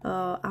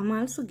 I'm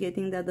also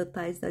getting that the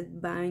ties that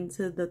binds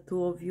the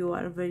two of you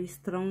are very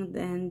strong,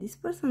 and this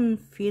person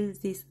feels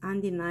this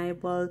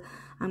undeniable.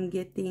 I'm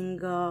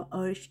getting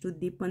urge to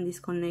deepen these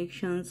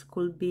connections,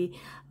 could be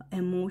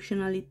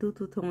emotionally, 2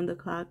 on the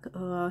clock,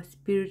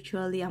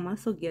 spiritually. I'm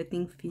also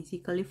getting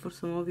physically for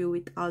some of you,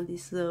 with all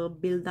this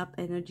build up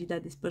energy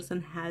that this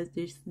person has.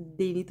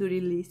 They need to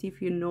release,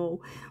 if you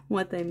know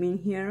what I mean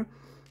here.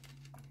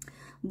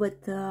 But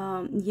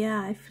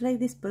yeah, I feel like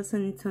this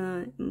person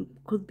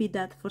could be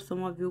that for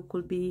some of you,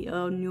 could be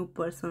a new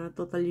person, a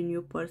totally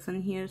new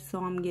person here.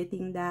 So I'm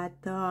getting that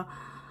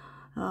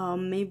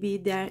maybe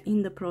they're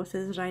in the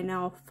process right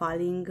now of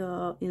falling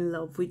in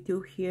love with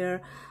you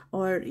here,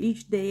 or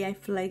each day I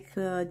feel like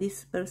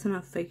this person's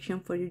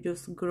affection for you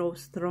just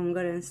grows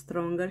stronger and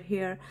stronger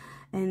here,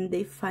 and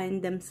they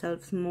find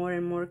themselves more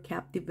and more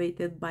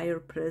captivated by your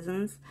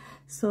presence.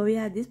 So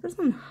yeah, this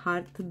person's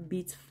heart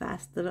beats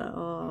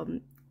faster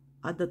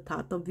at the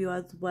thought of you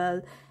as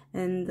well,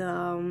 And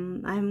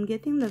I'm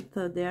getting that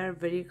they are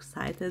very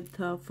excited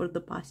for the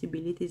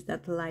possibilities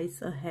that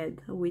lies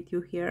ahead with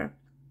you here.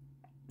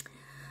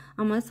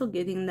 I'm also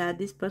getting that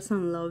this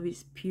person's love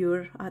is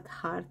pure at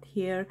heart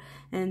here,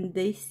 and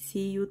they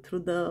see you through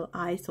the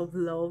eyes of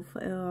love.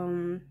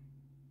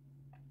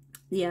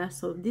 Yeah,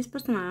 so this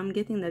person, I'm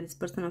getting that this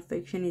person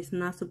affection is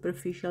not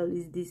superficial,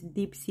 is this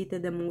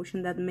deep-seated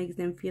emotion that makes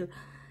them feel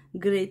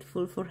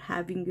grateful for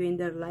having you in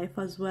their life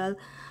as well.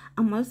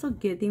 I'm also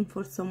getting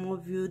for some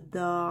of you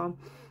the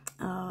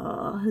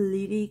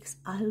lyrics,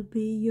 I'll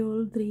be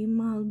your dream,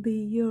 I'll be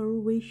your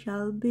wish,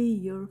 I'll be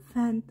your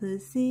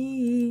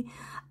fantasy.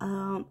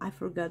 I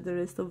forgot the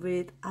rest of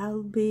it.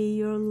 I'll be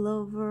your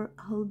lover,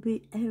 I'll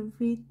be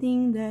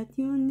everything that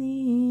you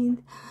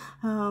need.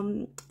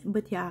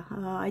 But yeah,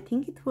 I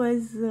think it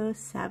was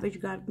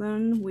Savage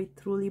Garden with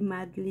Truly,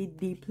 Madly,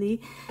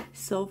 Deeply.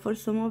 So for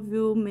some of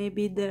you,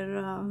 maybe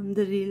the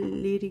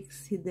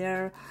lyrics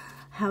there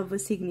have a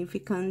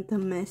significant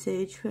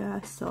message,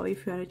 so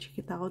if you want to check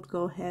it out,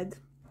 go ahead.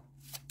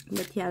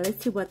 But yeah,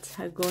 let's see what's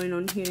going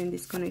on here in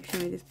this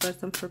connection with this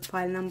person for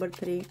pile number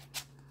 3.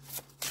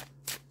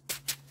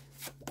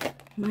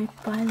 My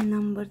pile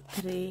number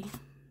 3,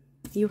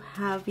 you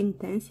have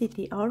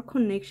intensity. Our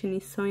connection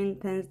is so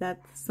intense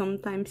that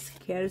sometimes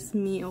scares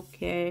me.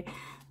 Okay,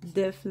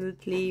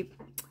 definitely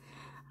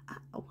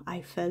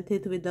I felt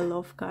it with the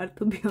love card,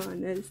 to be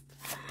honest.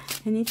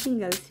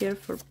 Anything else here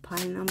for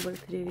pile number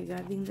 3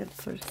 regarding that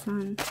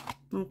person?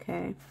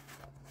 Okay,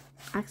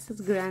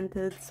 access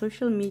granted,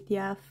 social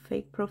media,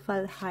 fake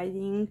profile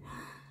hiding.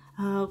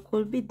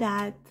 Could be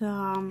that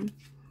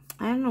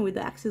I don't know, with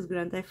the access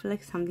grant, I feel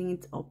like something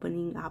is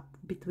opening up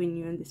between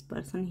you and this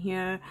person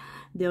here.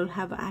 They'll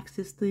have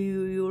access to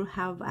you, you'll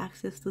have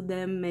access to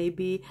them.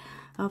 Maybe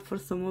for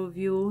some of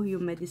you, you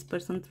met this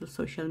person through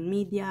social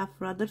media.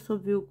 For others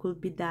of you,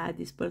 could be that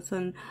this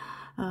person,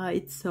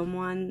 it's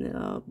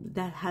someone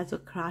that has a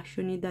crush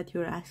on you that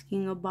you're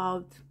asking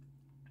about,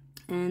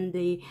 and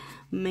they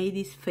made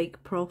this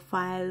fake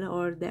profile,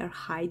 or they're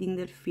hiding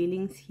their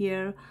feelings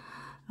here.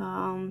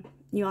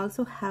 You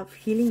also have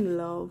healing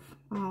love.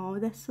 Oh,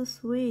 that's so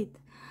sweet.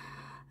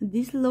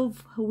 This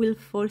love will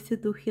force you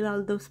to heal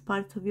all those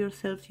parts of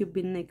yourself you've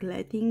been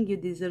neglecting. You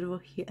deserve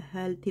a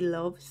healthy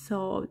love.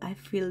 So I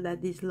feel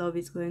that this love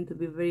is going to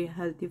be very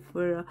healthy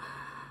for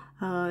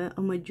a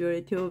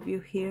majority of you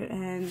here,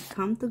 and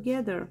come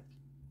together.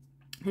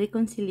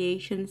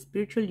 Reconciliation,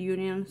 spiritual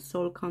union,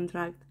 soul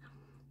contract.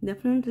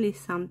 Definitely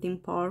something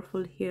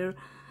powerful here.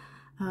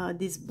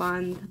 This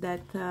bond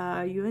that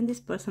you and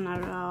this person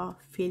are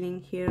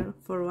feeling here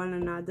for one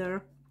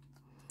another.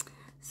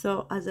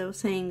 So as I was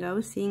saying, I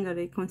was seeing a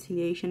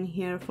reconciliation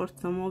here. For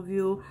some of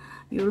you,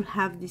 you'll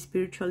have this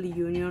spiritual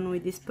union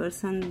with this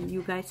person.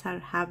 You guys are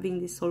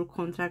having this soul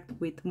contract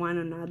with one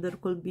another.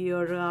 Could be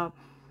your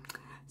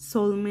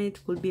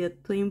soulmate, could be a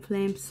twin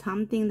flame,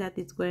 something that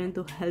is going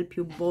to help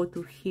you both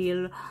to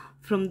heal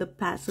from the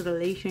past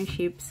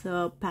relationships,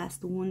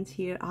 past wounds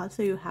here.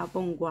 Also, you have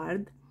on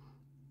guard.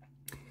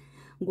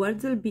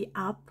 Guards will be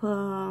up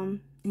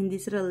in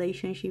this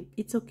relationship.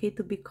 It's okay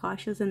to be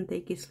cautious and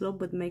take it slow,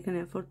 but make an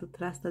effort to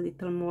trust a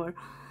little more.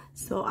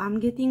 So I'm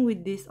getting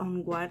with this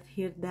on guard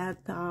here that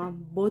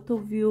both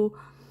of you,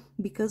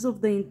 because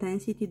of the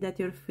intensity that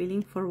you're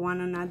feeling for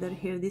one another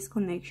here, this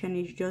connection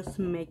is just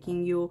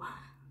making you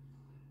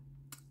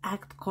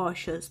act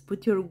cautious,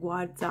 put your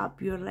guards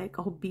up. You're like,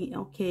 oh,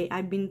 okay,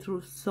 I've been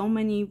through so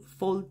many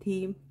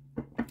faulty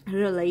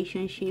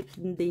relationships,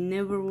 they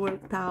never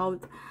worked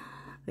out.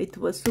 It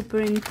was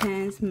super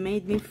intense,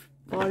 made me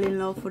fall in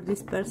love for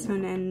this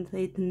person, and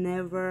it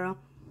never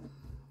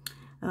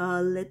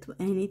led to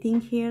anything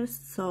here.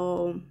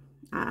 So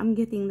I'm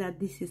getting that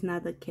this is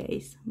not the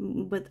case,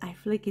 but I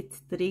feel like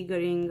it's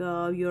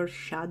triggering your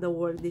shadow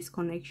work, this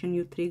connection.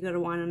 You trigger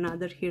one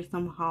another here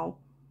somehow.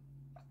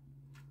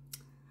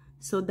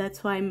 So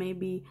that's why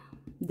maybe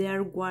they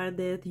are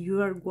guarded,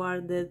 you are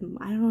guarded.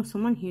 I don't know,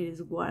 someone here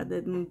is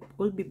guarded.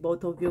 Could be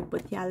both of you.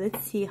 But yeah,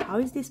 let's see how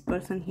is this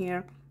person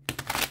here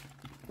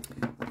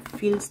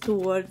feels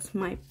towards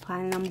my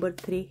pile number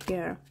 3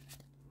 here.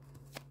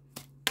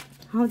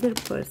 How their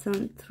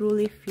person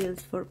truly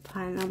feels for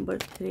pile number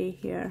 3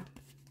 here.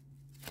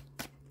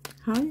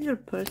 How your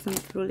person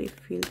truly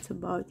feels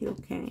about you.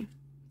 Okay,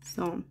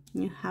 so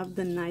you have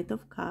the Knight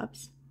of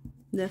Cups.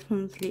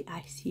 Definitely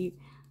I see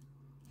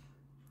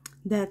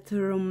that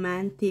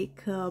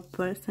romantic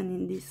person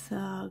in this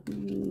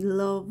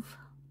love,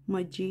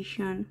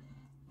 Magician,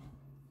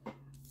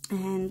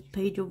 and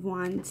Page of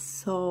Wands.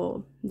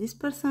 So this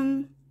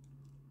person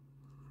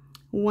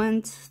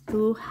wants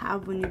to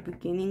have a new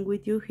beginning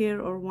with you here,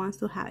 or wants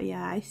to have,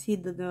 yeah, I see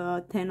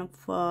the 10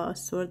 of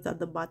swords at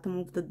the bottom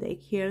of the deck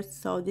here.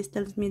 So this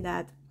tells me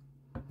that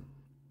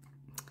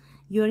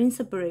you're in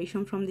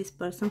separation from this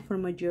person for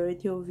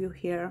majority of you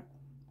here.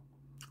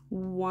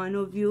 One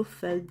of you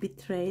felt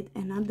betrayed,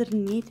 and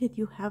underneath it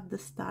you have the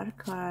Star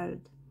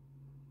card.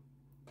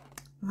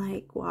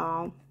 Like,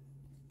 wow.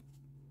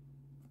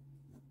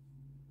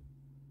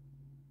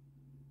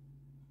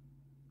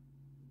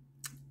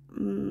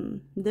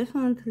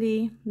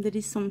 definitely there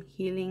is some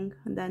healing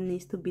that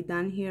needs to be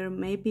done here.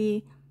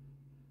 Maybe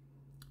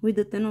with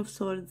the Ten of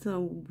Swords,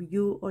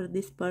 you or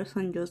this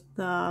person just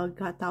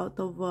got out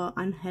of an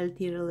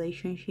unhealthy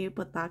relationship,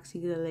 a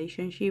toxic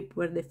relationship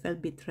where they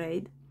felt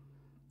betrayed,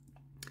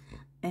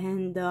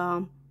 and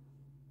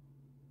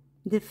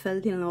they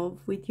felt in love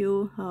with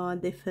you.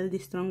 They felt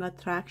this strong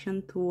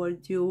attraction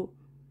towards you,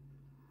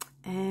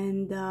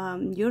 and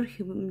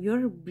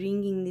you're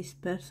bringing this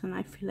person,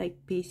 I feel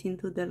like, peace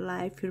into their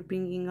life. You're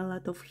bringing a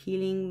lot of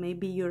healing.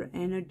 Maybe your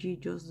energy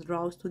just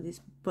draws to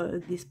this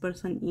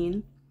person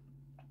in.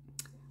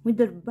 With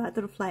the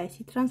butterfly, I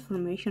see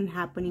transformation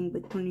happening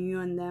between you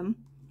and them.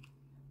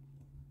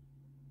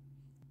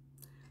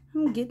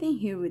 I'm getting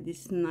here with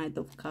this Knight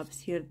of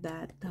Cups here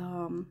that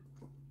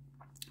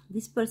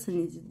this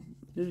person is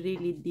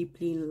really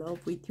deeply in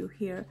love with you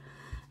here,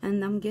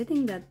 and I'm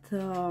getting that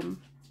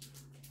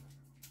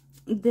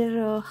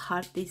their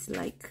heart is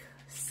like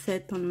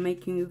set on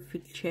making you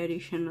feel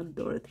cherished and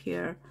adored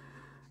here.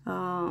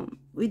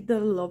 With the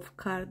Love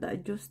card, I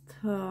just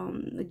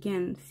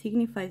again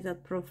signifies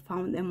that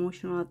profound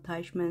emotional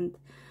attachment,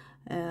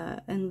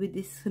 and with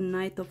this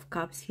Knight of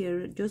Cups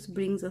here just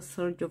brings a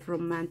surge of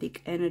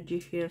romantic energy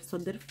here. So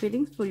their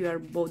feelings for you are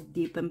both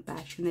deep and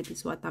passionate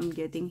is what I'm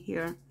getting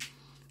here.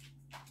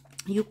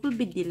 You could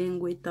be dealing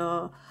with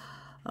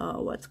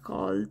what's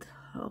called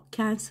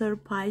Cancer,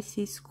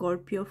 Pisces,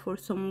 Scorpio. For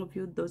some of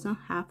you, doesn't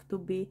have to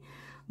be,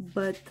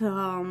 but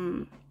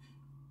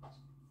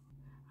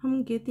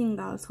I'm getting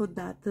also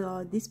that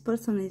this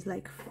person is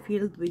like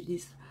filled with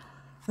these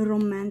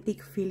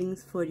romantic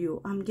feelings for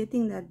you. I'm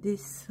getting that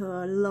this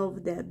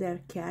love that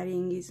they're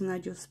carrying is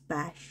not just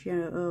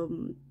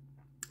passionate,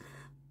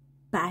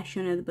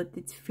 but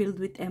it's filled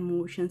with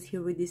emotions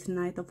here with this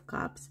Knight of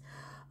Cups.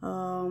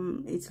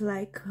 It's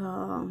like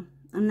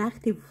an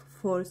active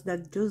force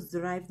that just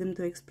drives them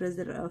to express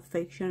their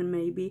affection,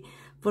 maybe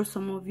for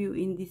some of you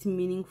in these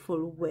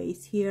meaningful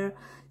ways here.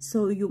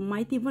 So you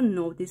might even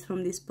notice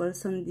from this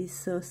person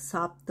these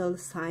subtle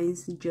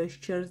signs,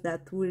 gestures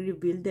that will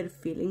reveal their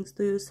feelings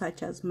to you,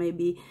 such as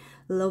maybe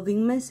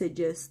loving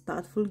messages,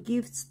 thoughtful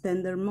gifts,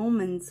 tender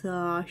moments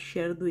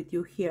shared with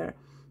you here.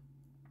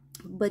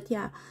 But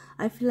yeah,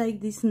 I feel like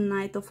this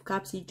Knight of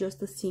Cups is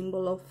just a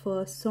symbol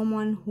of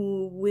someone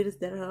who wears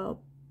their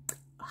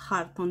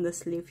heart on the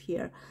sleeve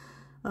here.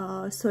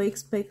 So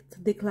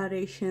expect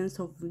declarations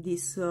of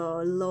this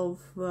love,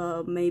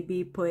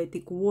 maybe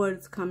poetic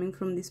words coming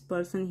from this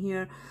person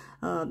here.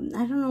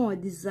 I don't know, a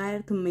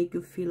desire to make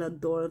you feel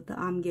adored.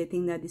 I'm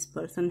getting that this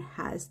person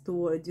has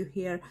towards you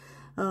here.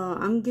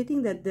 I'm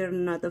getting that they're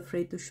not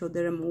afraid to show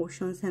their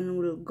emotions and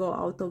will go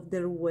out of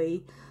their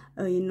way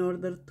in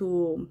order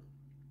to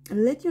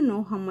let you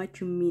know how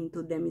much you mean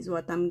to them, is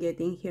what I'm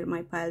getting here,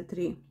 my pile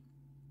 3.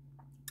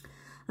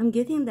 I'm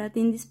getting that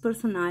in this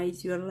person's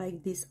eyes, you're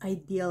like this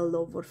ideal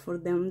lover for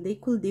them. They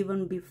could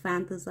even be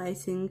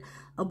fantasizing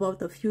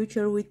about a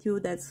future with you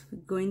that's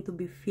going to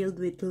be filled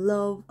with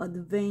love,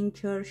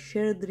 adventure,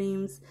 shared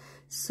dreams.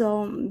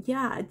 So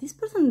yeah, this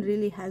person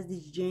really has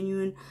these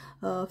genuine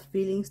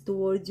feelings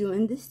towards you,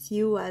 and they see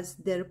you as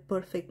their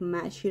perfect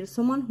match here.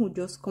 Someone who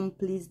just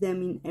completes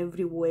them in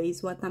every way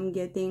is what I'm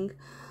getting.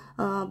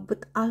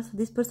 But also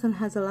this person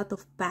has a lot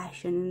of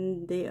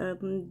passion,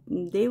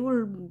 and they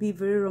will be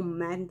very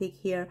romantic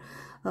here.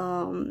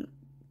 I'm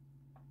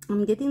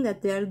getting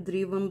that they are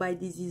driven by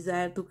this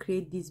desire to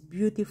create these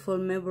beautiful,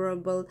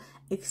 memorable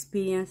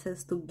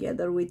experiences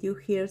together with you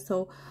here.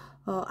 So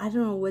I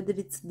don't know whether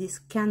it's this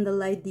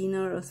candlelight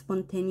dinner, a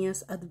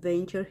spontaneous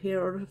adventure here,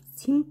 or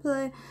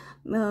simple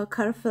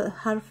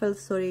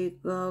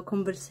heartfelt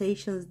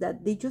conversations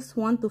that they just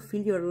want to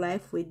fill your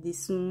life with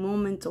this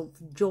moment of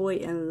joy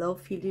and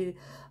love.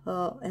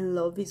 And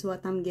love is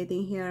what I'm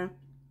getting here.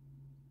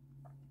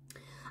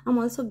 I'm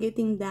also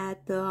getting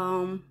that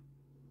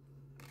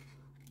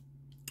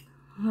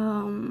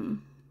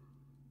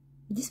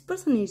this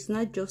person is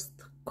not just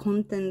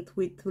content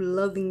with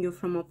loving you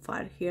from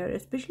afar here,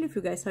 especially if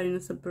you guys are in a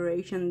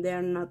separation. They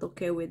are not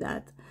okay with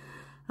that.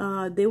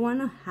 They want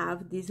to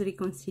have this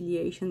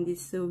reconciliation,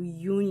 this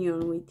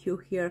union with you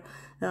here.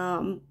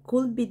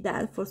 Could be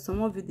that for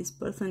some of you this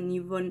person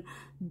even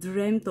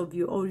dreamt of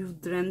you, or you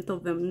dreamt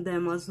of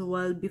them as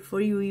well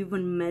before you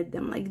even met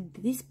them.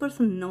 Like, this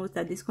person knows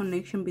that this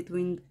connection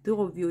between the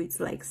two of you, it's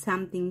like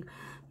something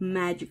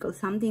magical,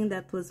 something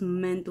that was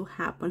meant to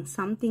happen,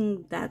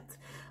 something that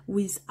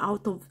was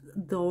out of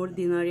the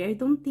ordinary. I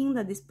don't think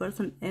that this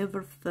person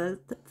ever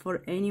felt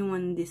for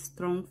anyone these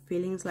strong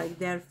feelings like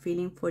they're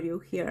feeling for you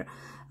here.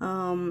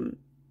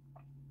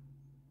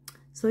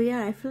 So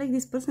yeah, I feel like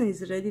this person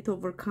is ready to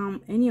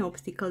overcome any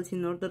obstacles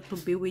in order to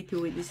be with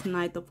you with this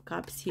Knight of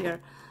Cups here.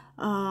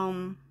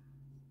 And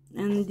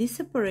this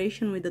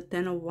separation with the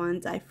Ten of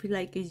Wands, I feel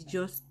like it's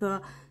just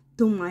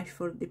too much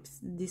for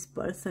this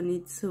person.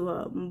 It's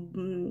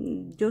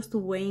just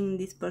weighing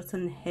this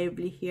person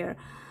heavily here.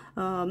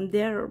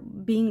 They're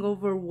being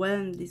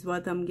overwhelmed is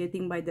what I'm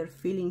getting by their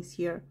feelings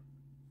here.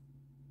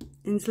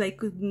 And it's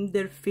like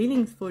their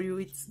feelings for you,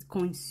 it's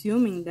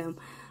consuming them.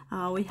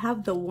 We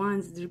have the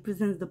Wands. It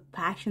represents the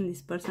passion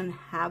this person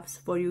has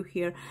for you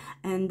here,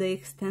 and the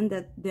extent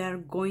that they are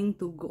going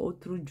to go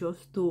through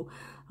just to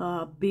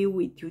be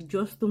with you,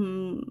 just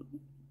to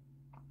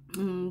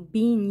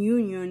be in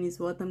union is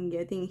what I'm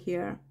getting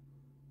here.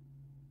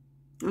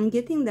 I'm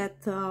getting that,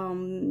 I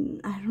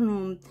don't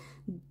know,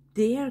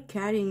 they are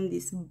carrying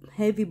this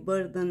heavy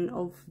burden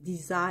of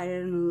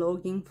desire and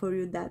longing for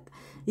you that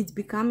it's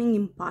becoming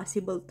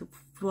impossible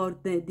for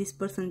this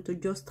person to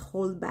just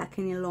hold back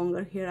any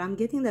longer here. I'm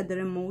getting that their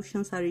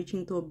emotions are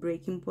reaching to a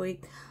breaking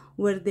point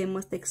where they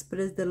must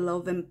express their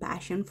love and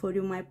passion for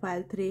you, my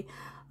pile 3.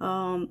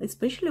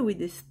 Especially with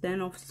this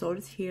 10 of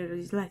Swords here,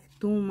 it's like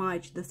too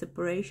much. The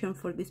separation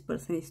for this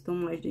person is too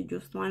much. They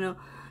just want to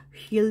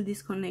heal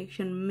this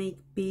connection, make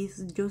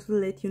peace, just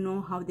let you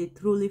know how they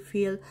truly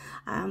feel.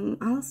 I'm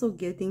also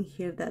getting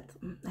here that,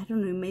 I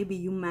don't know, maybe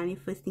you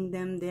manifesting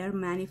them, they are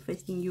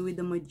manifesting you with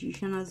the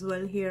Magician as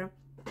well here.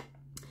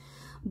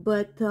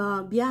 But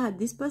yeah,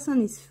 this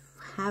person is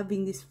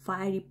having this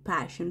fiery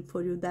passion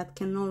for you that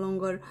can no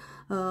longer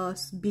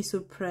be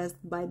suppressed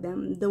by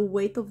them. The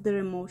weight of their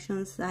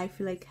emotions, I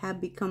feel like,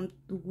 have become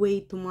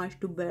way too much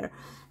to bear,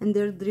 and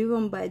they're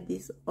driven by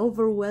this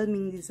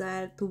overwhelming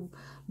desire to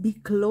be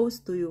close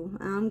to you.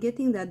 I'm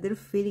getting that their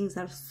feelings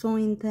are so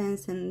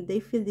intense, and they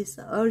feel this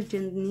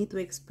urgent need to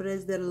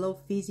express their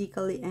love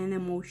physically and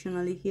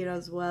emotionally here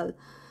as well.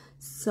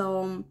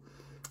 So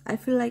I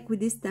feel like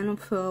with this 10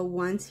 of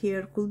Wands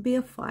here, could be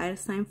a fire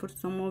sign for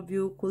some of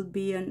you, could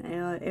be an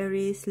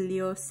Aries,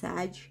 Leo,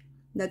 Sag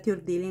that you're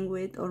dealing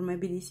with, or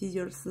maybe this is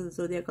your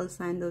zodiacal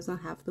sign, doesn't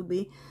have to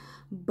be.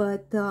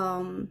 But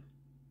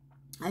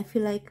I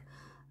feel like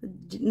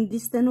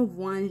this 10 of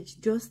Wands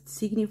just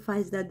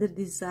signifies that the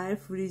desire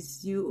for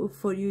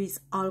you is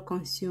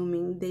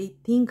all-consuming. They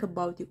think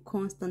about you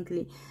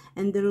constantly,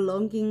 and they're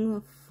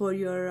longing for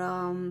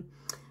your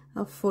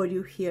for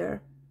you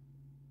here.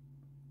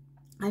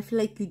 I feel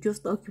like you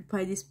just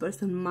occupy this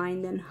person's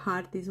mind and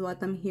heart is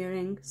what I'm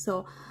hearing.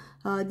 So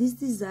this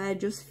desire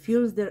just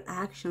fuels their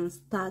actions,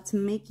 starts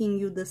making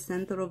you the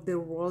center of their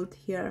world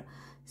here.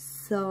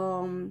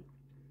 So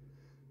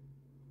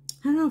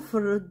I don't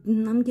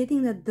know, I'm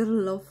getting that their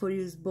love for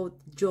you is both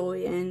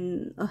joy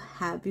and a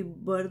heavy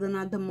burden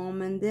at the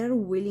moment. They're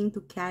willing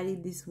to carry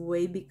this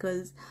weight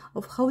because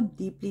of how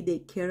deeply they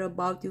care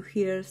about you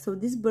here. So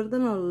this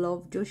burden of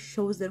love just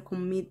shows their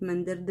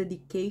commitment, their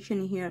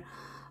dedication here.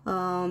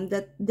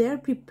 That they're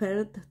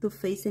prepared to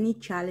face any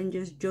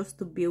challenges just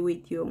to be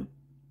with you.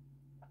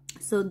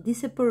 So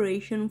this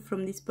separation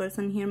from this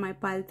person here, my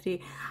pile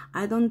 3,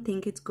 I don't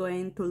think it's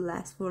going to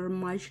last for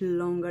much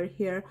longer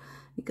here,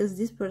 because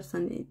this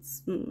person,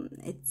 it's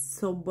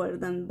so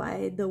burdened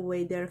by the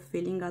way they're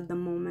feeling at the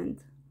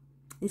moment.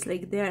 It's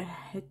like they're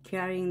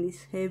carrying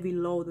this heavy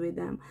load with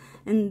them,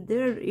 and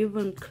they're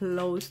even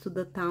close to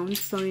the town,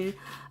 so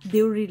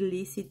they'll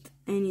release it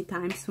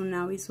anytime soon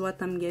now is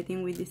what I'm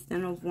getting with this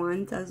 10 of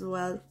Wands as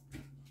well.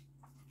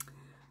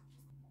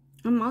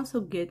 I'm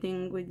also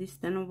getting with this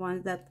 10 of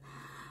Wands that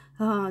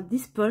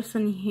this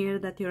person here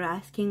that you're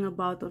asking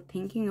about or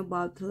thinking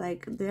about,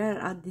 like they're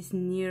at this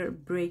near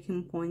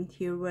breaking point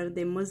here where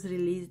they must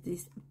release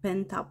this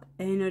pent-up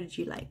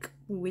energy, like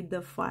with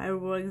the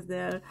fireworks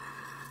there.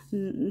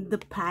 The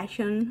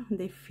passion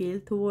they feel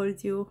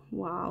towards you,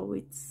 wow,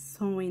 it's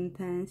so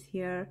intense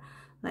here.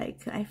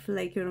 Like I feel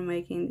like you're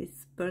making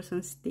this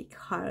person stick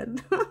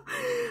hard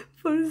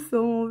for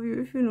some of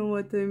you, if you know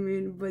what I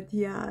mean. But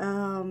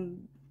yeah,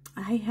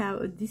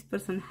 this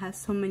person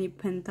has so many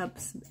pent-up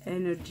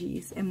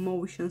energies,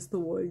 emotions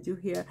towards you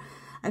here.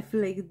 I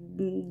feel like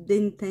the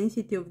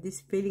intensity of these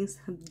feelings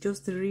have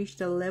just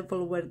reached a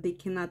level where they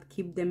cannot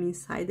keep them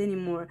inside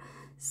anymore.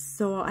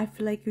 So I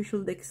feel like you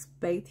should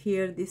expect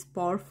here this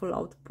powerful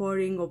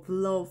outpouring of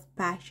love,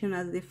 passion,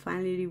 as they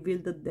finally reveal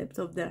the depths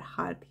of their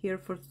heart here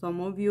for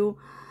some of you.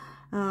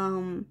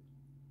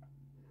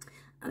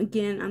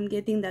 Again, I'm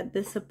getting that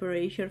the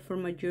separation for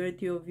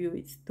majority of you,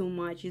 it's too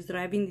much. It's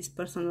driving this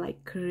person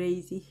like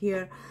crazy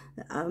here.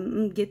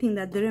 I'm getting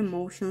that their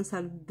emotions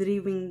are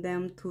driving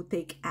them to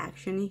take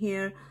action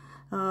here.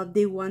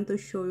 They want to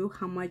show you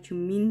how much you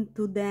mean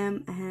to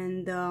them,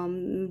 and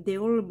they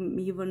all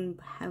even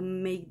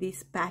make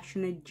these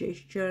passionate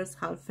gestures,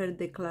 heartfelt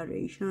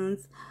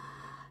declarations.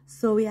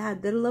 So yeah,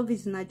 their love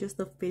is not just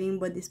a feeling,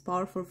 but this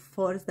powerful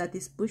force that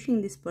is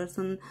pushing this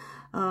person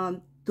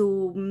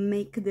to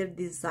make their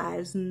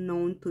desires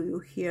known to you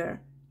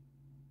here.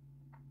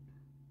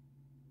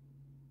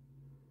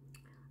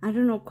 I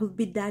don't know, could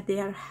be that they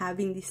are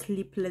having these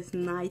sleepless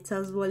nights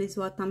as well is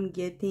what I'm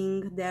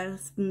getting. They're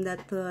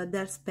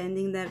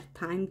spending their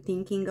time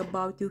thinking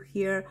about you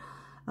here,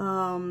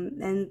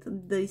 and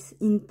this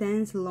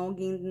intense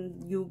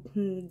longing you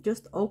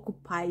just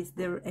occupies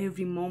their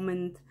every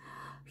moment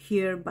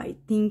here by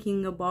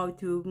thinking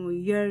about you,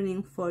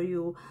 yearning for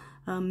you,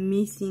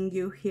 missing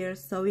you here.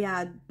 So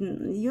yeah,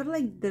 you're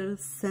like the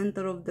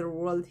center of the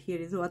world here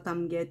is what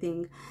I'm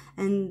getting,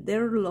 and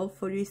their love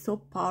for you is so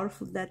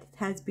powerful that it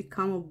has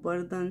become a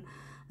burden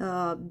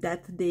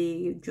that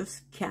they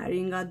just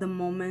carrying at the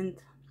moment.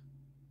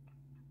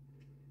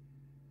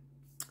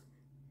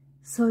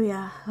 So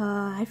yeah,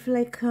 I feel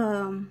like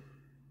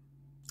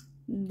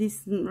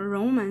this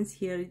romance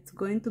here, it's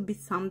going to be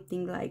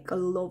something like a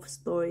love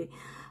story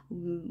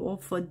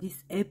of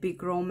this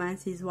epic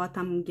romance is what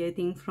I'm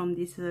getting from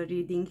this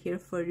reading here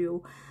for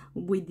you,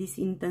 with these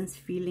intense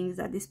feelings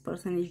that this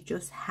person is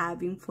just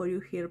having for you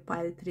here,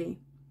 pile 3.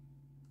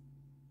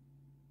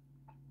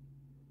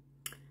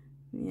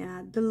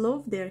 Yeah, the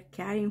love they're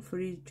carrying for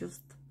you is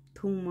just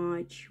too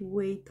much,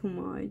 way too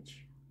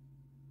much.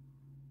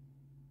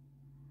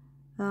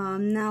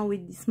 Now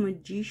with this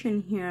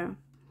magician here,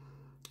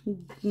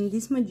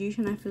 this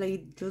magician, I feel like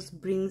it just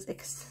brings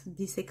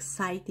this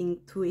exciting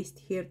twist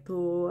here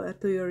to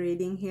your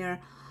reading here.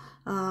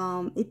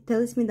 It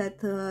tells me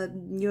that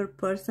your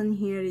person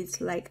here is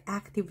like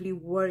actively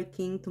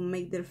working to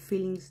make their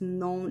feelings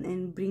known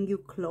and bring you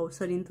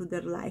closer into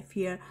their life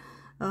here.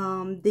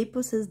 They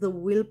possess the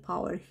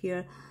willpower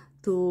here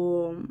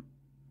to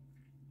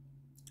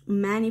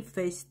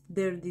manifest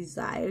their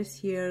desires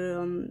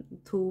here,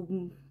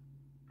 to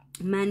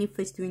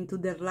manifest you into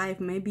their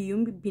life. Maybe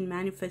you've been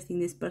manifesting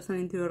this person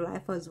into your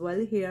life as well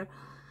here,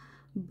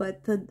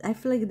 but I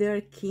feel like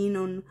they're keen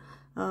on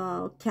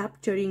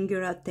capturing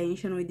your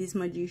attention with this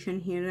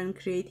magician here and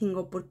creating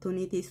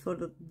opportunities for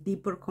the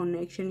deeper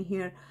connection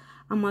here.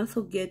 I'm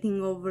also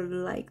getting over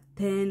like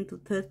 10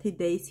 to 30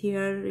 days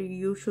here.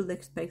 You should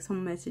expect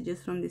some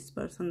messages from this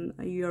person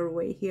your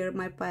way here,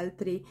 my pile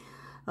 3.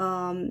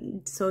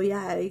 So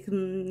yeah,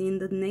 in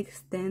the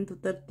next 10 to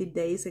 30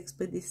 days,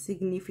 expect this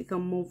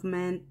significant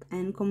movement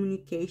and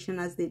communication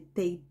as they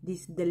take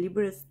these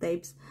deliberate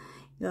steps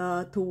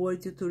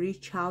towards you to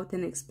reach out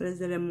and express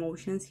their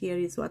emotions here,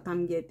 is what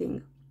I'm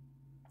getting.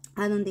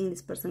 I don't think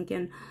this person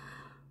can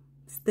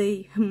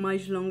stay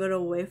much longer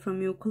away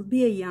from you. Could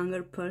be a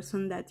younger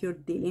person that you're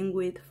dealing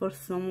with. For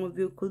some of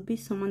you, could be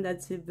someone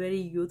that's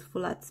very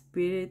youthful at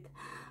spirit.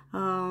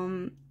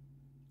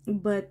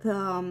 But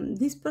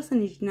this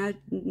person is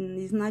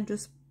not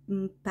just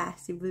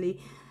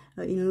passively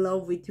in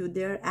love with you.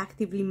 They're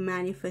actively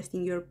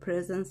manifesting your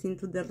presence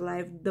into their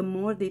life. The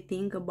more they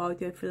think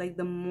about you, I feel like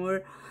the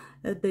more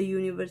the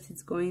universe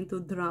is going to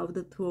draw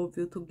the two of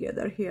you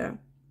together here.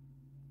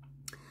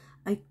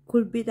 It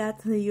could be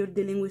that you're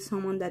dealing with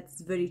someone that's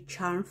very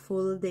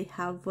charmful. They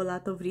have a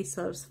lot of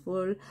resources,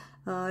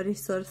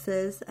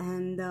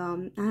 and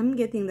I'm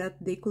getting that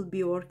they could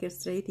be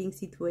orchestrating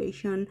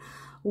situation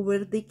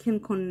where they can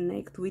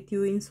connect with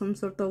you in some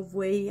sort of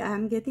way.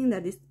 I'm getting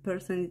that this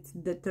person is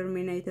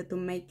determined to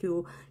make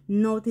you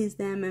notice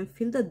them and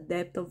feel the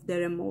depth of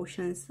their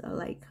emotions.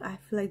 Like, I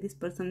feel like this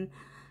person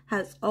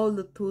has all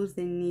the tools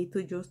they need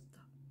to just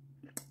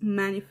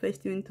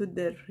manifest you into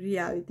their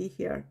reality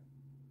here.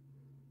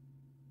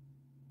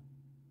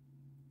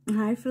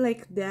 I feel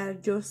like they're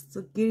just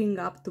gearing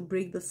up to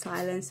break the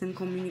silence and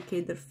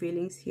communicate their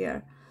feelings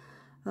here.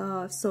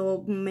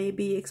 So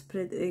maybe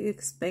expect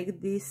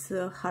this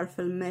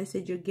heartfelt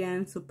message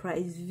again,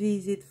 surprise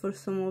visit for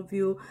some of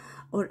you,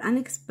 or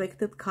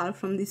unexpected call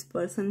from this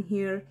person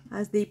here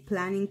as they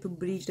planning to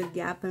bridge the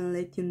gap and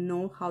let you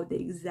know how they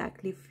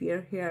exactly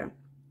feel here.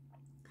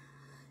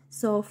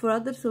 So for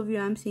others of you,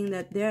 I'm seeing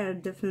that they are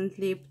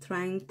definitely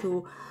trying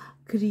to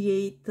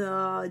create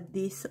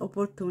these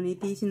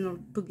opportunities in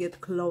order to get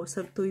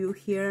closer to you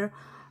here.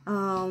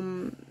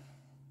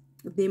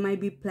 They might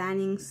be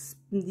planning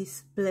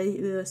this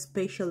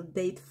special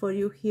date for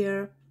you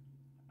here.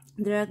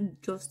 They're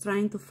just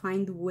trying to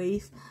find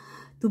ways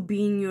to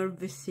be in your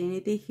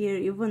vicinity here,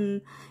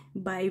 even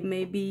by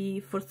maybe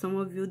for some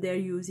of you they're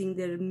using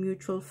their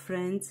mutual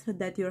friends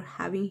that you're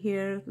having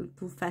here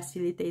to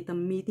facilitate a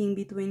meeting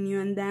between you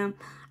and them.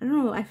 I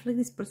don't know, I feel like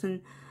this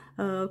person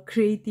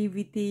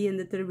creativity and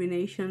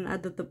determination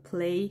at the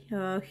play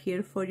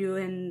here for you,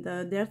 and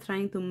they're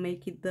trying to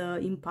make it the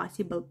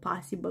impossible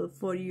possible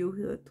for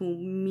you to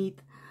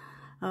meet,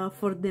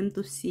 for them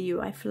to see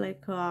you. I feel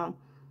like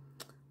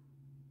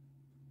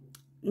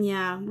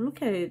yeah,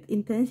 look at it,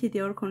 intensity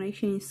or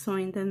connection is so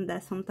intense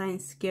that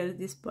sometimes scares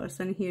this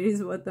person here,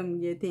 is what I'm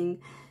getting.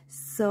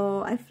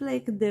 So I feel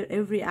like their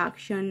every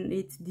action,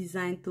 it's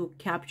designed to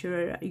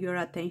capture your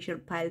attention,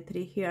 pile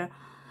 3 here.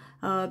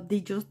 They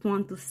just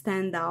want to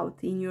stand out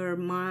in your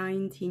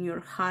mind, in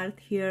your heart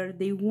here.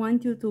 They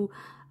want you to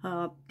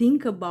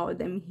think about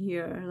them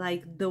here,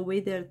 like the way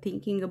they're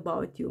thinking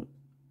about you.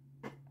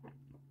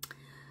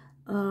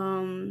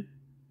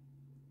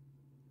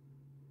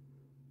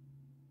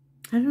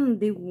 I don't know,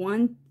 they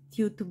want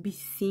you to be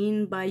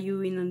seen by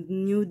you in a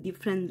new,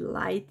 different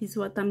light, is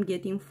what I'm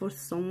getting for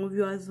some of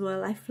you as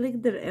well. I feel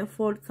like their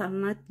efforts are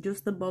not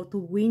just about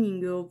winning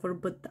you over,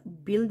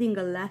 but building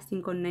a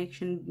lasting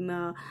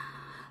connection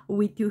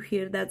with you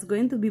here that's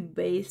going to be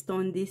based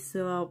on this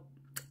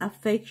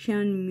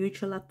affection,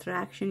 mutual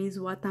attraction, is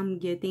what I'm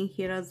getting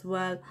here as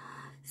well.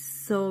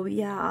 So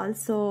yeah,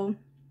 also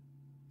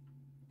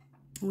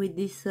with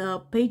this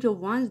page of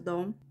wands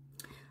though,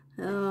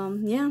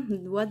 yeah,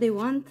 what they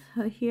want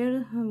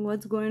here,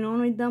 what's going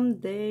on with them,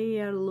 they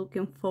are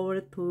looking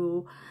forward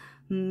to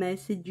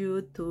message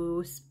you,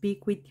 to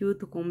speak with you,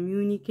 to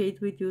communicate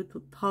with you,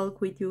 to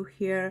talk with you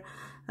here.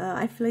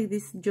 I feel like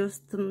this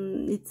just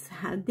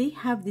they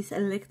have this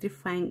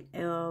electrifying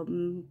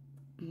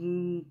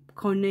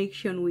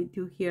connection with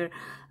you here,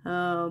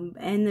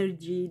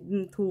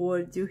 energy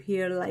towards you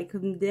here, like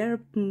they're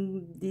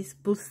this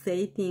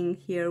pulsating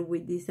here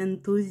with this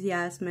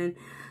enthusiasm and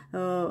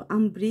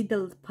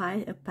unbridled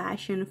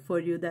passion for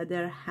you that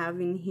they're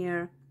having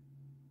here.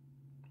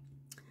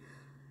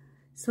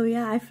 So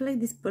yeah, I feel like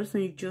this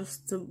person is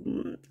just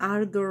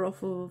ardor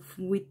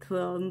with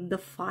the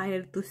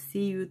fire to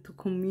see you, to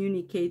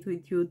communicate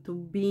with you, to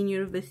be in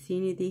your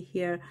vicinity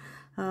here.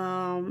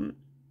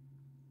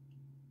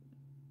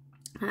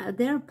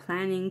 They're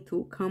planning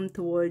to come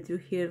towards you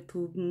here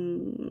to,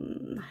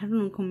 I don't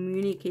know,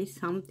 communicate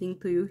something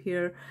to you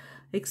here,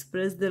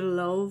 express their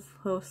love,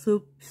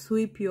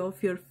 sweep you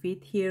off your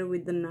feet here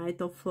with the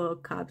Knight of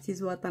Cups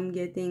is what I'm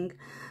getting.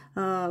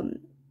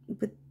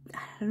 But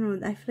I don't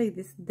know, I feel like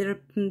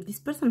this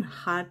person's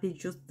heart is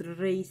just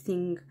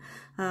racing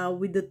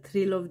with the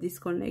thrill of this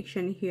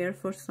connection here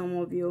for some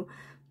of you.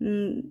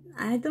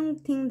 I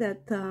don't think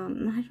that, I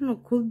don't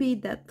know, could be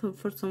that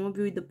for some of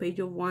you with the Page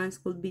of Wands,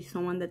 could be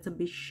someone that's a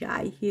bit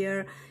shy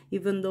here,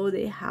 even though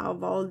they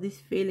have all these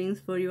feelings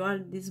for you, all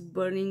this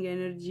burning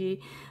energy,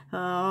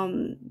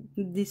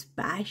 this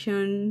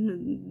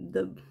passion,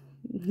 the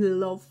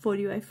love for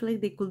you. I feel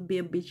like they could be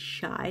a bit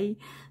shy.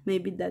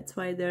 Maybe that's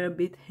why they're a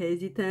bit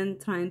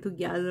hesitant, trying to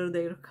gather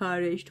their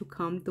courage to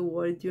come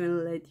towards you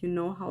and let you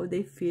know how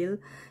they feel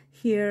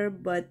here.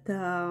 But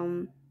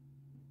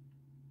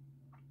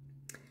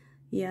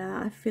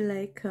yeah, I feel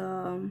like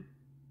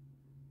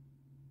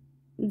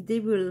they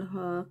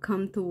will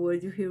come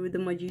towards you here with the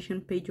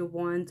Magician, Page of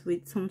Wands,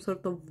 with some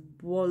sort of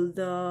bold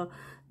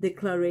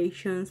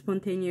declaration,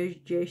 spontaneous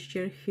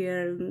gesture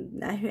here.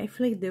 I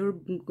feel like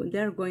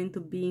they're going to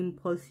be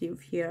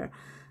impulsive here,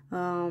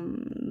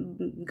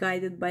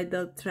 guided by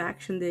the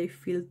attraction they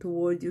feel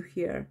towards you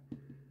here.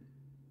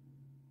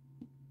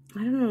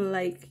 I don't know,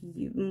 like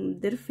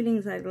their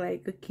feelings are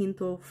like akin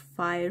to a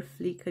fire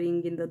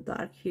flickering in the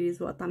dark here is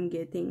what I'm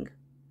getting.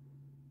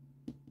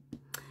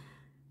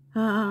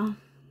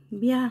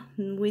 Yeah,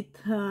 with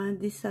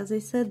this, as I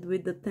said,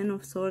 with the Ten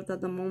of Swords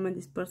at the moment,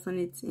 this person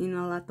is in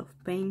a lot of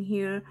pain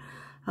here.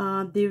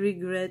 They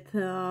regret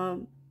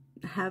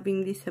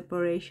having this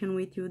separation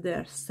with you.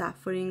 They're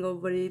suffering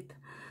over it.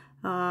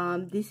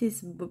 This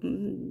is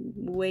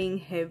weighing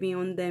heavy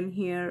on them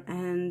here,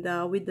 and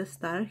with the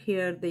Star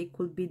here, they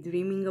could be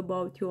dreaming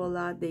about you a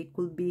lot. They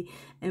could be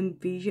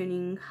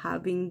envisioning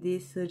having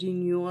this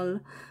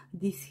renewal,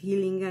 this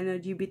healing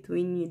energy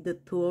between the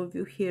two of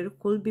you here.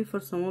 Could be for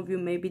some of you,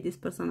 maybe this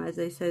person, as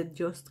I said,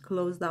 just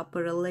closed up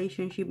a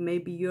relationship.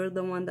 Maybe you're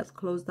the one that's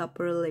closed up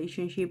a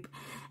relationship,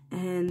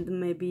 and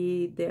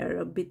maybe they're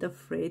a bit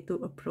afraid to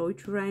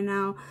approach you right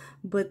now.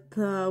 But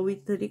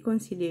with the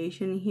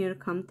reconciliation here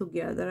come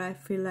together, I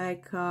feel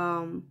like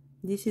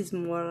this is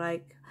more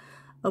like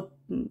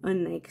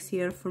an X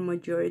here for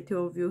majority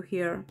of you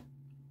here.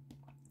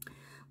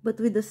 But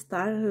with the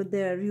Star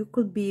there, you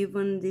could be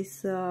even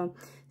this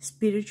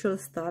spiritual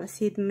star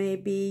seed.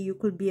 Maybe you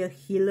could be a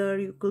healer,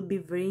 you could be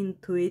very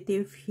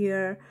intuitive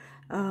here,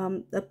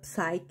 a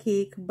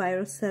psychic by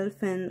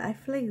yourself, and I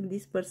feel like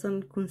this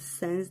person can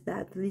sense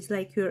that. It's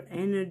like your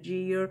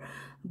energy, your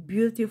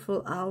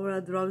beautiful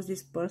aura draws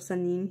this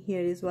person in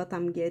here is what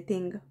I'm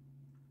getting.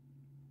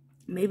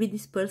 Maybe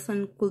this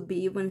person could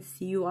be even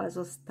see you as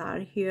a star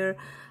here.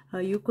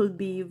 You could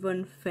be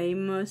even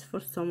famous for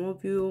some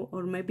of you,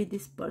 or maybe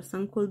this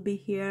person could be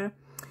here.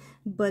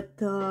 But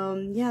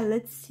yeah,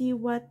 let's see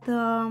what's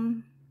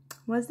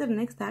their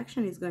next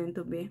action is going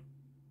to be.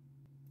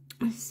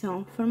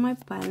 So for my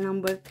pile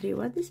number 3,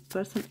 what this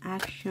person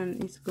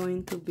action is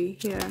going to be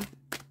here.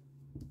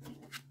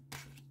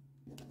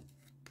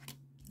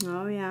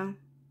 Oh yeah,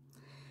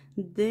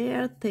 they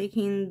are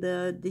taking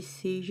the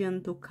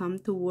decision to come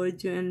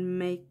towards you and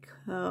make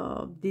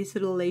this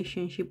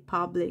relationship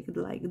public.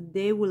 Like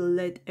they will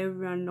let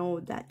everyone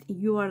know that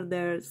you are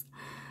theirs.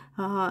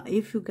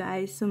 If you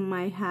guys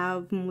might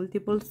have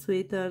multiple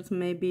suitors,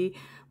 maybe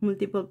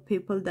multiple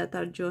people that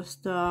are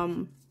just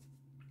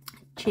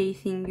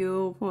chasing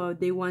you, or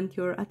they want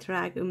your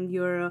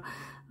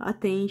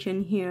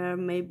attention here.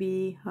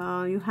 Maybe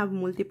you have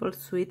multiple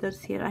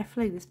suitors here. I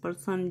feel like this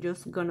person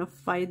just gonna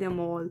fight them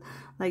all.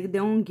 Like they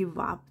don't give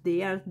up.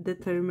 They are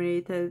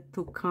determined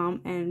to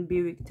come and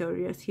be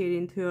victorious here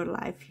into your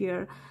life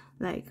here.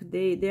 Like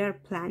they are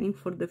planning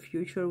for the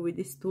future with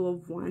this Two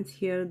of Wands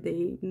here.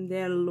 They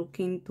are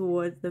looking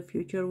towards the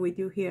future with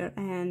you here.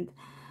 And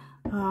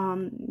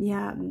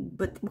yeah,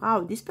 but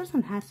wow, this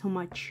person has so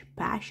much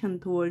passion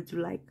towards you.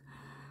 Like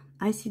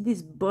I see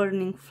this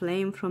burning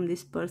flame from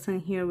this person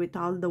here with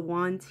all the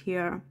wands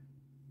here.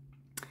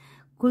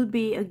 Could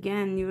be,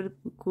 again, you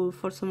could,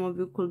 for some of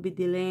you, could be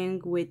dealing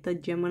with a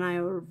Gemini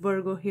or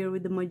Virgo here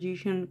with the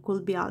Magician.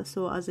 Could be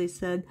also, as I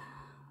said,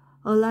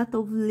 a lot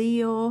of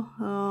Leo,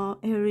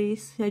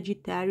 Aries,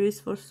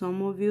 Sagittarius for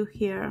some of you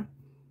here.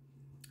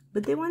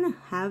 But they want to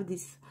have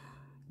this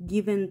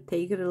give and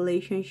take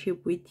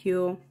relationship with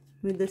you,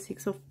 with the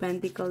Six of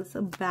Pentacles,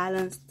 a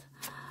balanced.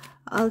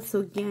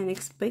 Also, again,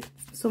 expect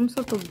some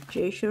sort of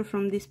gesture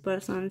from this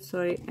person.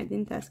 Sorry, I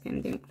didn't ask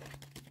anything.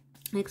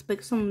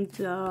 Expect some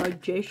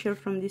gesture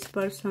from this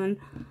person,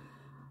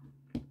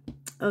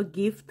 a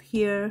gift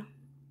here.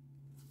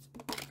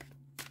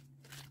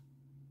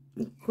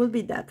 It could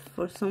be that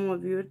for some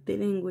of you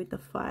dealing with a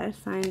fire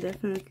sign,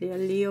 definitely a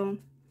Leo.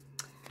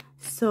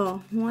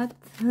 So what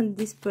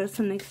this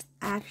person's next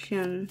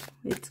action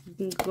it's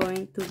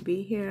going to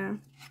be here?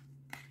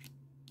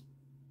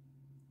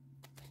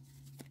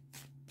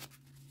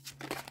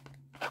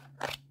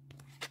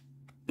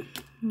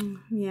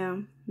 Yeah,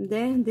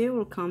 they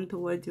will come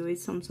towards you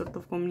with some sort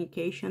of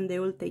communication. They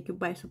will take you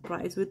by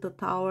surprise with the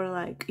Tower,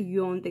 like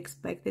you won't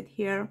expect it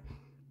here.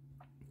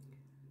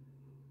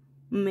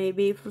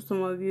 Maybe for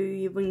some of you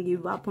even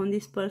give up on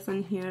this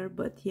person here,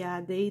 but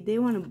yeah, they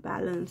want to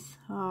balance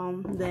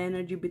the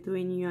energy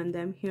between you and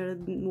them here.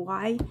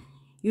 Why?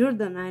 You're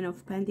the Nine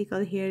of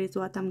Pentacles here is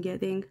what I'm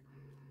getting.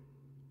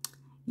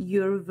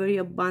 You're very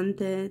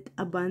abundant,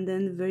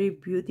 very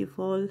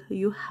beautiful.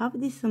 You have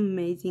this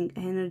amazing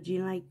energy,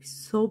 like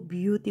so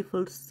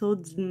beautiful,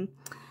 so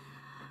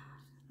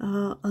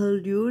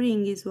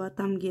alluring is what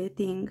I'm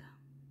getting.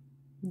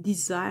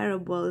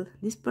 Desirable.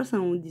 This person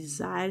who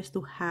desires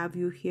to have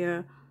you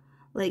here.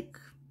 Like,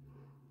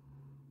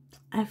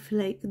 I feel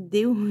like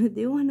they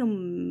want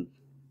to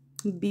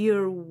be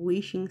your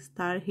wishing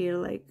star here,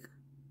 like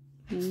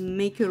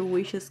make your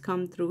wishes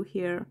come true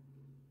here.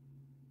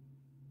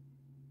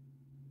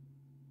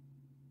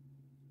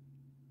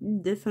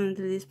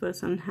 Definitely this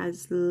person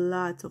has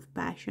lots of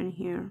passion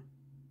here.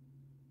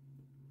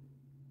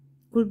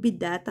 Could be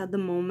that at the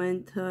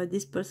moment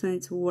this person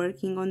is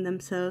working on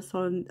themselves,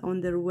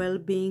 on their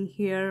well-being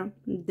here.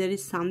 There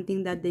is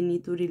something that they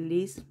need to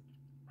release.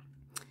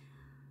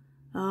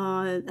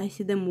 I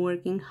see them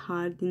working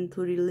hard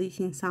into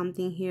releasing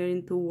something here,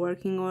 into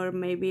working, or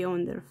maybe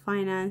on their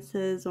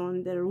finances,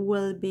 on their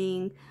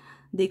well-being.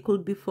 They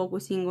could be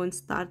focusing on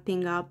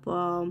starting up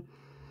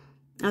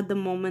at the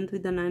moment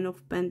with the Nine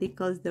of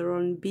Pentacles their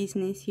own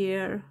business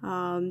here.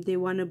 They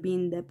want to be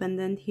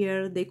independent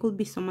here. They could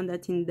be someone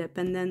that's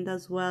independent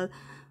as well.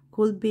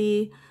 Could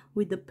be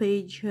with the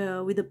page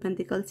with the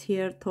Pentacles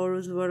here,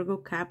 Taurus, Virgo,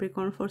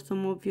 Capricorn for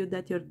some of you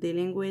that you're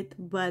dealing with.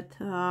 But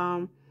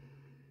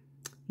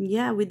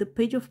yeah, with the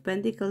Page of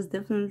Pentacles,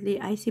 definitely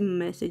I see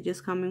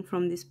messages coming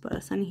from this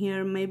person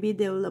here. Maybe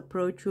they will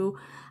approach you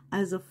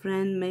as a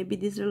friend. Maybe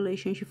this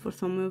relationship for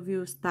some of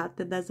you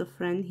started as a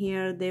friend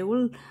here. They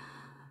will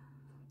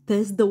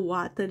test the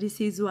water. This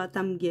is what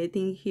I'm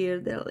getting here.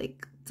 They're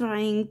like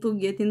trying to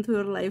get into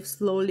your life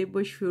slowly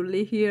but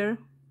surely here.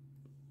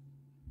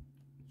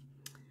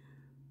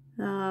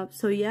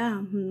 So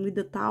yeah, with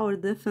the Tower,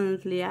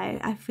 definitely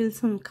I feel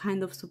some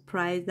kind of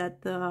surprise that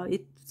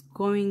it's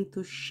going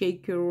to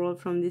shake your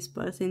world from this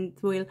person.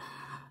 It will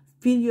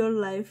fill your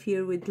life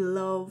here with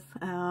love,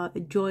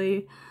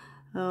 joy,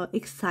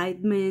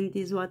 excitement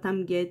is what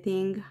I'm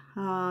getting.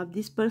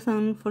 This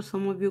person for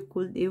some of you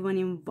could even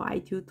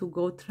invite you to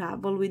go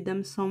travel with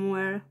them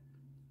somewhere.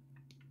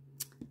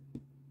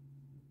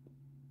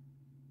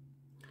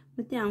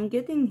 But yeah, I'm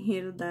getting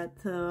here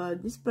that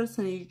this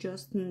person is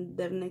just,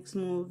 their next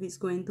move is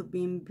going to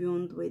be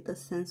imbued with a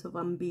sense of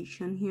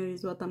ambition. Here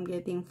is what I'm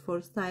getting,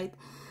 foresight.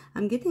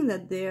 I'm getting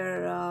that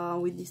they're,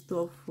 with this Two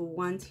of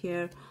Wands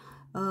here,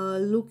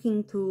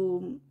 looking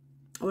to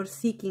or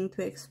seeking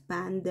to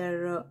expand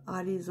their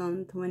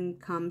horizon when it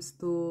comes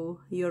to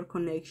your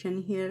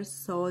connection here.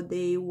 So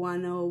they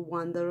want to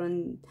wander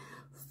on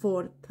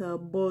forth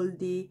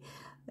boldly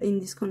in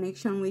this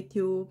connection with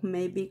you.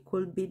 Maybe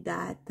could be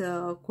that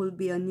could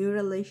be a new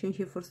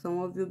relationship for some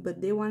of you,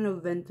 but they want to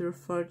venture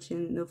forth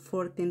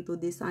into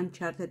this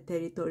uncharted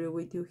territory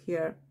with you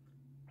here,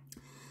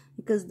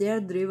 because they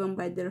are driven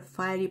by their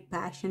fiery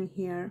passion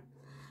here.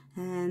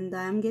 And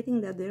I'm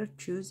getting that they're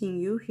choosing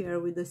you here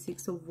with the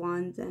Six of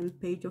Wands and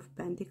Page of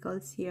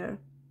Pentacles here.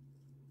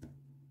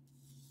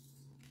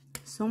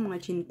 So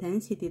much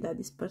intensity that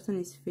this person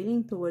is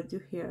feeling towards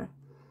you here.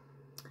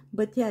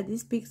 But yeah,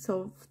 this speaks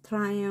of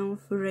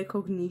triumph,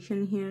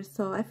 recognition here.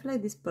 So I feel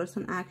like this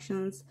person's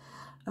actions,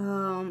 I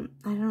don't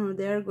know,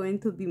 they're going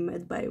to be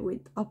met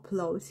with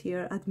applause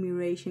here,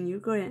 admiration. You're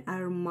going to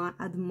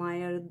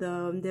admire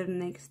their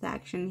next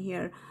action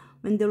here,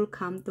 when they'll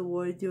come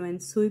towards you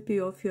and sweep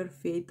you off your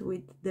feet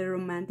with their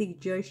romantic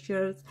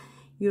gestures.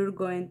 You're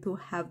going to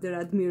have their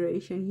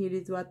admiration. Here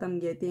is what I'm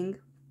getting.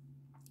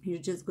 You're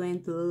just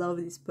going to love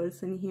this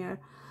person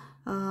here.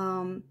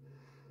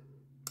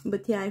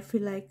 But yeah, I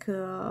feel like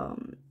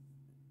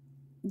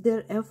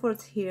their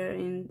efforts here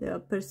in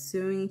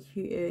pursuing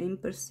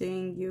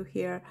you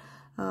here,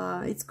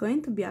 it's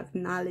going to be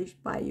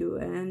acknowledged by you.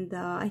 And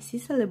I see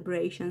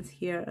celebrations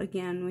here.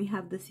 Again, we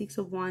have the Six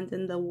of Wands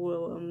and the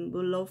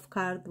Love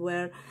card,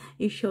 where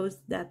it shows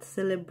that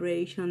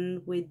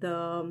celebration with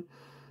the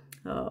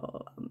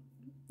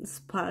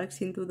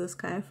sparks into the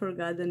sky. I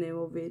forgot the name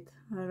of it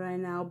right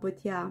now, but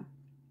yeah,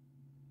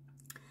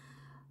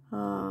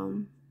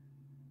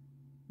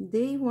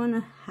 they want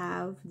to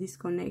have this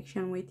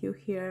connection with you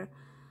here,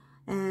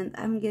 and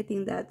I'm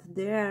getting that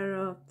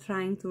they're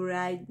trying to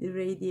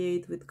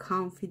radiate with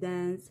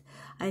confidence.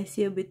 I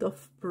see a bit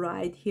of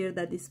pride here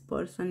that this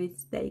person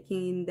is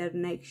taking in their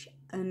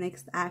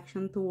next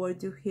action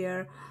towards you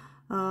here.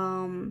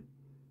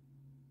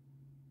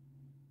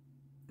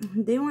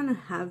 They want to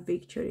have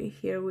victory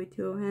here with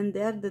you, and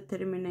they're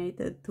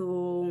determined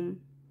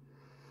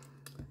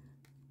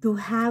to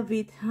have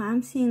it.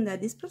 I'm seeing that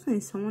this person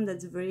is someone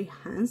that's very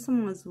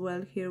handsome as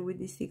well here with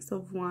the Six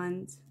of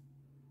Wands.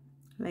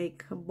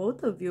 Like,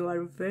 both of you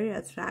are very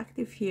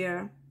attractive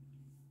here.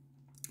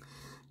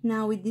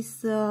 Now with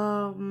this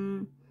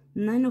Nine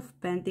of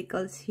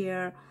Pentacles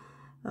here,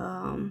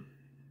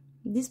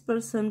 this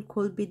person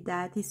could be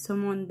that is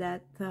someone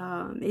that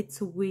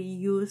we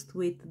used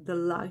with the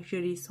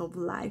luxuries of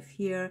life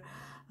here.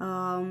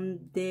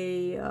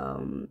 They've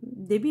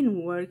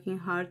been working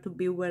hard to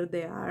be where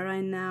they are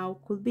right now.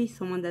 Could be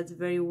someone that's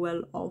very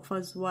well off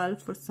as well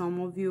for some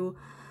of you.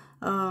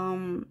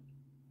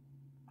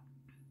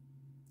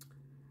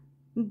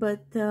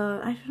 But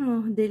I don't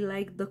know, they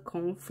like the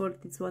comfort,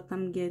 it's what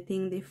I'm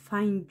getting. They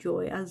find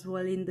joy as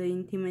well in the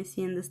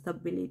intimacy and the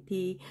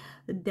stability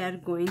they're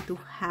going to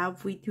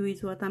have with you,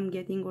 is what I'm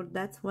getting, or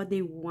that's what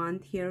they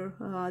want here,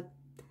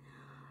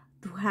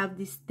 to have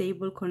this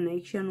stable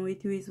connection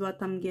with you, is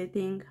what I'm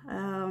getting.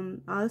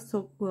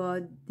 Also,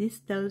 this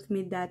tells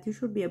me that you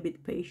should be a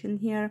bit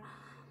patient here.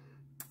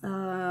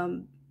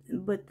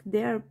 But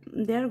they're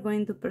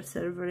going to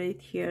persevere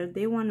here.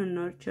 They want to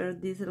nurture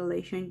this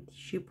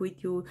relationship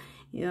with you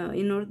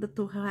in order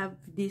to have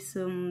this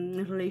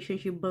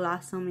relationship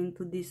blossom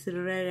into this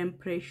rare and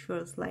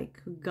precious,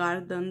 like,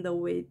 garden, the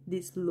way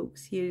this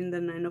looks here in the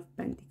Nine of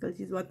Pentacles,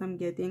 is what I'm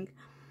getting.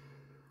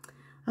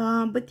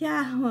 But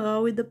yeah,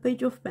 with the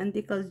Page of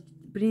Pentacles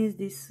brings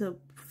this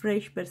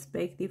fresh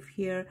perspective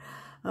here.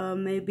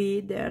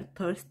 Maybe they're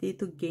thirsty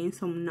to gain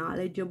some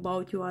knowledge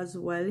about you as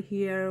well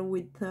here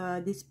with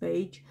this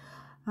page.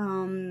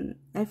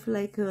 I feel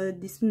like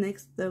this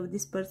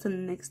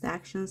person's next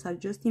actions are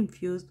just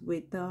infused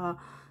with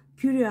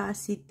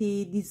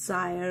curiosity,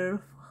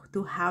 desire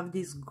to have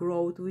this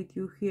growth with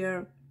you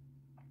here.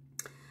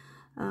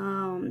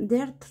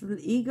 They're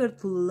eager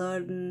to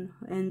learn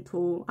and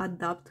to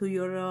adapt to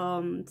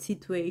your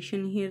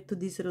situation here, to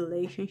this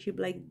relationship.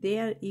 Like, they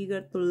are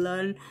eager to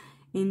learn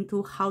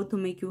into how to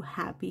make you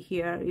happy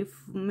here.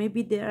 If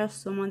maybe there are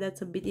someone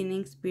that's a bit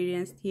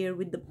inexperienced here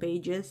with the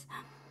pages,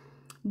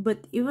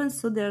 but even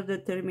so they're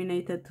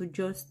determined to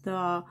just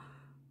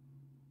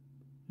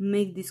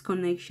make this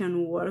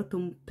connection work,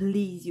 to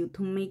please you,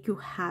 to make you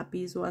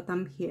happy, is what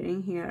I'm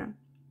hearing here.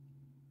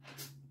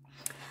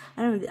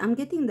 I don't know, I'm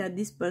getting that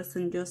this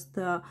person just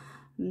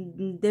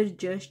their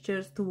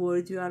gestures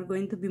towards you are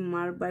going to be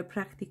marked by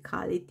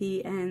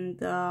practicality, and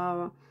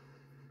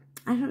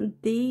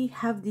they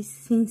have this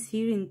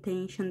sincere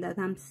intention that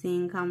I'm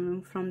seeing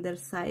coming from their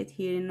side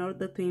here, in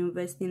order to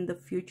invest in the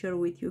future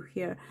with you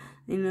here,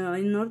 in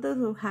order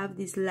to have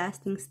this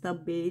lasting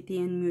stability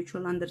and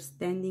mutual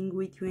understanding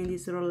with you in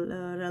this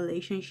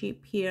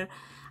relationship here.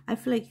 I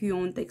feel like you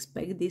won't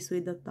expect this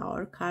with the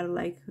Tower card.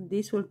 Like,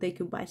 this will take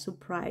you by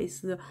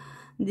surprise.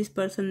 This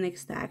person's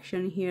next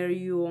action here,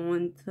 you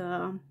won't,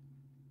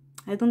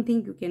 I don't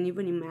think you can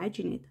even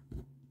imagine it.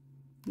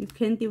 You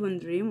can't even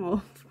dream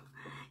of,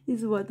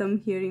 is what I'm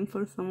hearing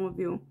for some of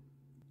you.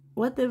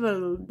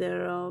 Whatever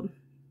their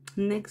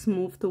next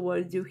move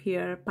towards you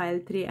here, pile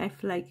 3, I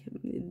feel like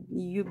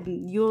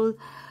you'll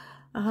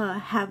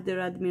have their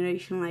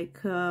admiration. Like,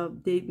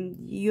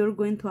 you're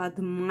going to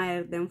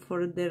admire them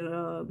for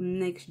their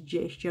next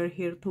gesture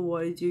here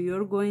towards you.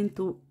 You're going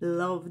to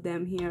love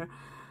them here.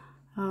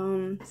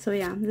 So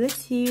yeah, let's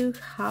see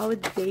how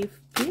they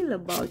feel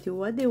about you,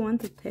 what they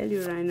want to tell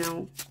you right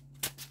now.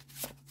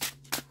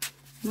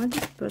 What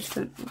this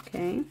person,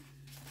 okay.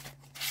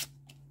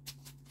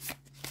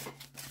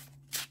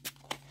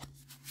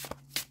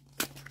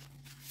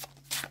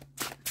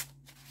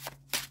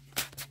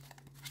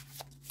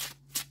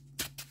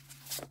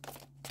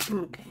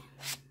 Okay.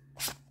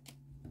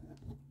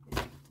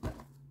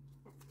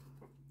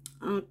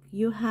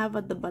 You have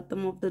at the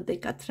bottom of the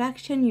deck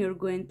attraction. You're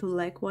going to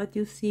like what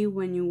you see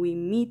when we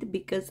meet,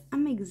 because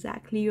I'm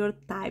exactly your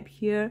type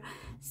here.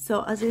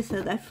 So as I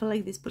said, I feel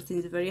like this person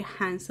is very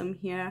handsome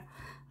here.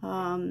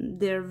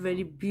 They're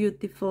very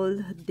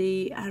beautiful.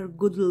 They are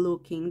good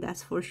looking,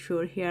 that's for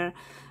sure here.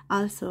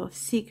 Also,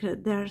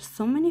 secret, there are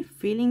so many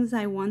feelings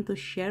I want to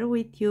share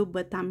with you,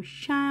 but I'm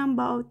shy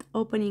about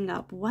opening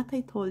up. What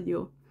I told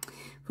you.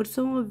 For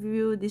some of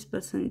you, this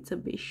person is a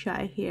bit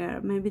shy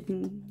here. Maybe,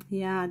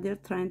 yeah, they're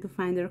trying to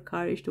find their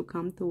courage to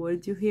come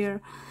towards you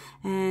here.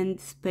 And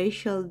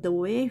special, the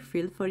way I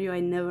feel for you, I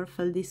never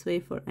felt this way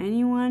for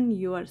anyone.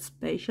 You are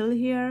special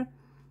here.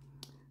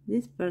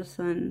 This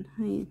person,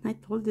 I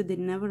told you, they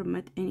never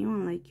met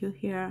anyone like you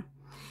here.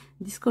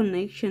 This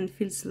connection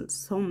feels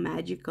so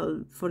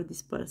magical for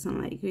this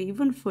person. Like,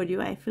 even for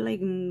you, I feel like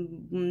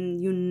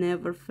you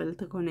never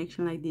felt a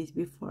connection like this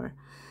before.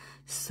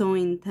 So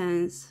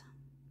intense.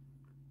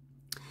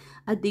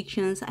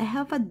 addictions. I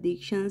have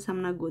addictions,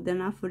 I'm not good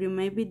enough for you.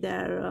 Maybe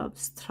they're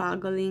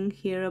struggling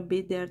here a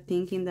bit. They're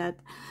thinking that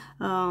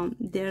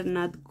they're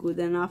not good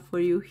enough for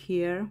you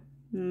here.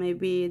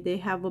 Maybe they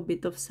have a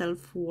bit of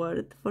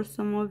self-worth for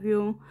some of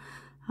you.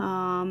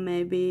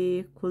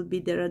 Maybe could be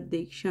their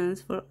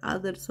addictions for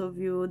others of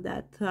you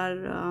that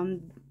are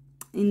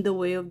in the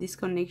way of this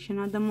connection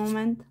at the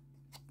moment.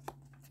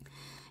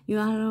 You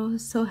are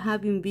also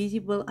having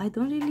visible, I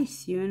don't really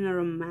see you in a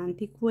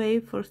romantic way.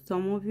 For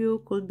some of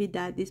you, could be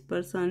that this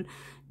person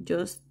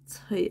just,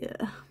 I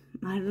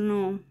don't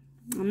know,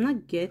 I'm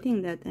not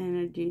getting that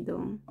energy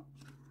though.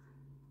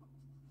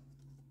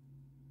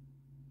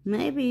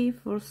 Maybe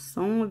for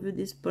some of you,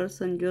 this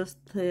person just,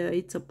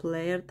 it's a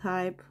player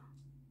type,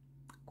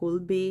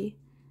 could be.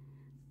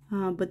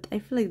 But I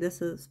feel like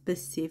there's a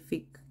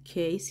specific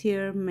case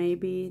here.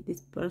 Maybe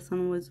this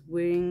person was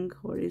wearing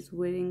or is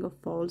wearing a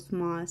false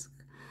mask,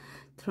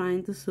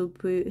 trying to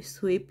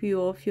sweep you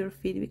off your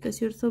feet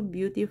because you're so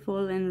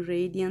beautiful and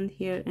radiant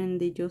here, and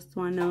they just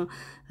want to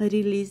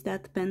release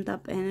that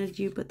pent-up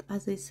energy. But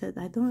as I said,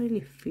 I don't really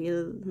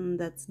feel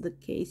that's the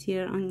case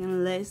here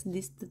unless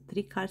these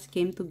three cards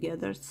came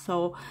together.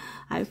 So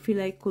I feel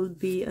like could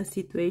be a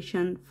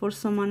situation for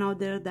someone out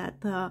there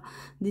that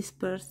this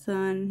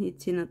person,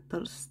 it's in a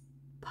third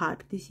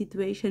party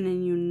situation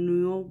and you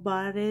knew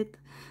about it.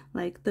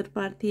 Like third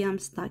party, I'm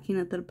stuck in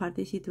a third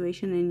party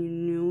situation and you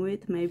knew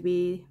it.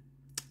 Maybe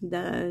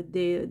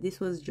this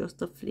was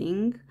just a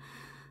fling,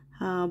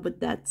 but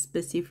that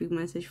specific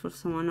message for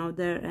someone out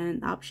there.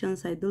 And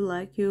options, I do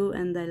like you,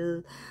 and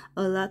a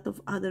lot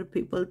of other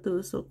people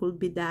too. So could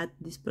be that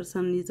this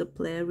person is a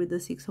player with the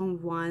 6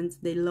 of Wands.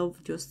 They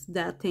love just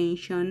the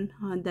attention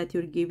that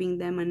you're giving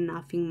them and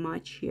nothing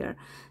much here.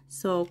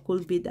 So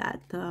could be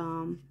that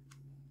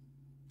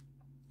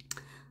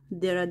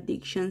their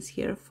addictions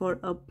here for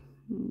a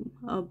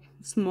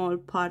small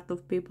part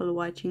of people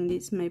watching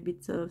this. Maybe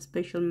it's a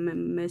special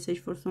message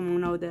for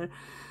someone out there.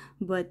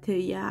 But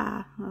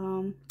yeah,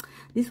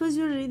 this was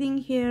your reading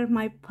here,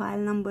 my pile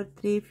number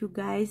 3. If you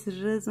guys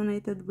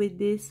resonated with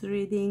this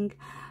reading,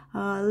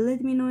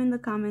 let me know in the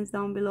comments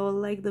down below.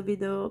 Like the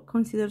video,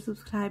 consider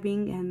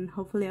subscribing, and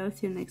hopefully I'll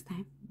see you next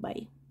time.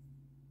 Bye.